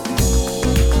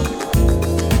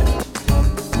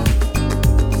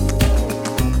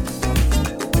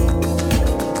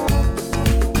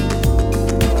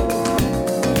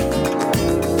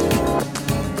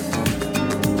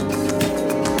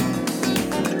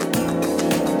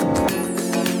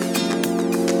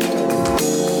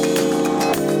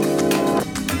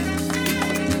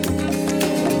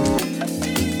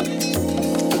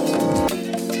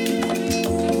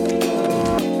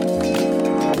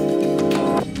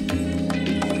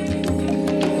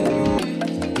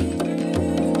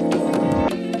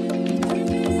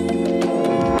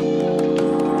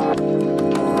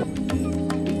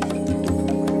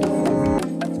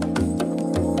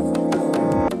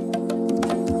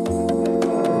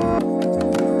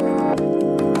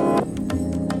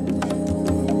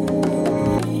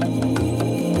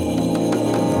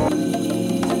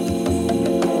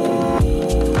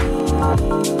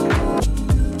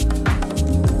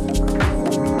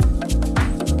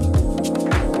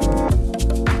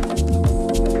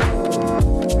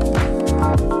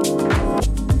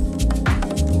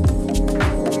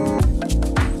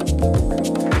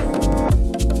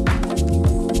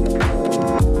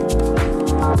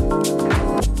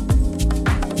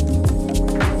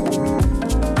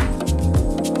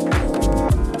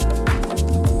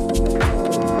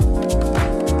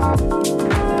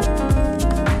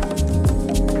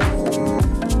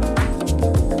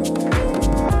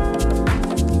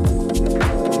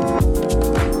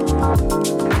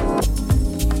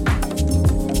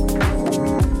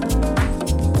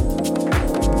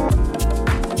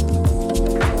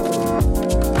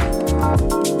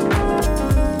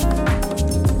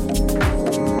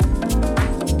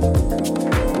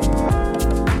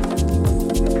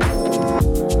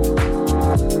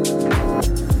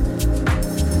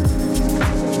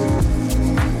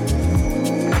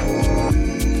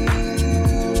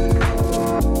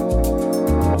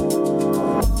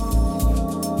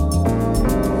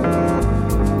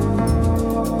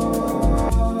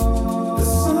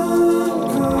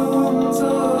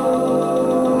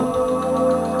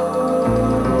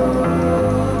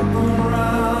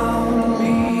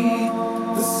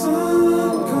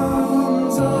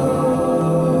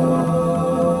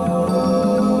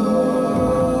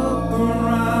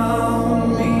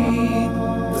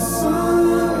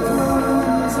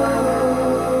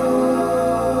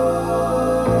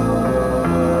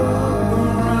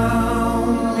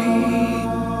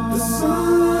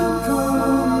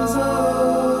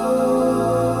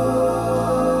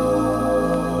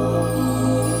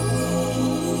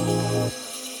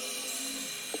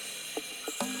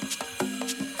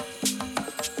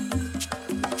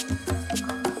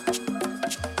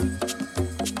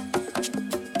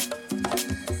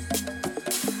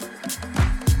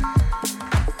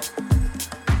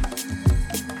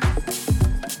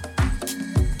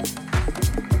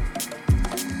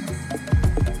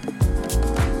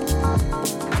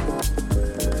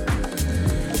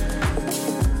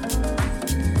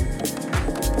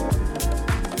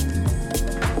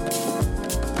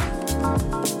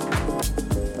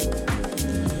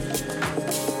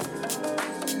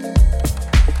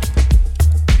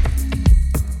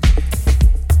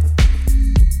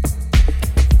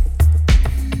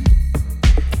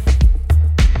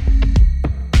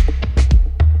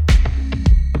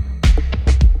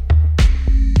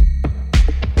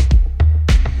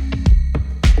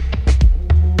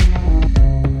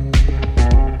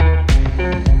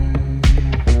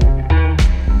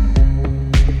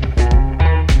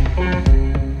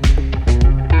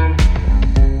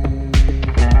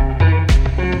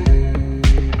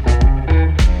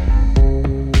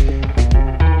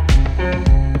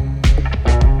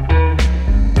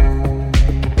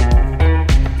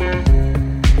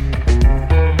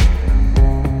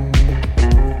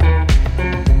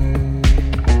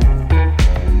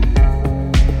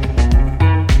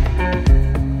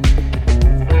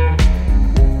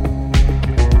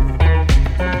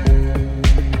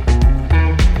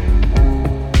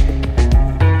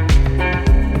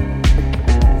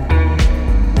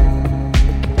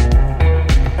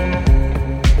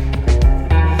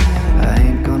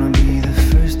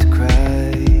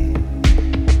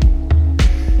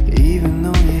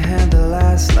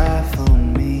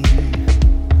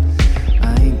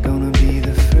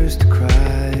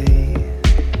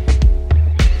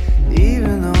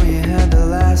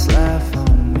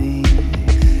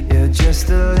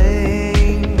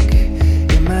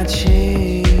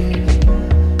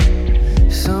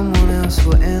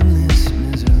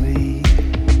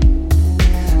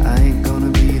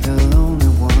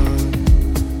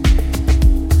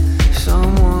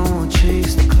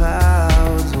 Chase the clouds.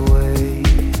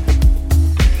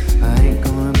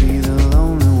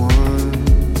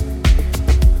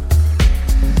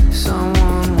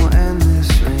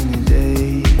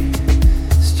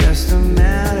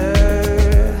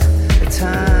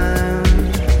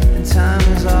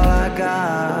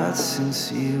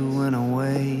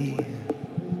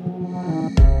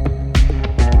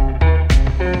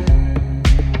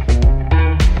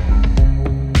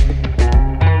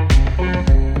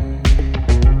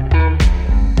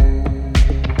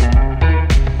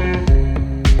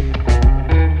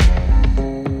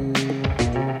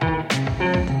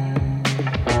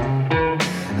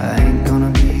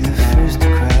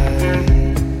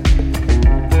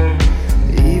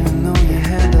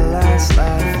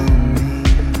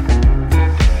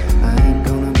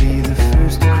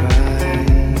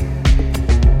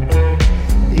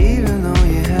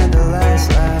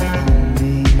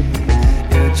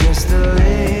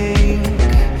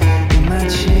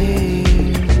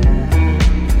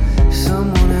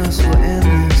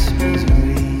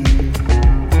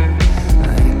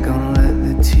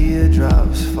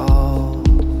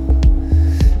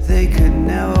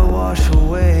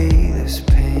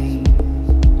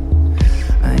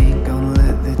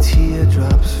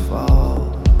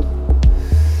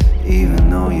 Even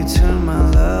though you turn my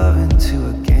love into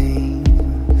a game,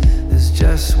 there's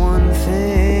just one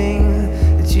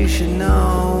thing that you should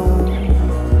know.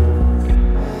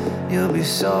 You'll be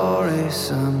sorry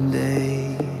someday.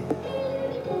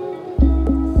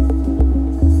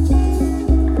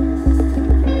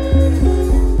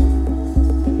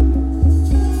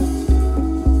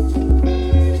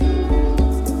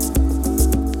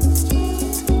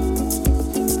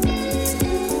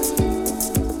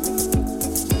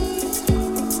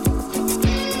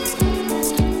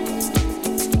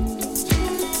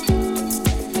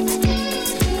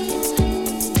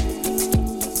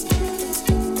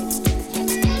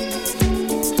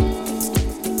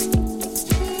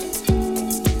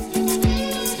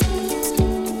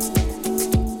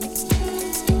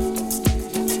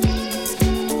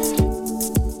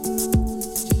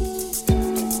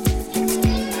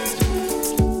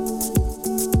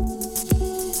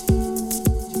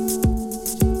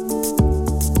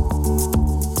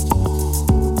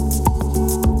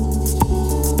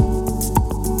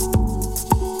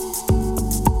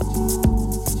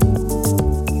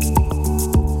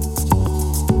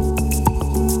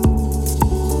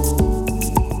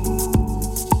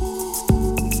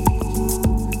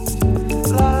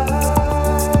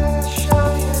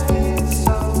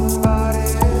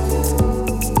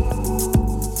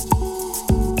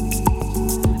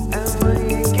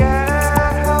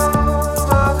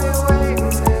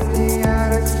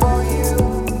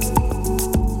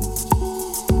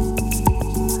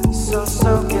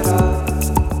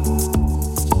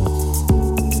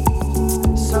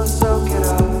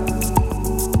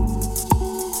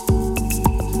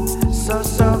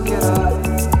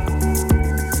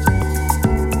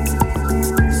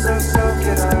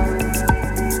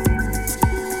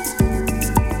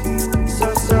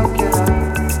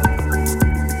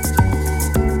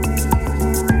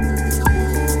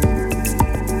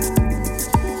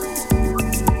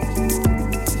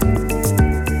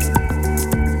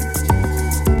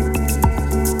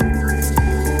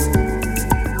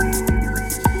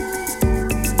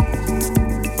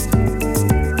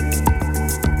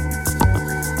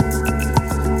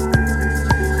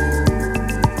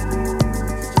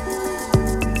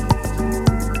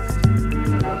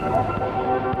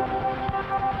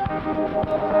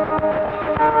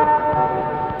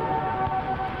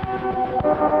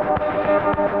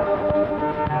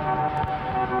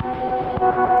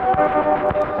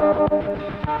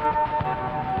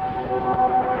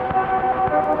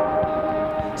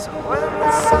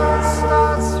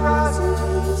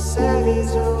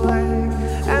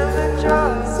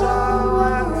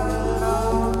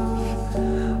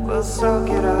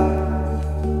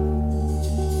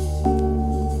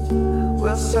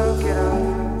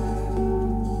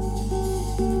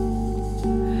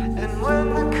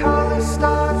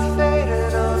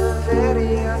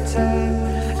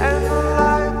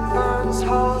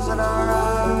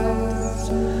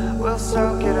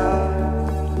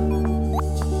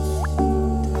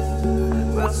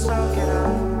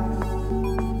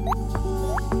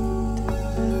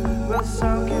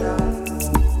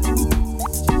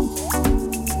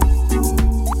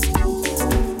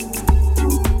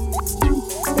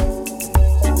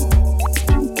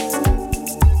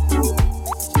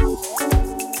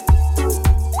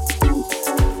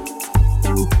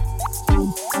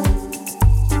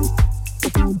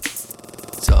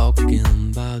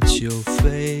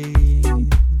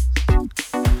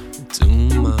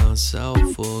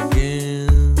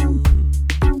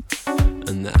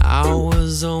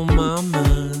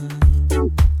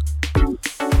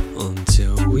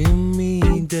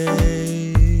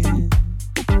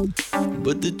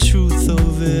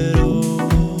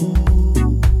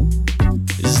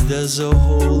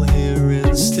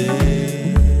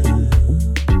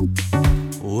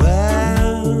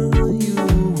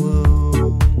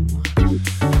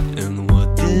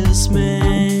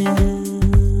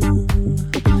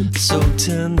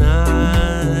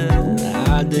 Tonight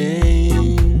I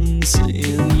dance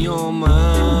in your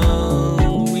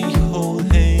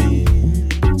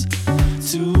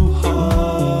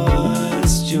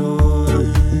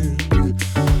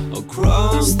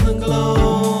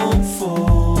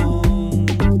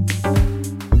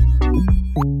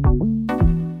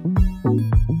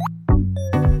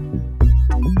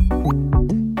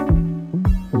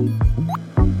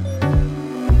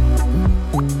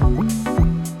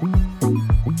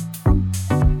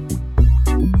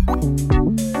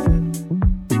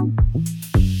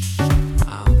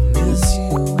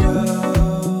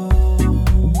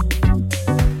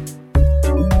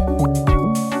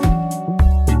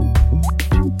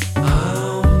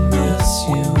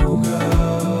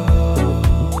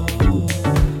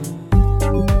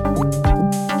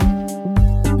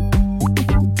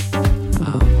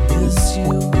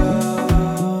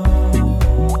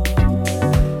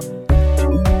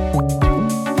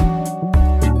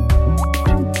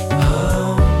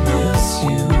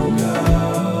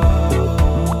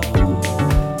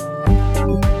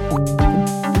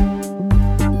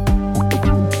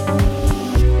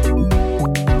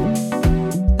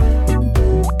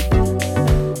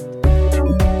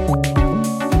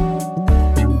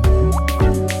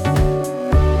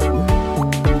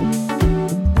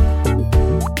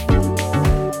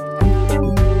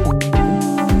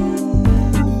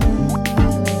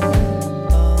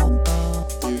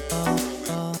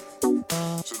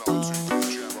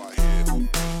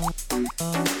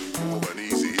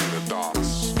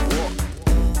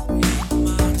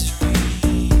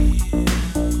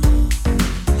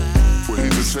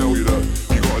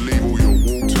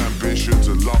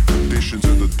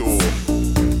door.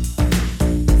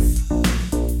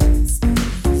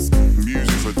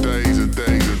 Music for days and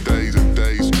days and days and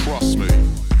days, trust me.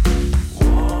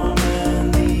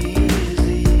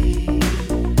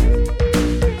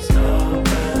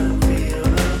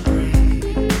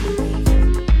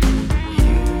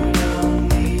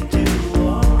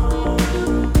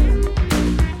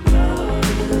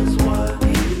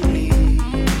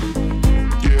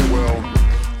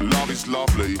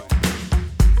 Lovely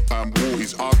and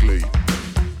water's ugly.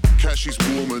 Catch these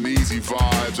warm and easy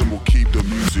vibes and we'll keep the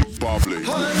music bubbly.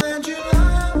 Highland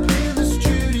July in the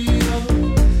studio,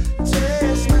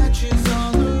 test matches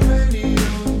on the radio.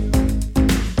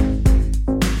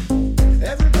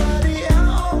 Everybody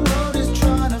out on road is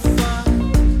trying to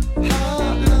find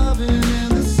hot loving in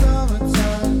the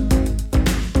summertime.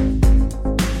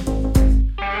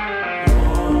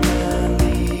 Warm and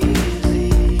easy.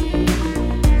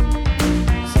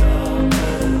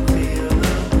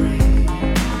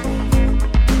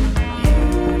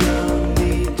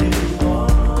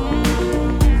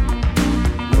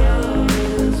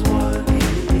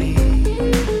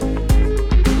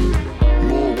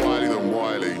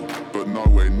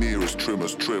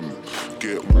 Trim.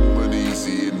 Get warm and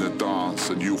easy in the dance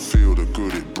and you'll feel the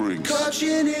good it brings.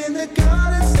 Catching in the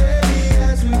garden steady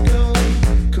as we go.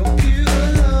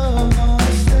 Computer love on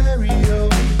the stereo.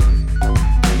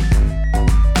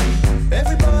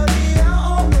 Everybody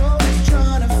out on road is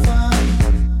trying to find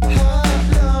hot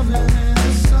loving in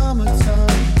the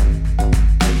summertime.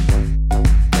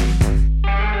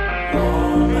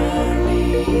 Warm and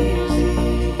easy.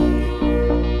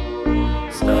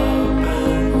 Stop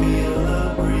and feel the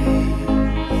breeze.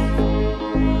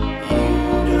 You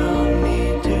don't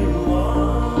need to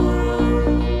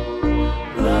want.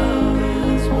 Love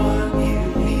is what you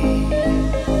need.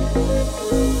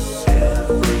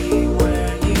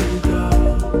 Everywhere you go,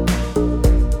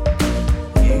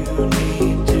 you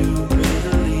need to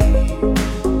believe.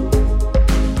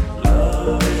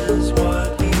 Love is what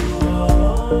you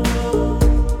want.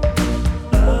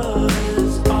 Love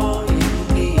is all you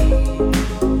need.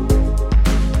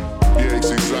 Yeah,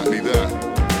 it's exactly that.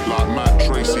 Like Matt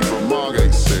Tracy from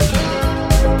Margate said,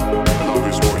 love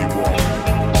is what you want.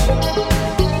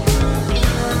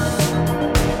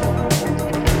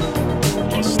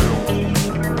 But still,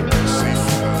 see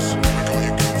fellas, you got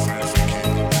your girlfriend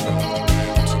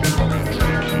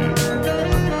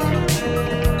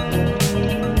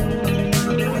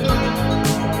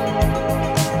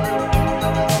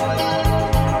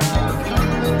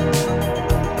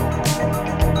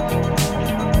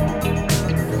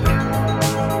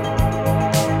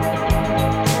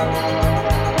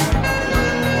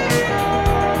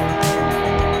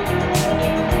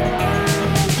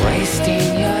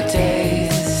Wasting your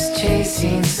days,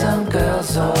 chasing some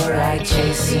girls, alright,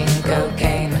 chasing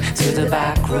cocaine through the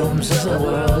back rooms of the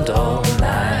world all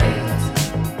night.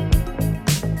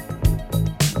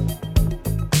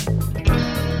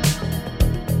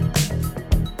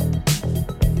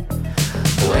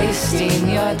 Wasting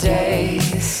your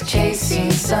days,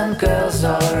 chasing some girls,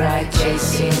 alright,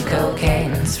 chasing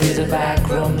cocaine through the back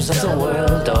rooms of the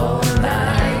world all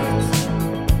night.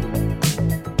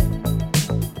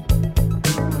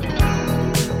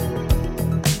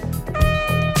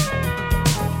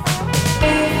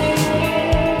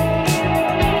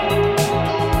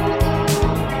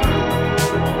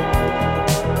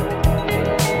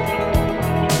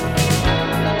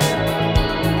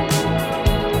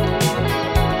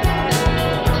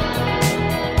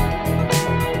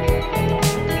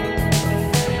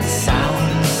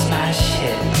 Sound smash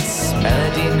hits,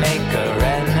 melody maker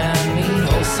and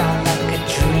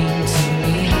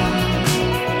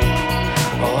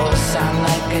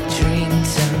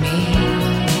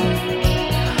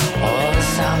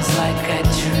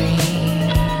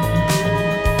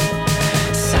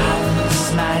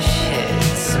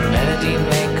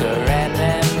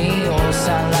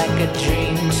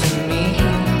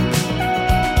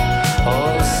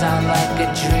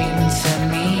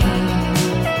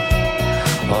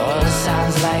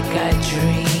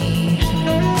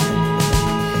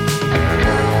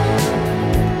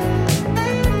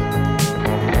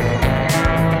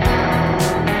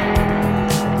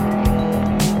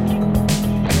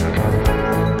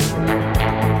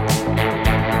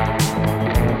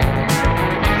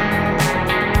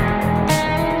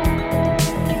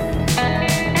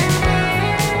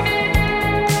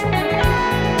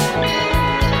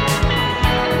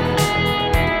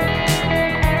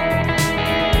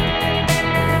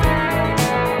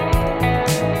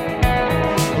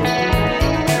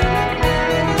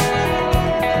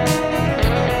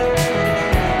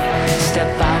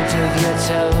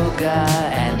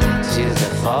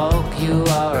folk, you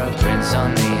are a prince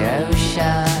on the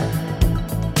ocean.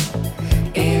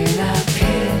 In a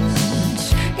pinch,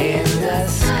 in the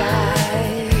sky,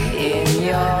 in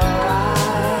your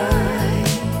eye.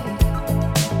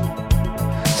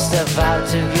 Step out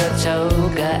of your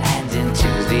toga and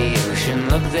into the ocean.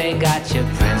 Look, they got your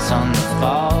prince on the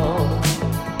fall.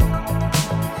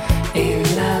 In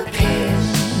a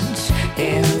pinch,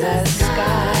 in the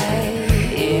sky,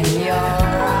 in your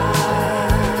eye.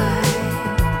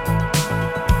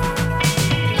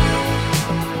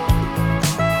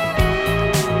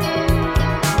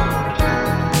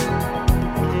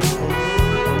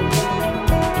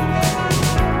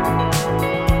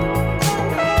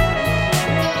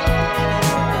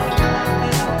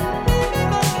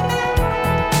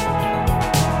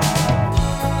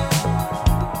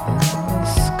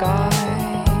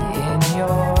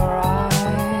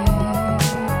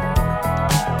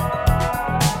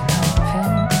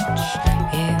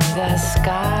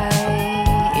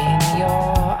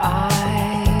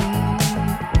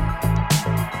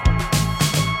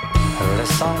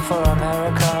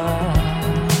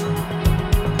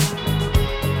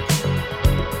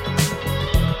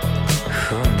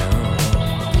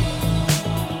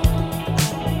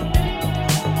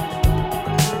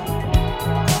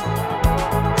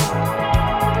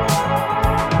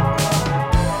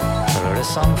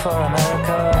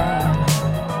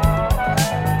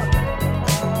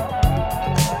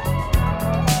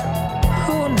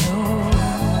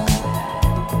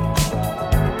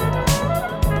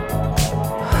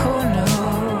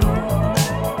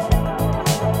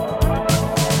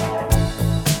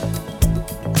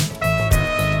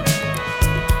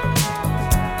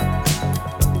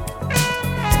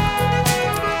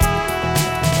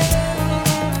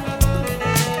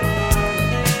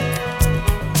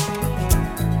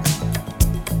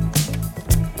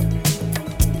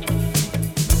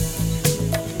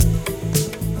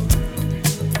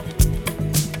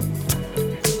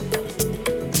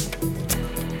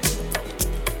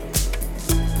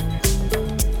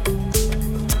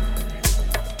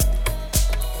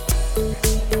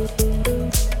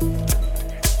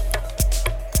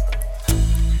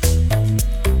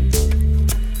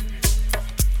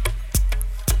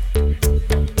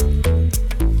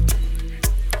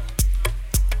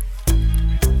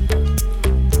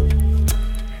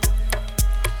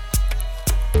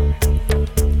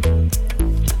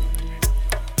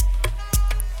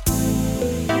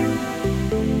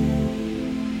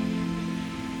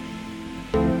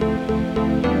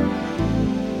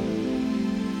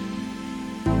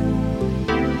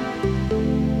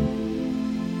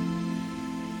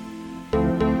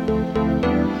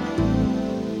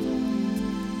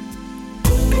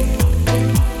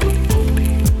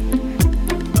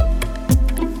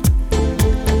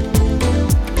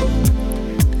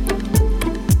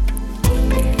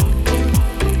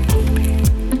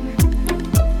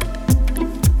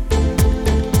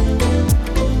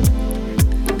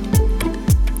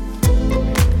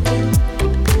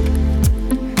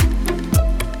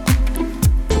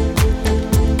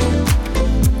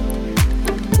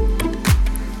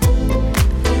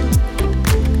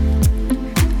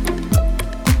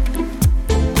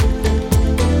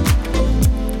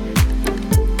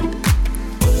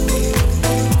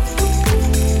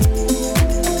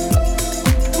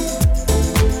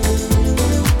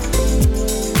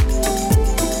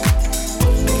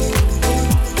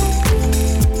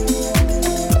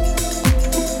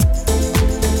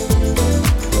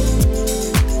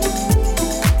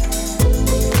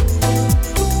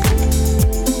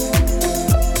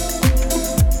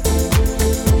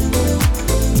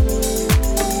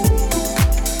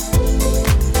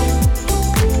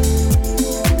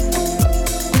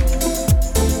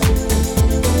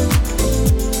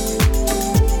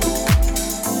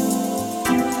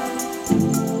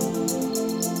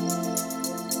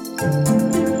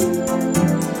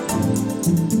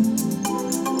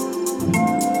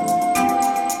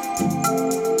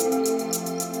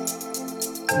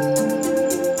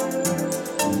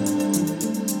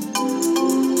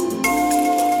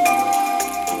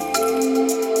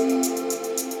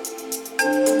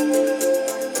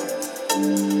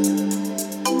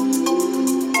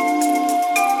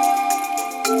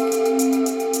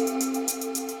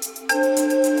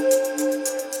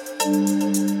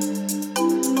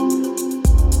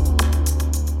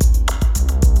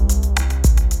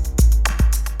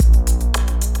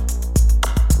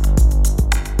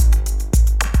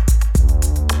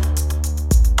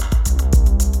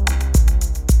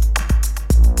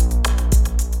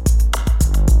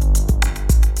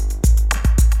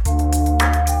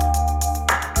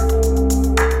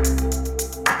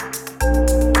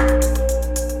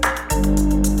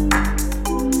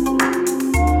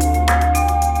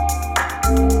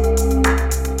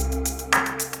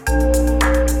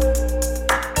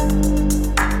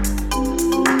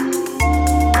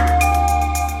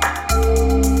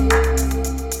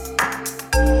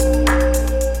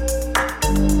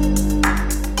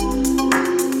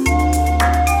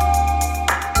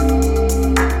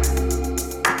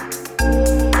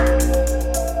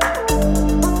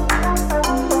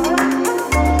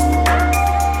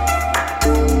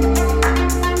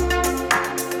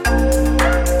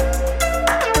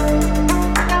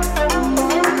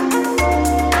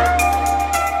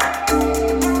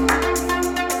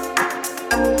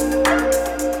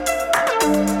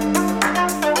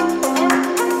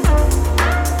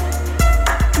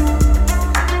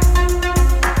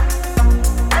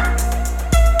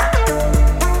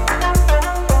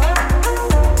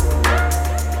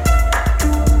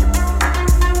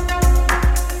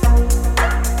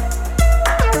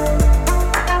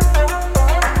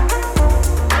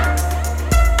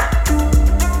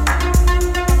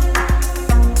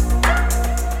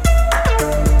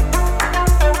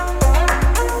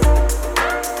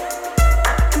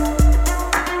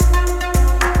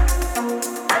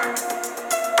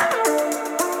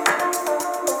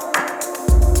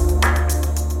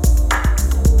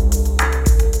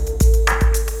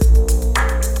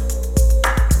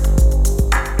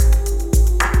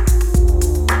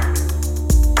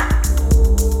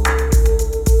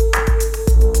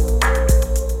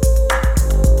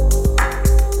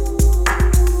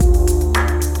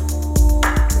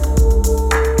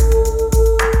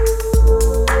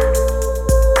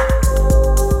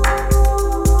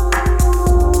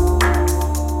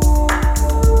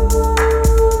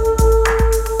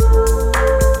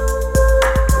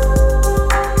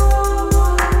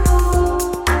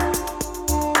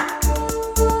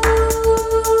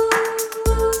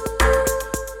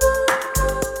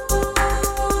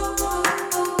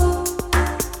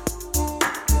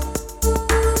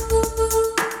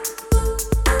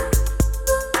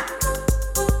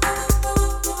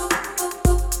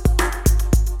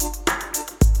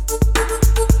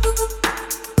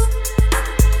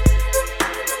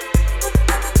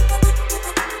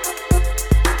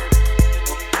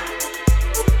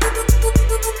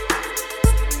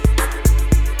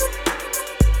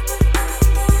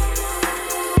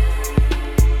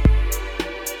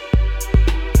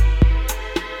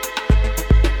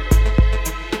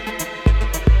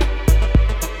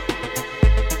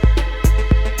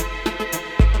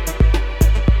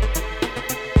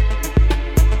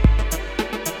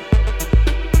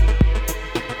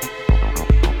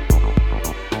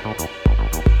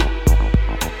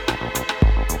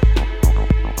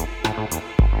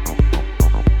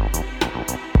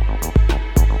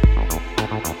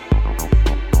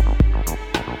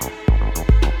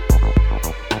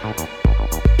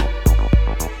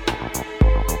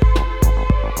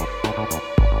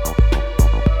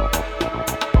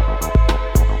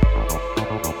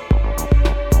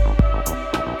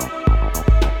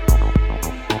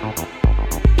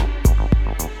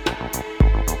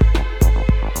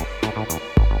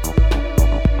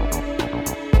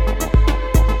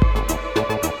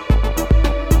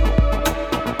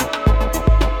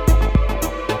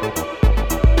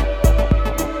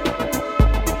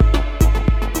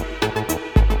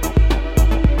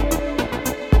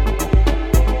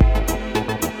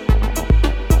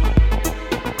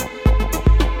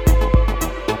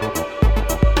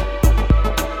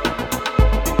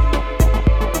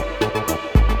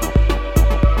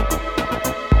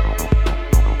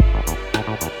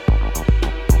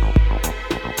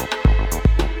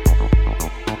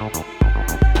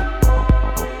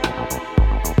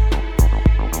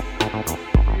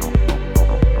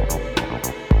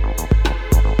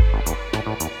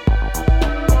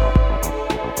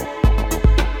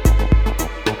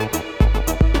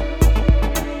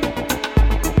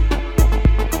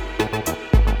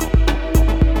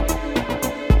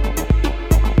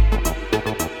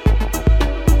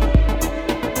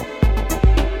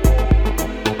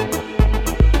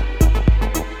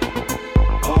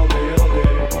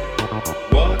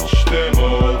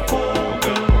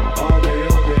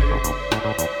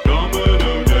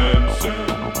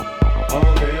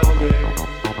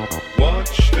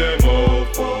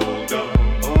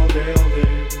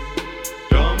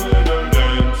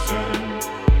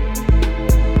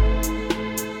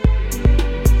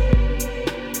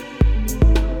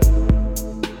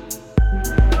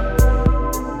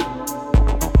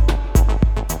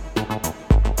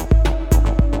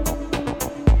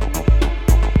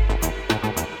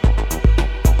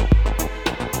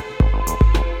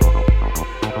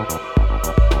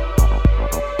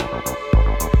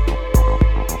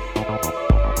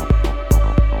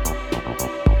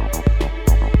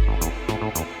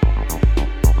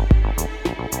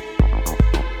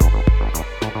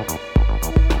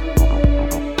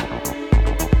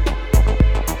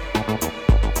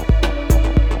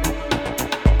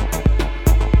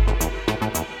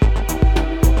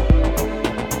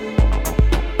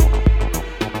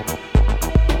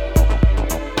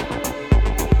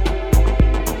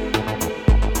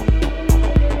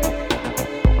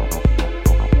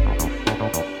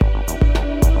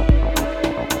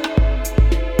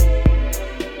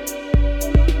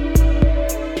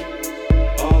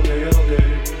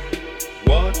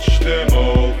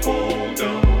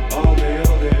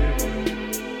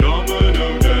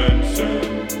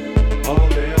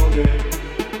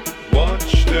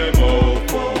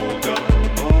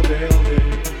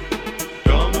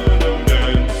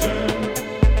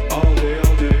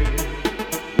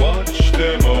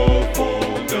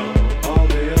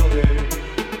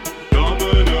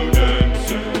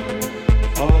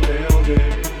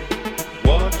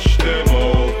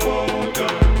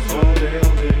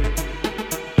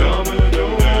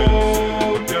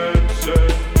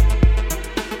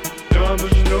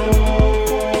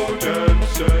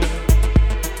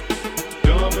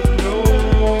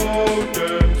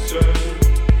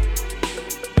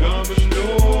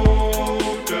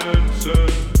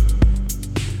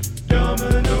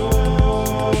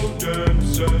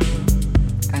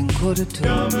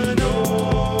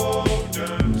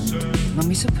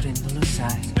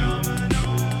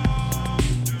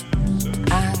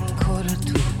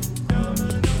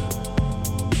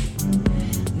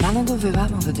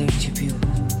 dovevamo vederci più.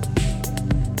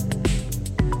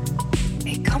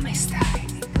 E come stai?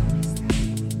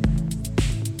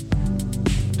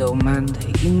 Domanda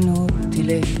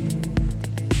inutile.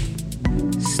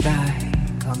 Stai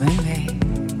come me.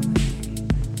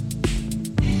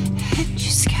 E ci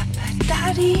scappa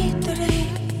da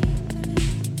ridere.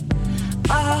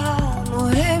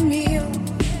 Amore mio,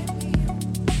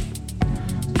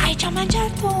 hai già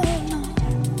mangiato o no?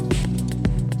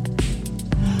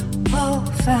 Ho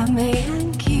fame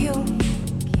anch'io,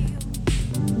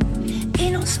 e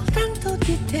non soltanto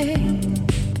di te.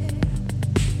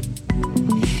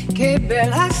 Che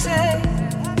bella sei,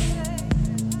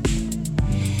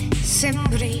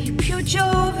 sembri più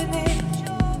giovane,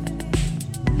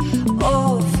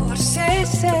 o forse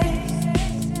sei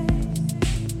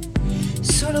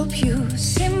solo più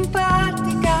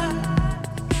simpatica.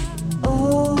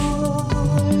 Oh,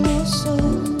 lo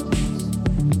so.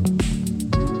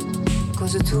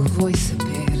 Cosa tu vuoi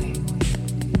sapere?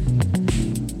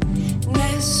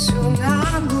 Nessun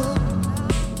amore.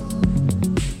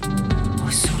 Ho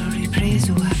solo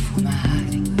ripreso a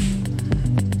fumare.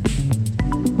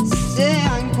 Se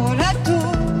ancora tu,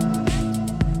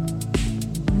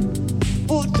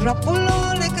 purtroppo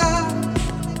lo lega.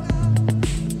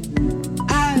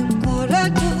 Ancora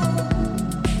tu,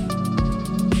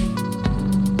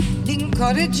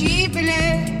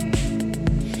 l'incorreggibile.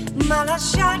 Ma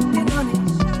lasciarti non è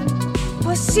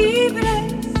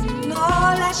possibile,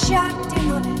 no, lasciarti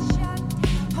non è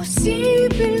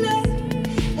possibile,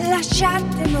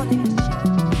 lasciarti non è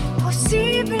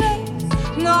possibile,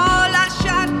 no,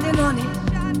 lasciarti non è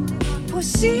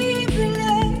possibile.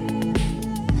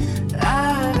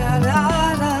 La la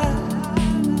la la,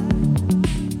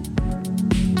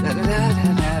 la la la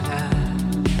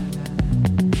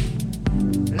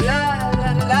la,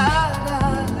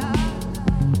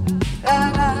 la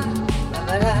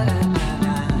la la la.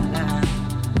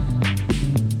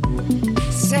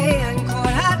 Sei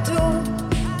ancora tu,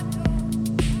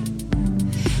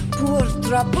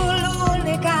 purtroppo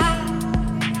l'unica.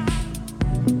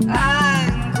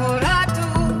 Ancora tu,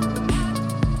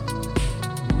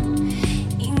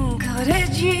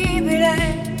 incorreggibile.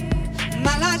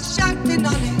 Ma lasciarti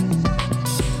non è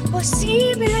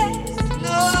possibile,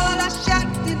 no,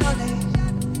 lasciarti non è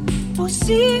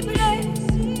possibile.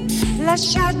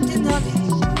 Lasciarti non è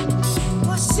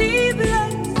possibile,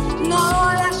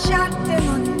 no, lasciarti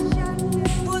non è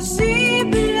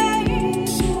possibile.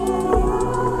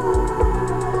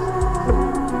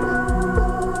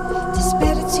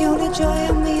 Disperazione,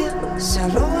 gioia mia,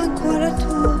 sarò ancora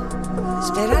tua,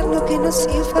 sperando che non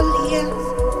sia follia,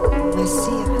 ma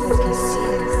sia perché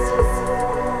sia.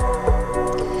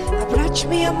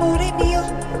 Abbracciami, amore mio,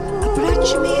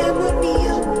 abbracciami, amor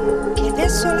mio, che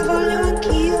adesso lo voglio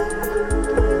anch'io.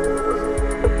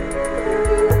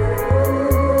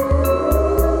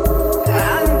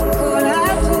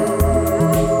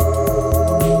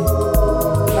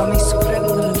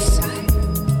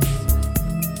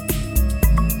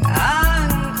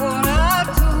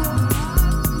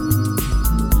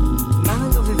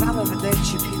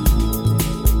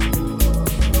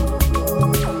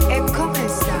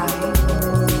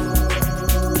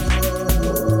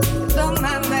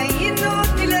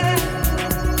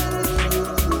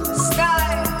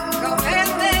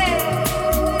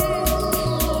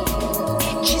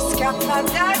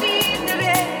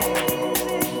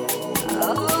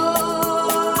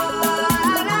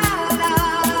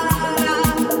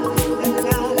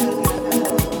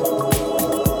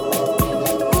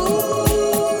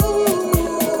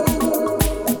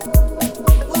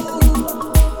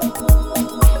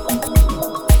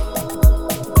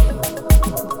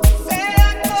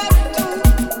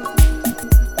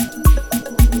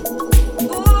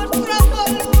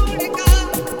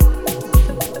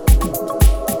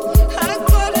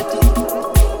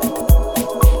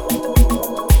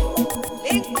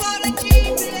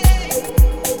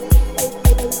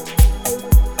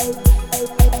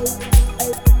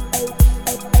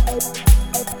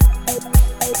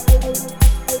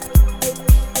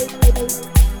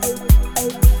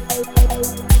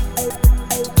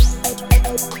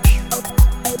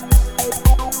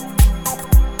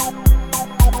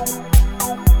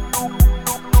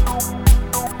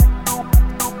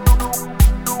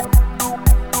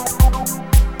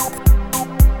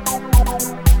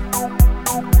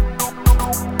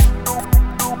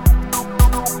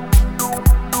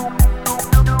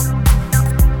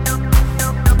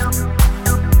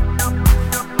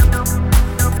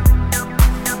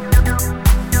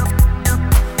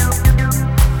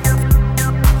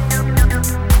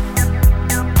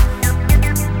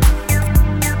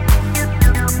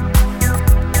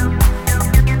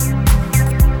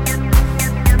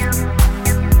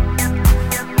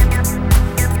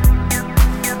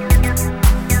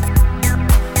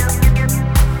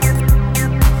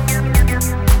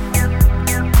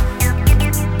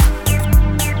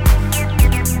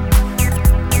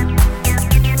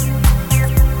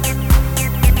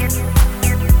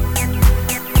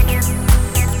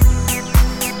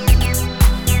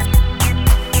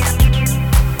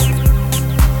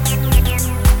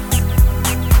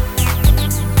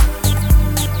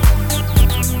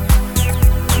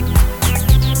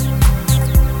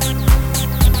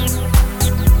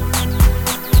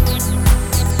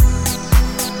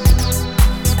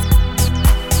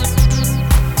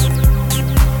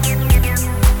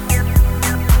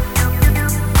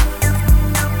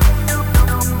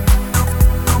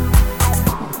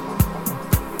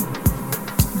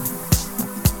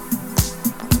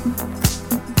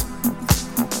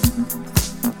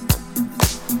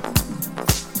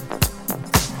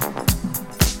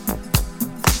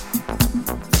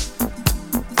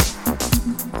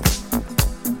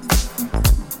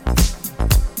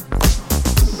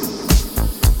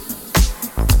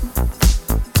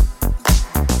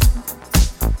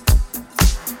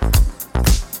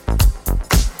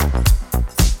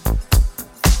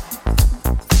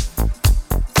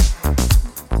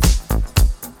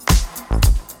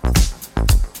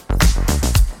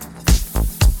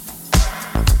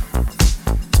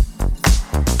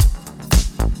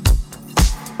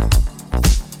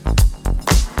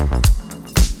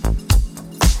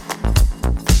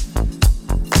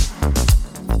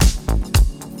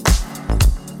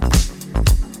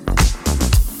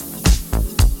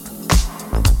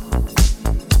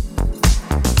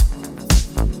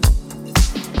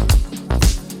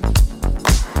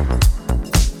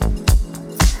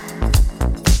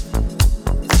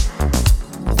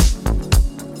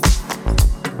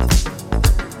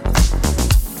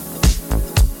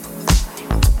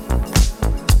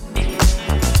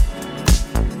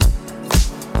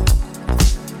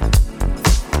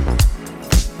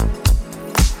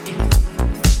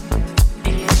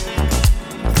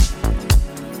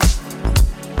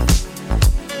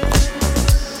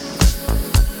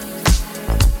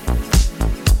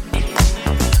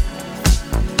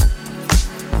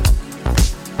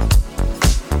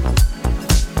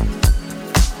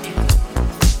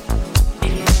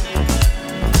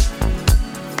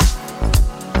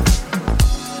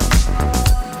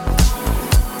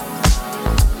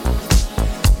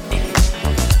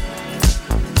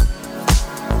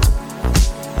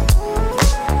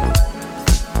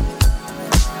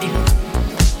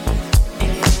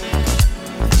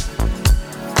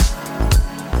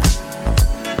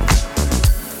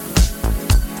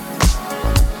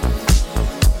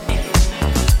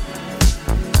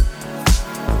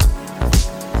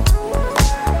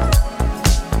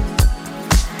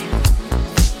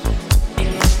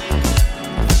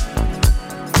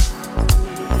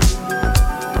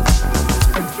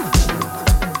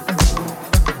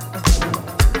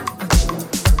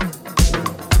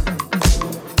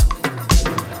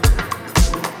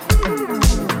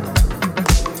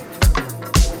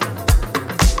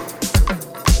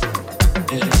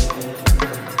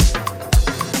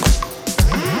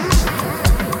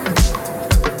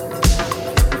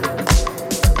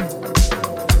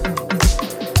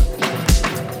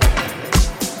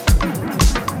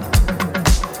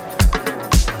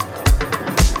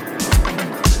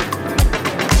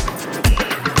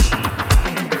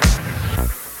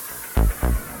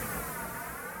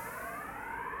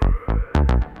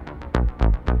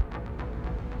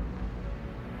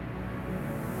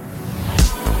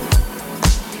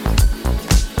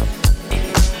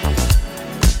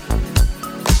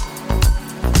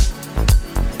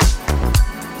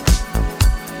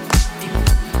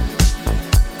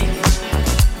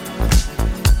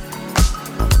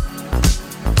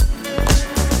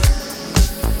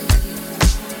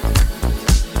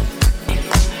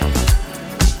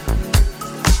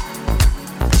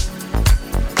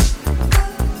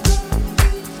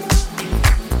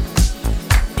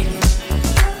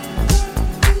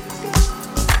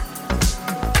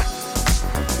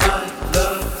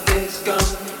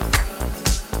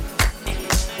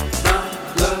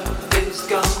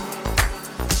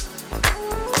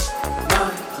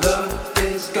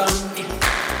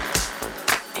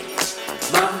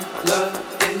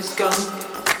 gone.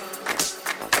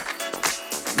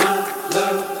 My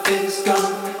love is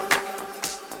gone.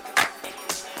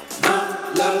 My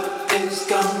love is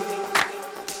gone.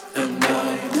 And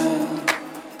I know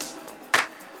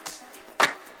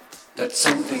that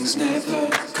some things never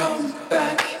come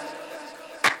back.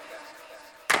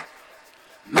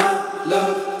 My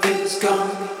love is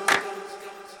gone.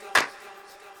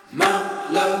 My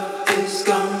love is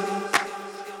gone.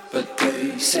 But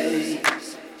they say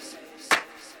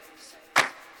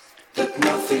that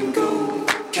nothing gold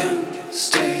can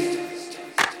stay.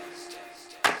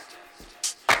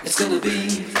 It's gonna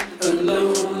be a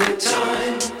lonely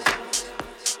time.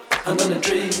 I'm gonna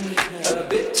drink a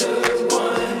bitter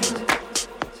wine.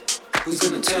 Who's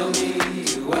gonna tell me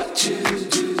what to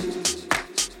do?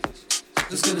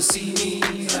 Who's gonna see me?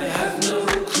 I have no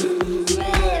clue.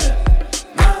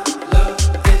 My love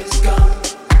is gone.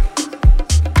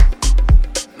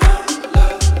 My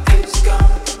love is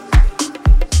gone.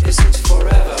 Is it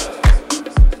forever?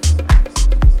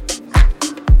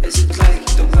 Is it like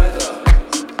the weather?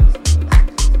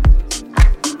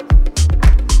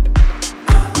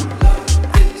 My love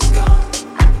is gone.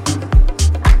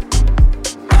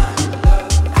 My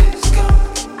love is gone.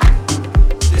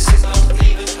 This is not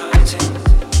even hurting.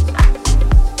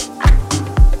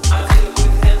 I'm filled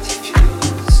with empty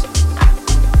feelings.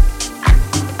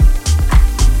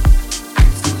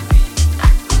 It's gonna be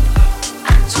a long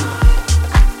time.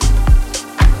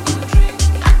 I'm gonna drink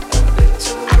a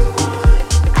bitter wine.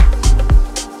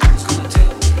 Who's gonna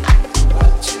tell me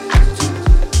what to do?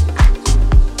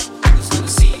 Who's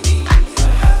gonna see me?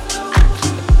 I have no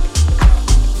clue.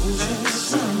 Vous êtes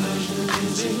seul, mais je le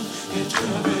désire, et tu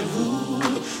avec vous.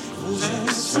 Vous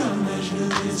êtes seul, mais je le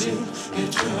désire, et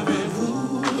tu avec vous.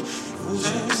 Vous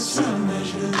êtes seul, mais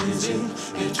je le désire,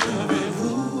 et tu avec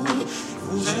vous.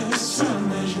 Vous êtes seul,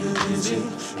 mais je le désire,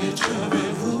 et tu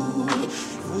avec vous.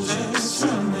 Vous êtes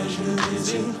seul, mais je le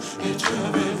désire, et tu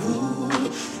avec vous.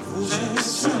 Vous êtes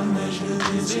seul, mais je le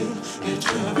désire, et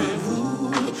tu avec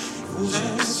vous. Vous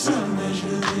êtes seul, mais je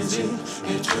le désire,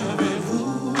 et tu avec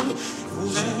vous.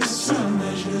 Vous êtes seul,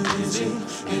 mais je le désire,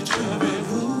 et tu avec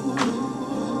vous.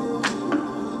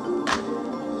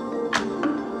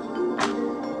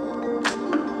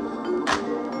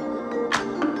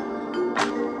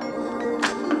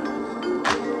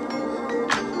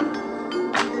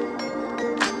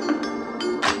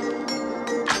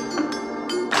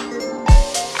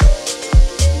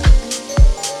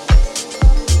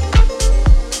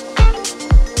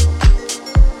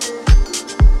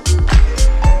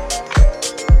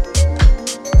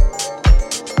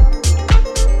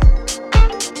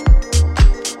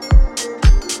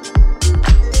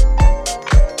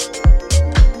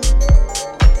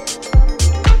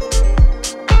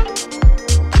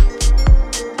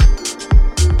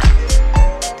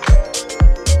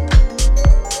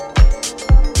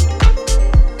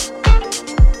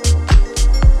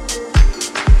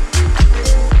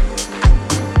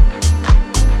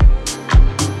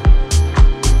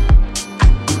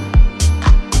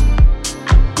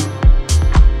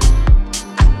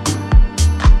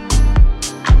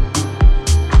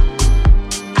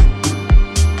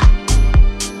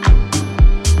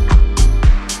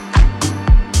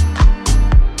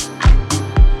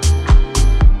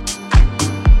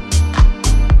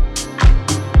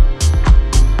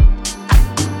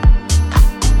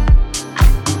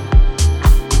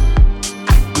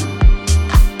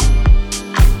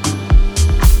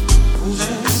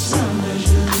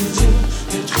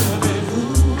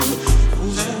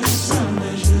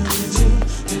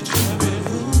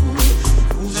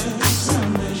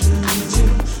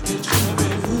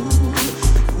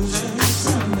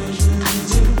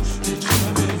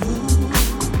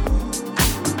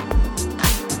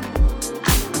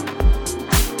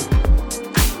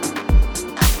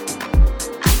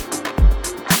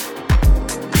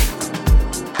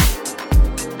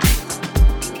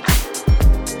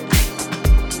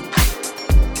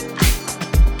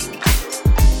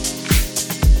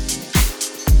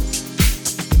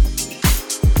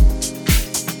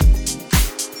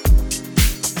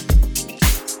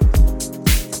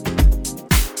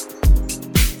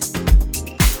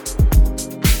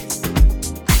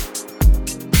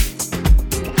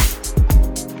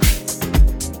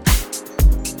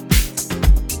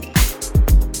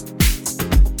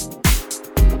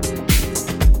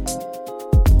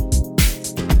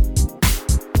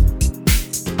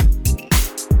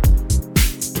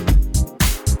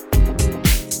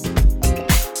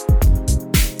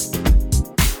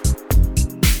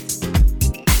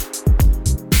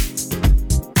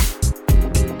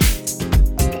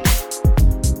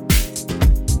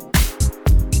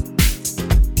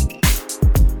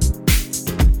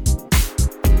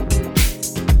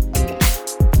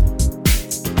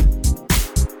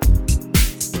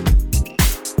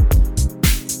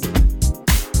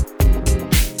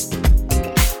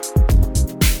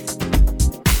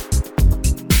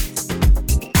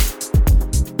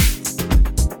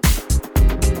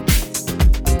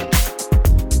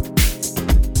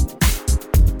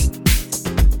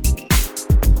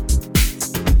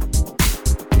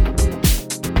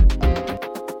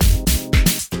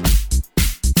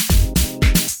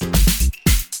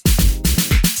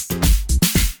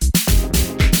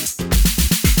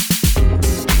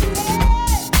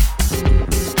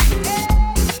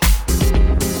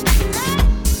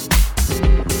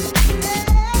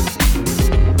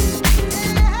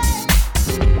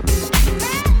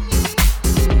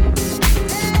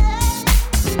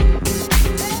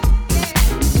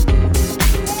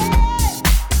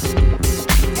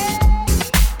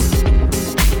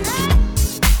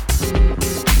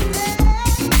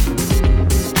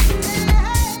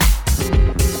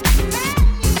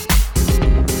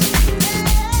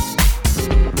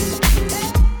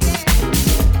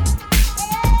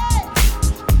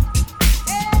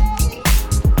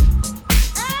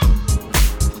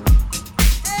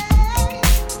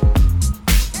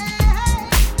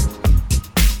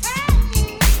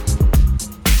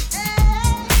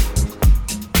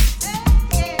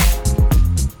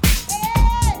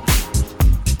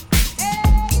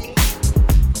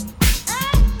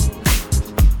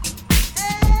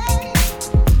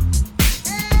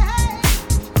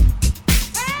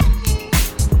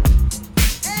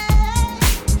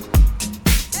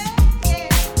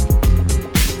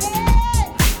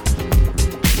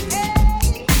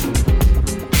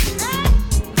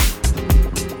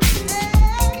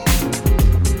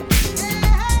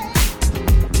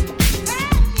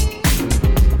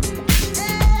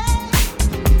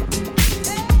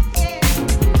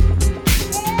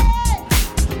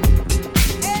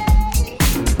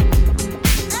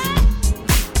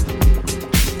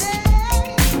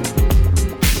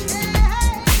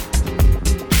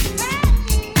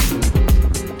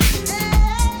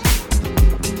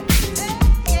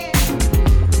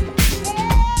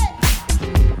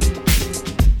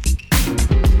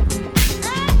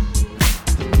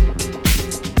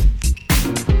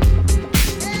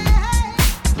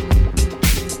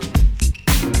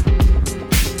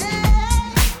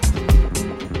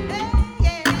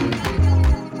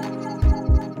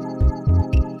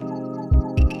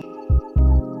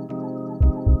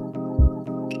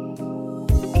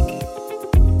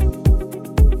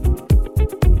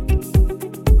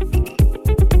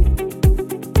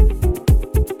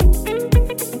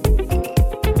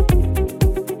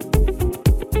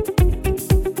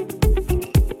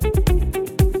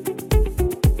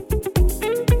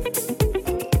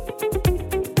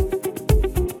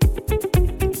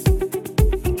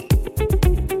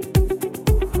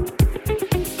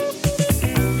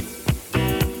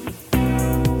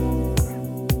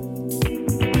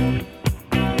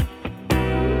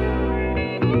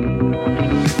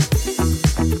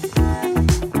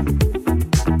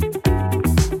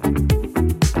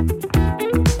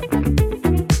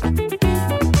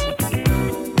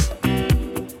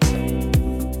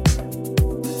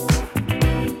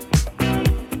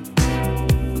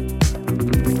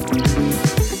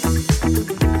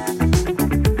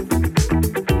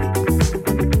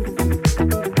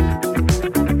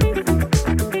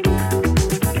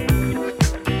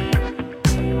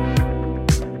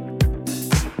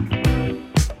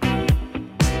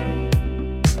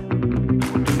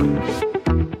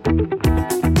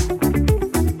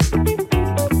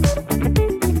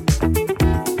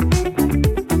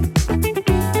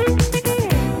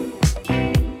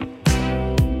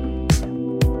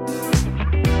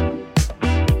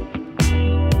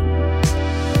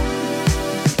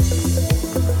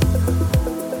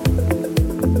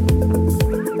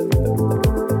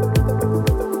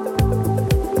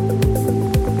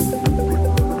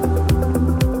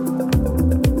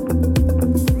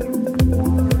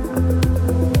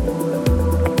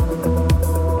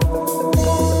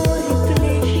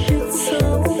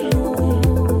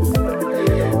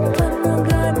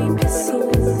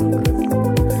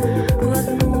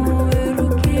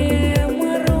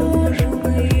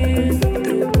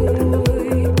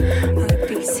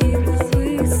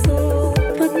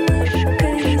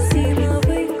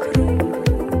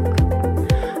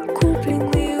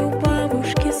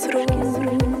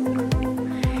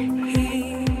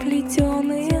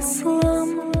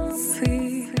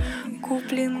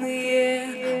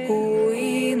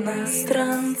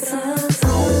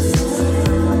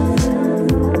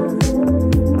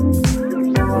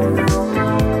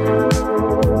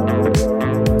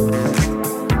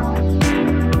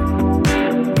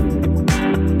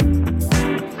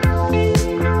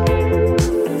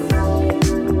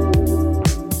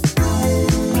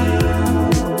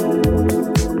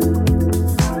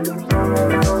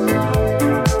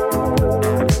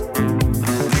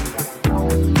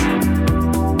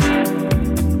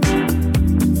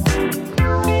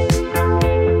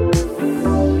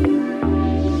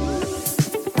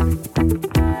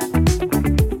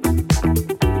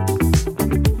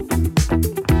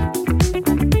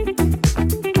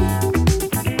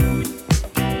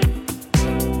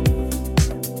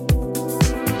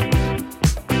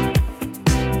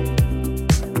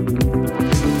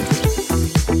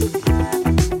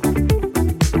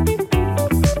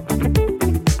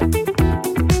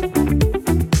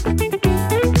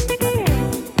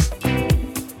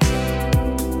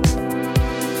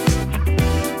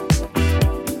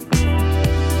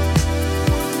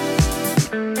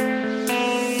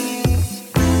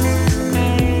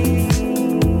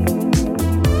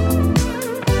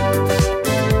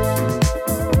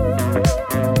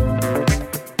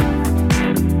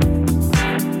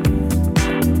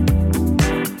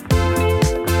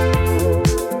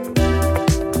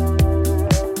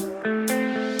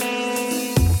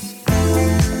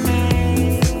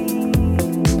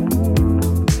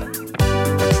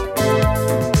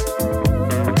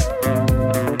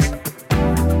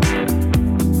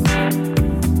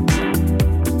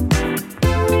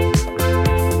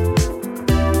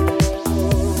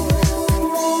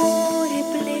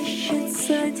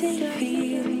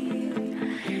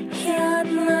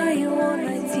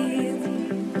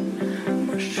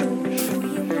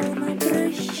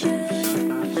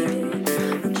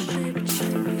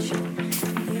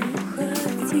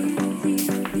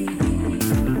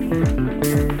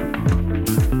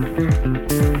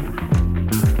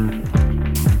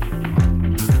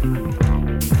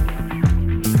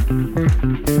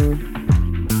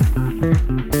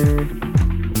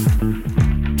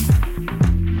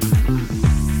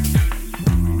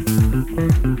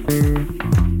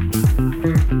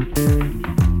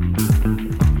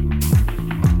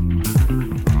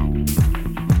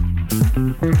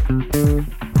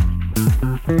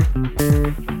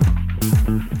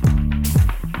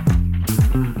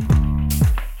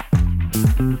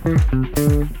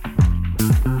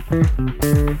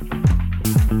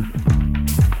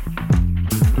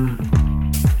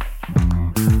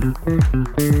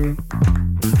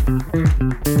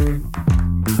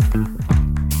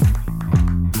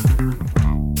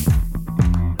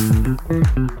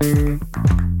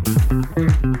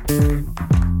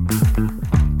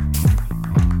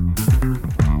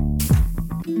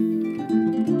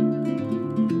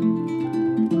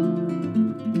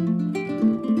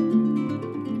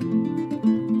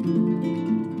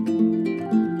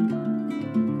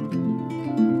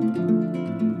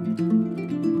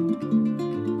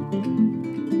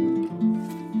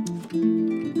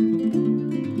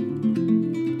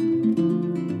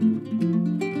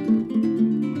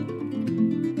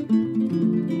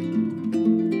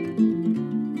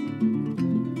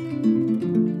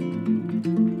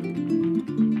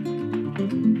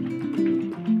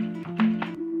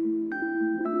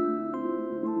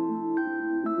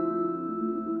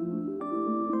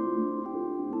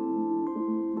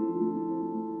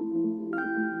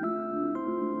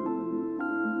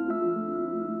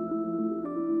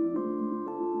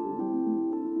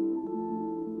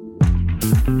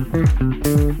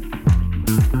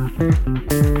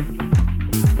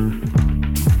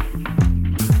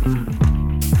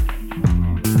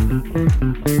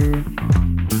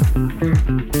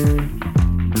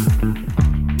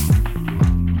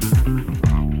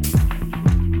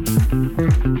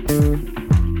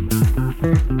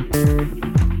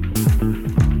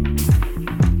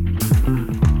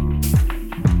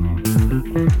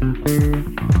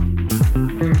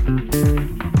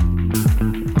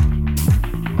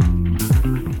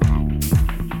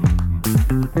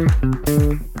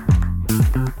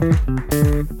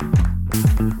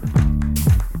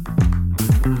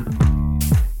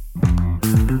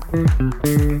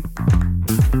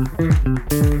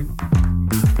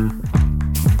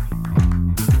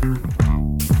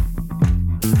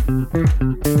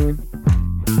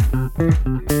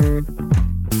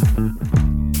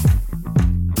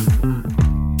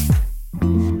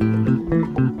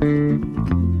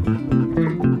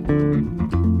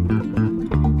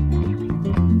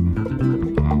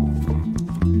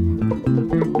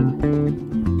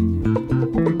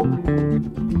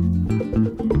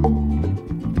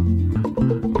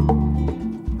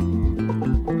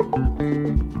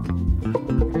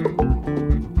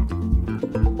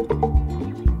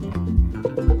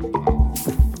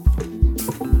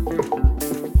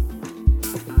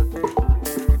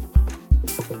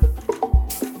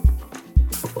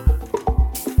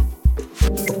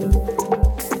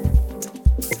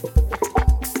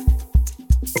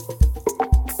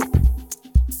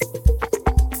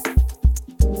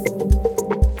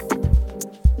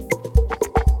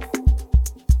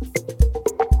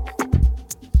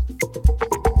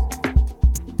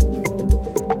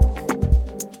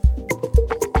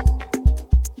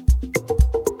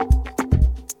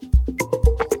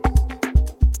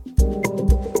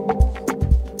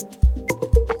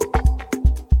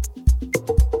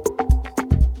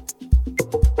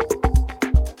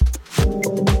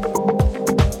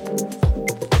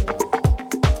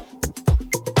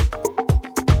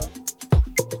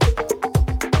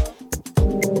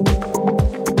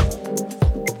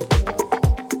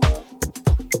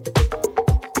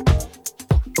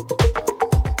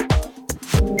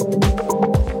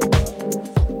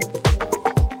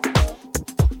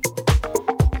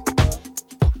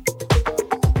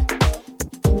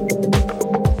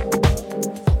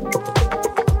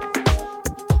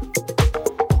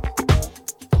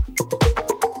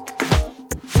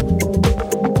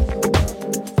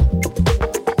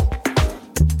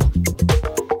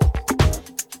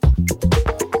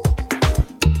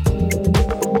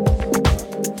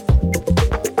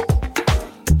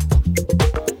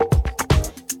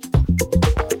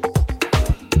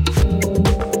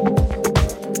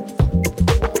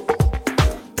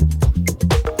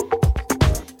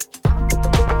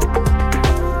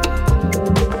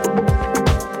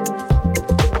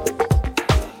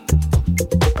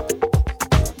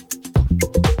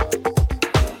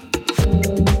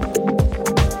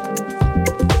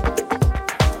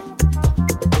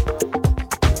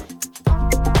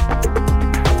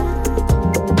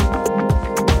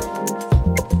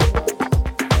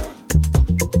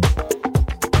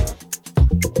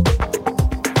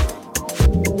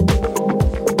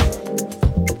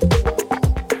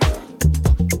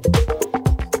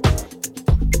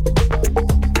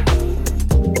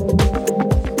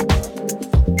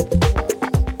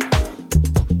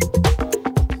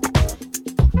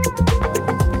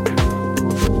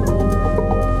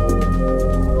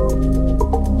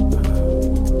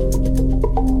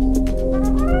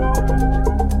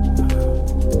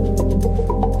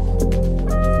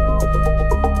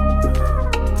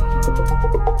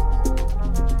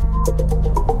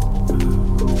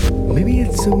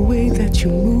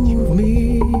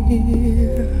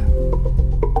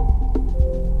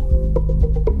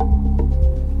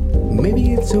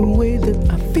 Maybe it's a way that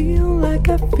I feel like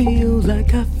I feel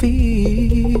like I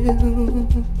feel.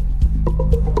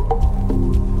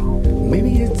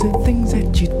 Maybe it's the things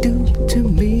that you do to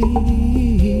me.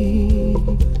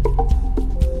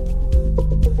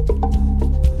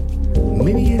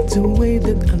 Maybe it's a way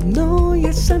that I know,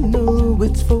 yes I know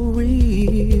it's for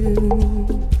real.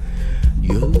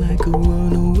 You're like a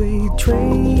runaway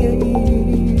train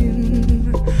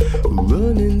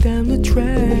running down the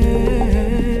track.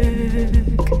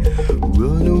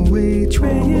 Runaway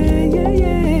train,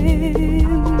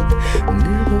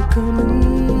 never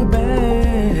coming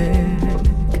back.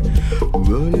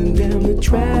 Running down the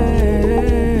track,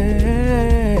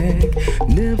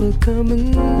 never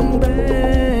coming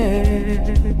back.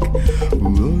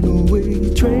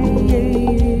 Runaway train,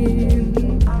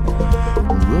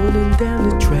 running down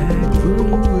the track.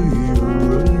 Run away,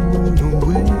 run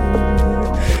away.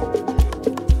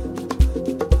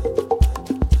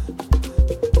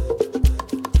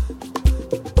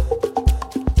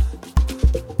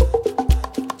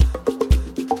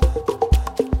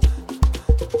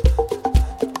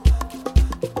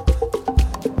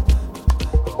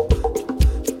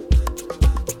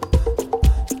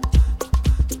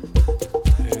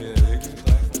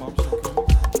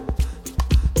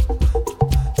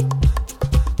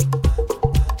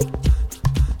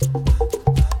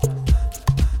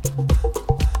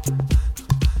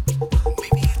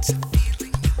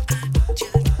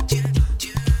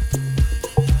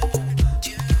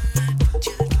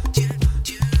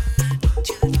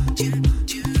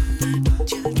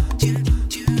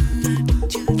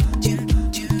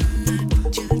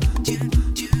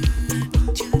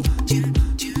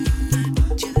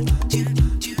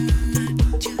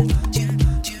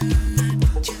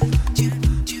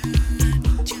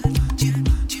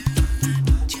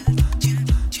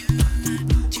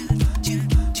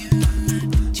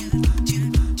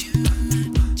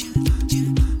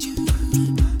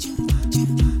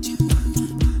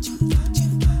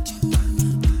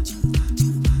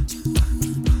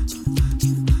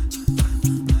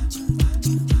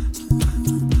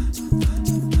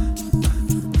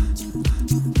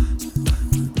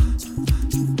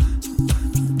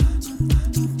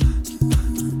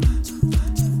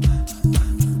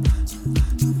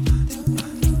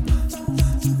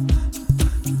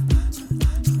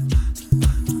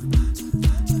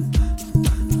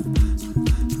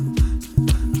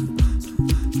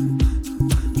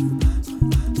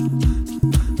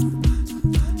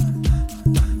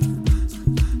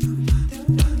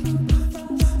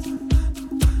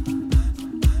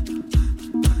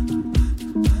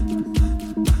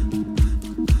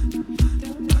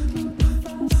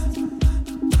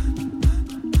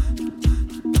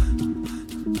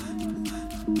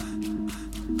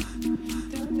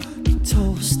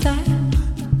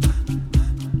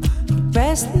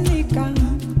 Resten i gang.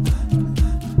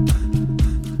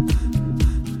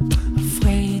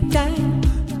 Fredag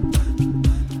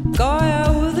går jeg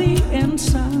ud i en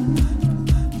sang.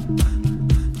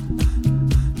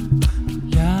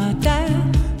 Lørdag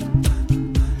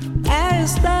er jeg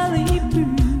stadig i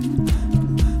byen.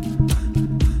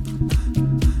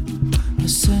 Og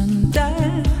søndag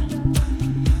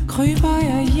kryber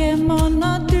jeg hjem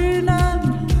under dynen.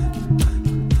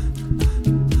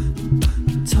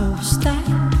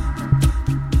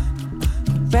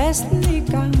 Resten i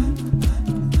gang.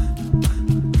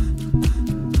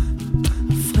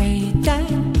 Fredag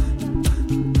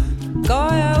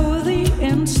går jeg ud i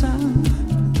en sang.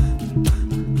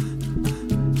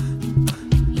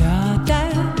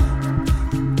 Lørdag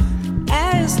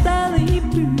er jeg stadig i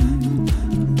byen.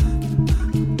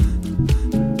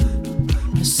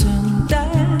 Og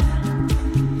søndag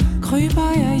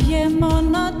kryber jeg hjem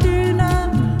under dynen.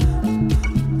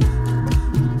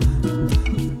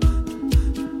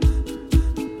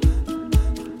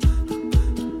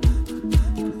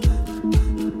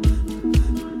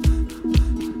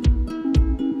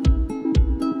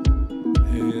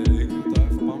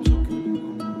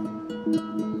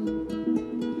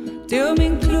 Det er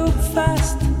min klub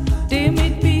først, det er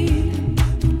mit bil,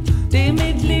 det er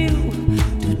mit liv,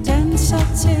 du danser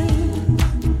til.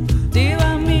 Det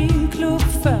var min klub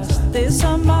først, det er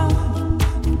som om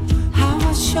han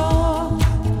var sjov,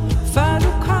 før du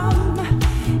kom.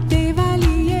 Det var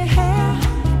lige her,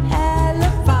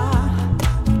 alle var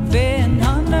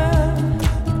vennerne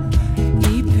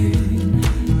i byen.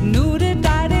 Nu er det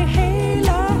dig, det hele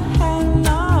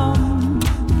handler om.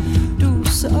 Du er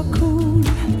så cool.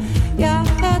 Jeg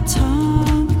er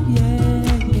tom, yeah,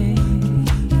 yeah.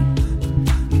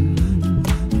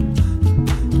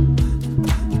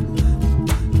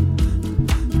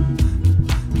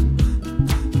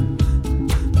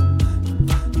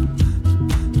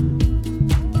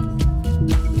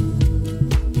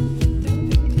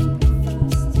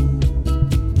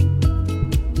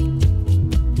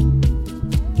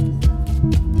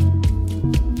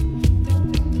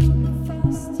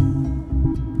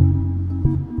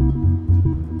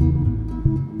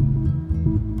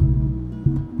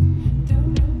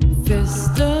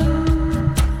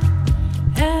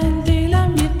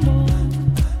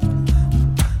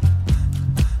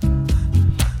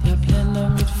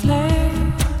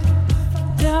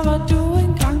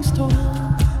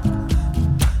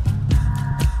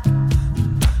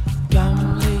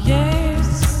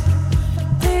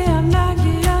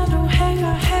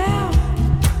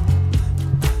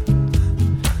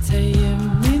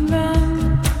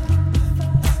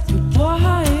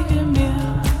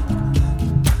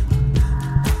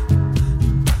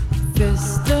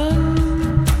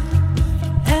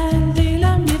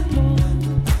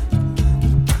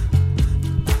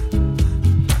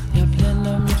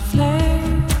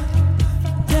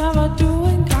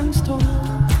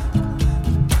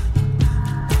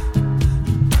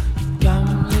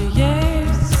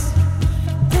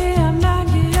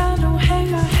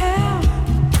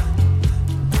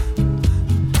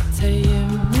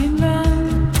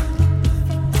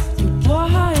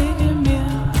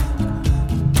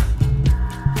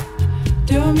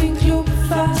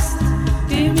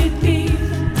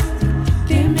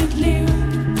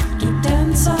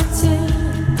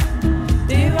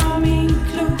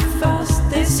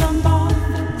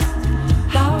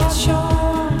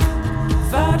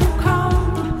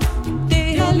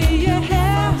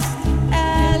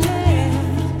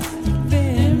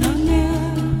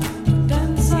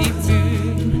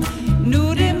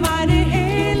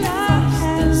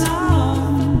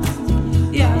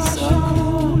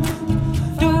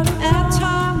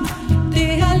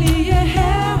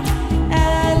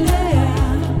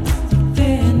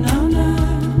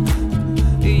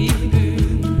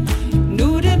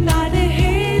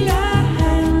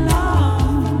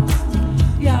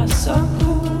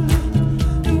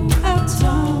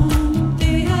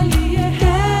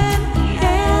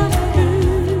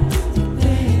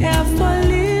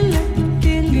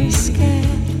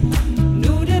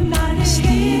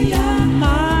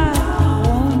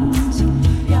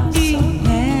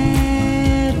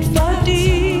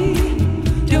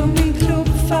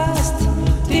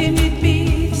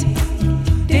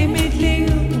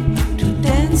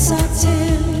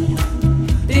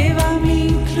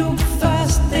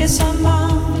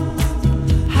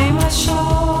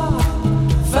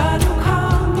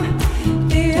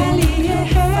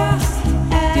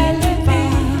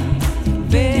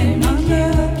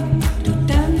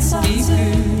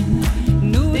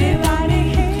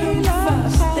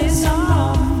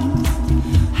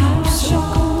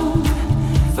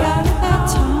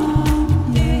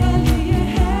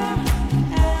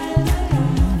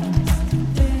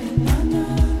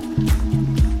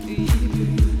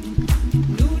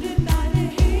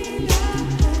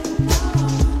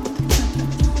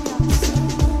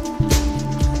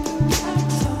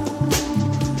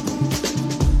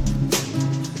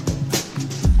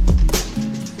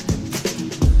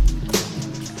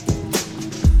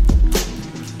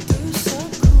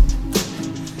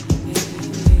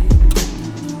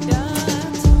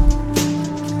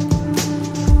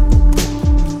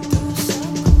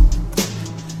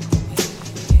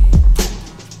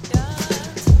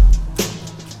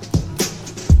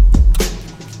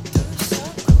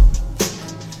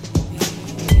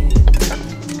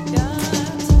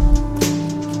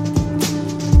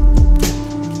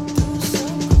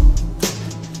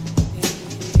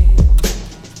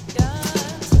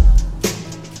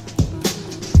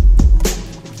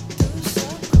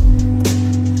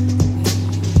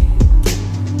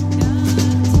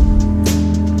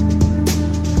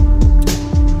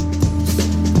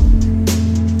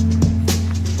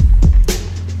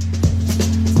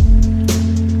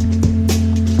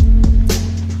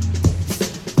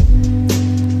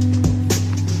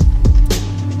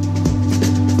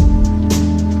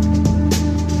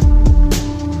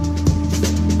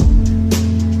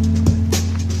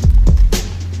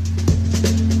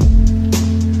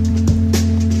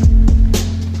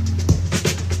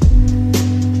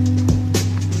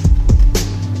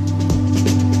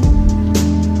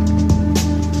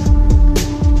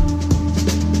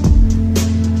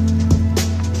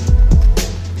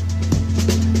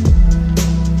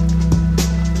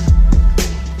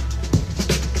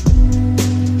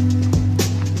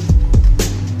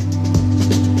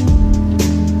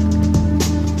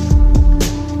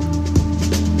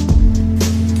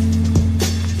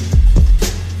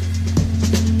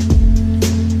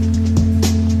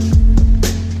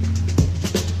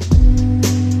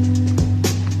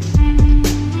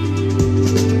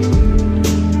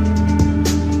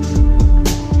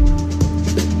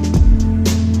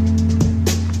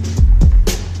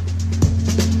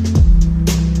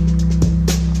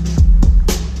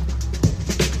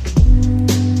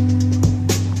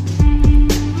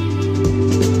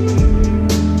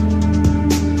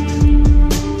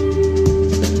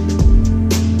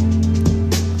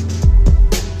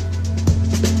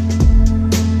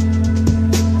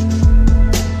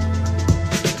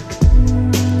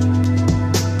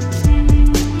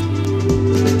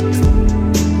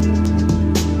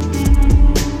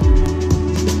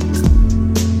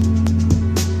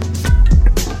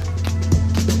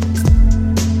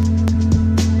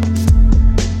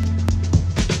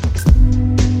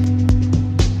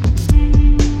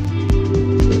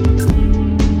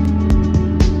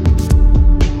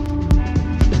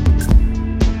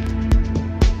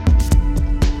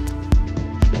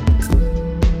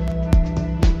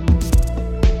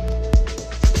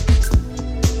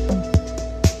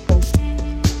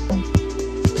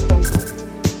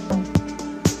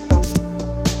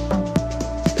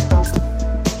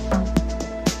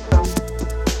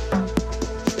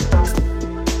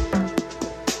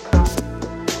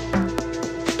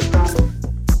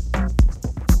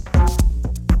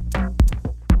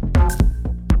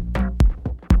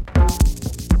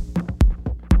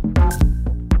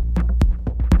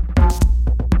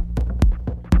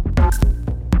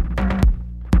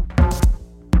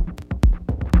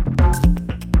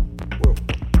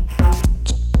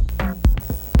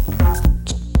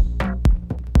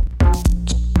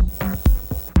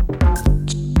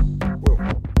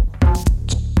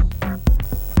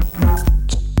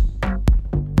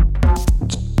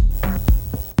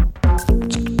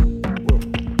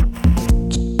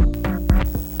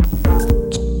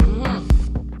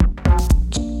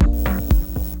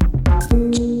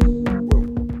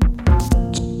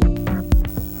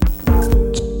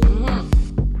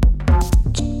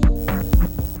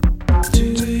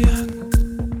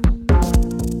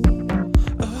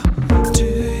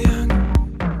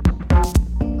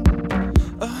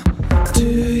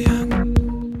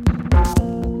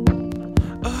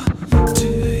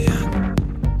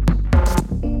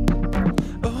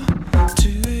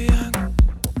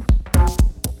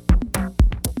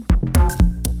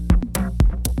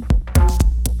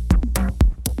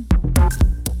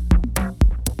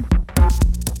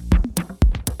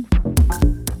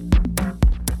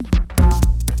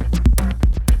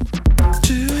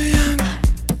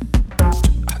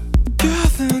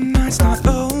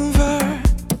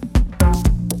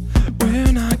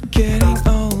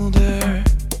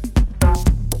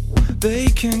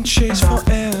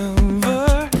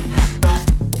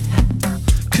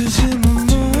 'Cause in the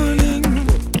morning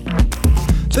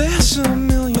there's a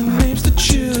million names to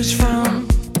choose from.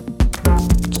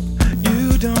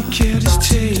 You don't care, just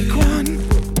take one.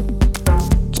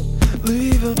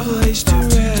 Leave a place to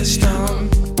rest on.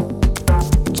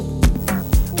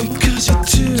 Because you're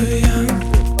too young.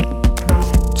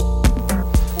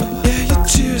 Yeah, you're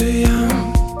too young.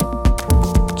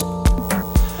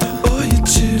 Oh, you're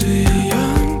too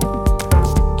young.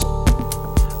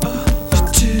 Oh,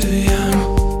 you're too young.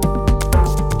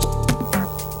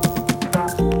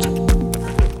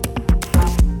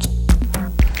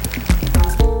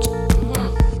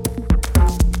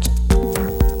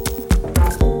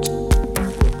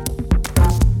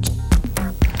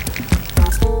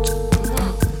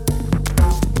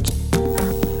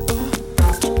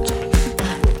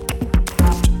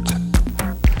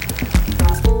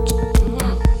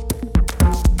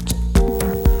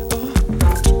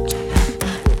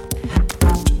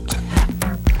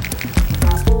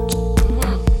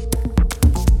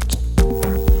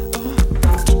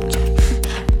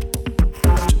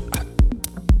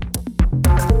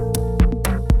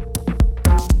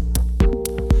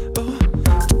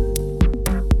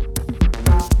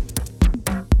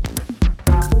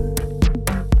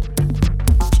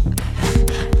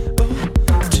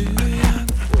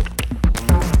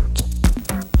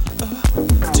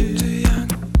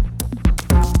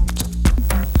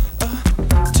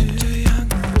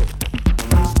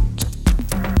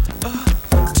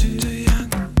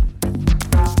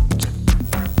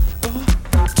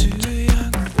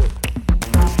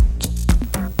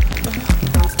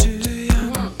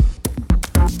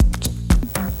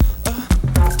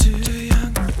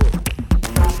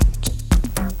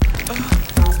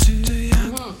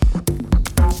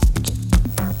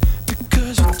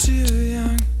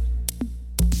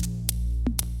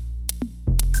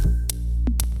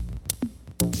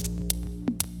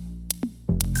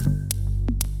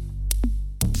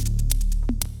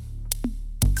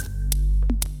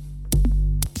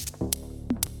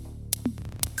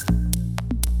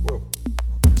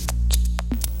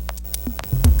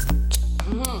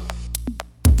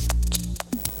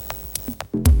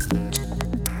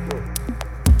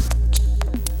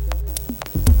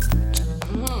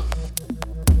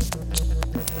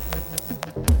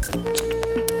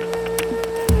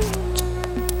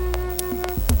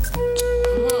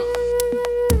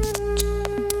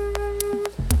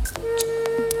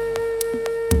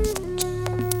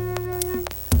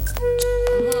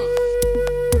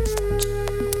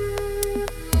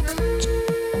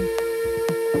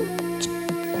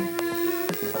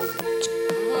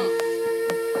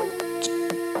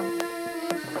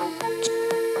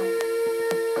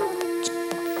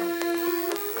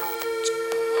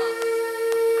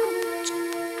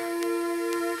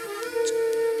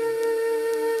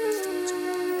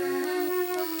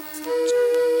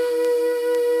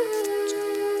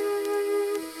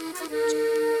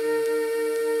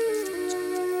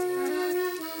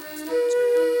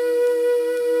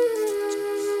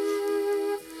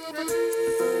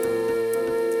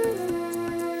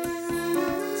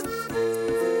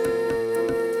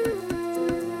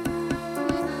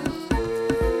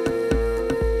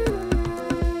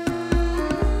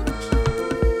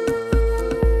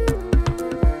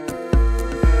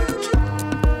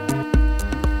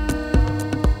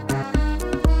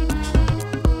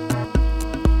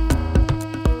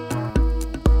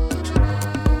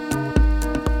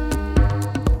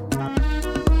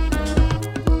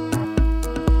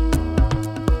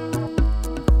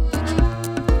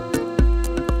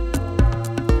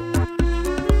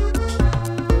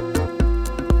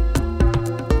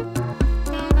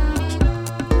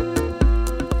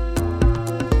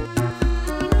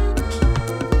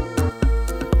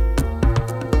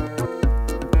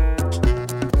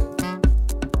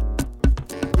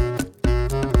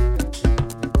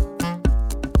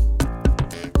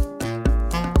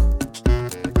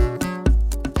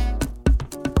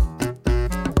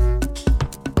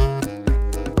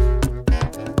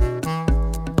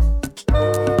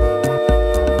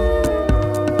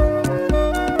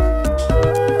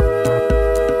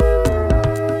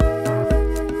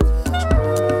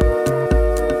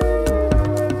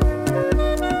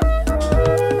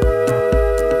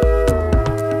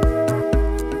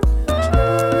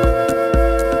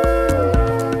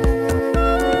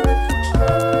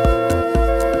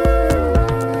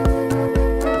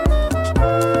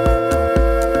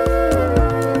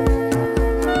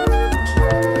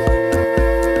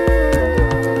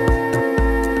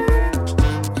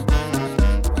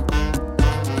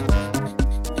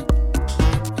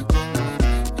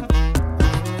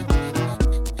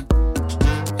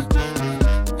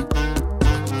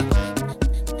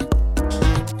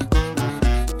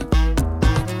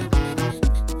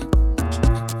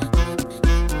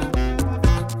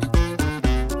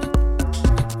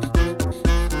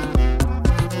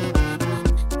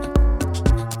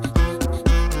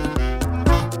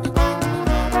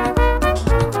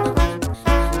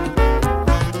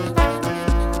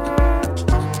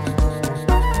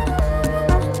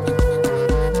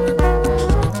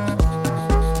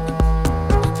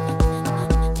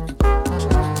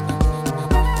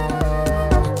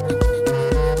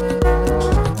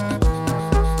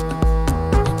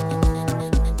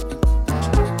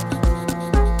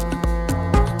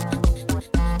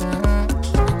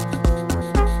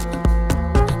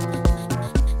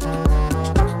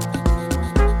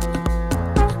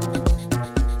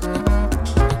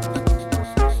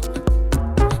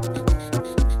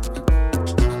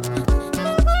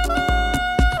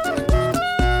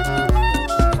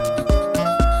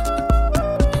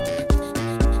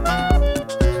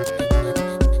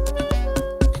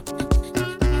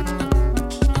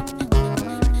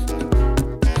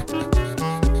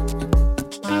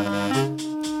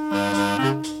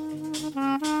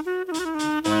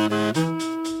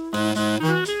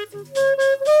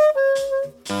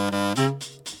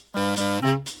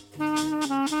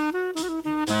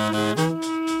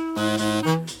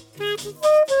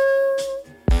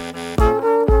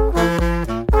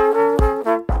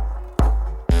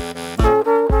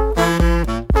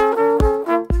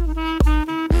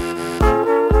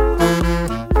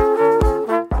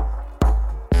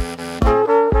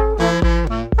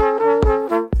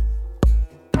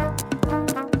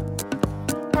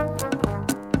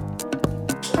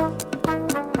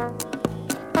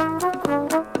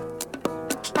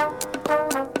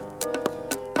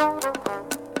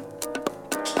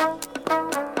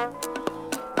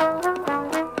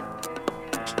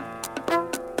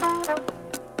 Thank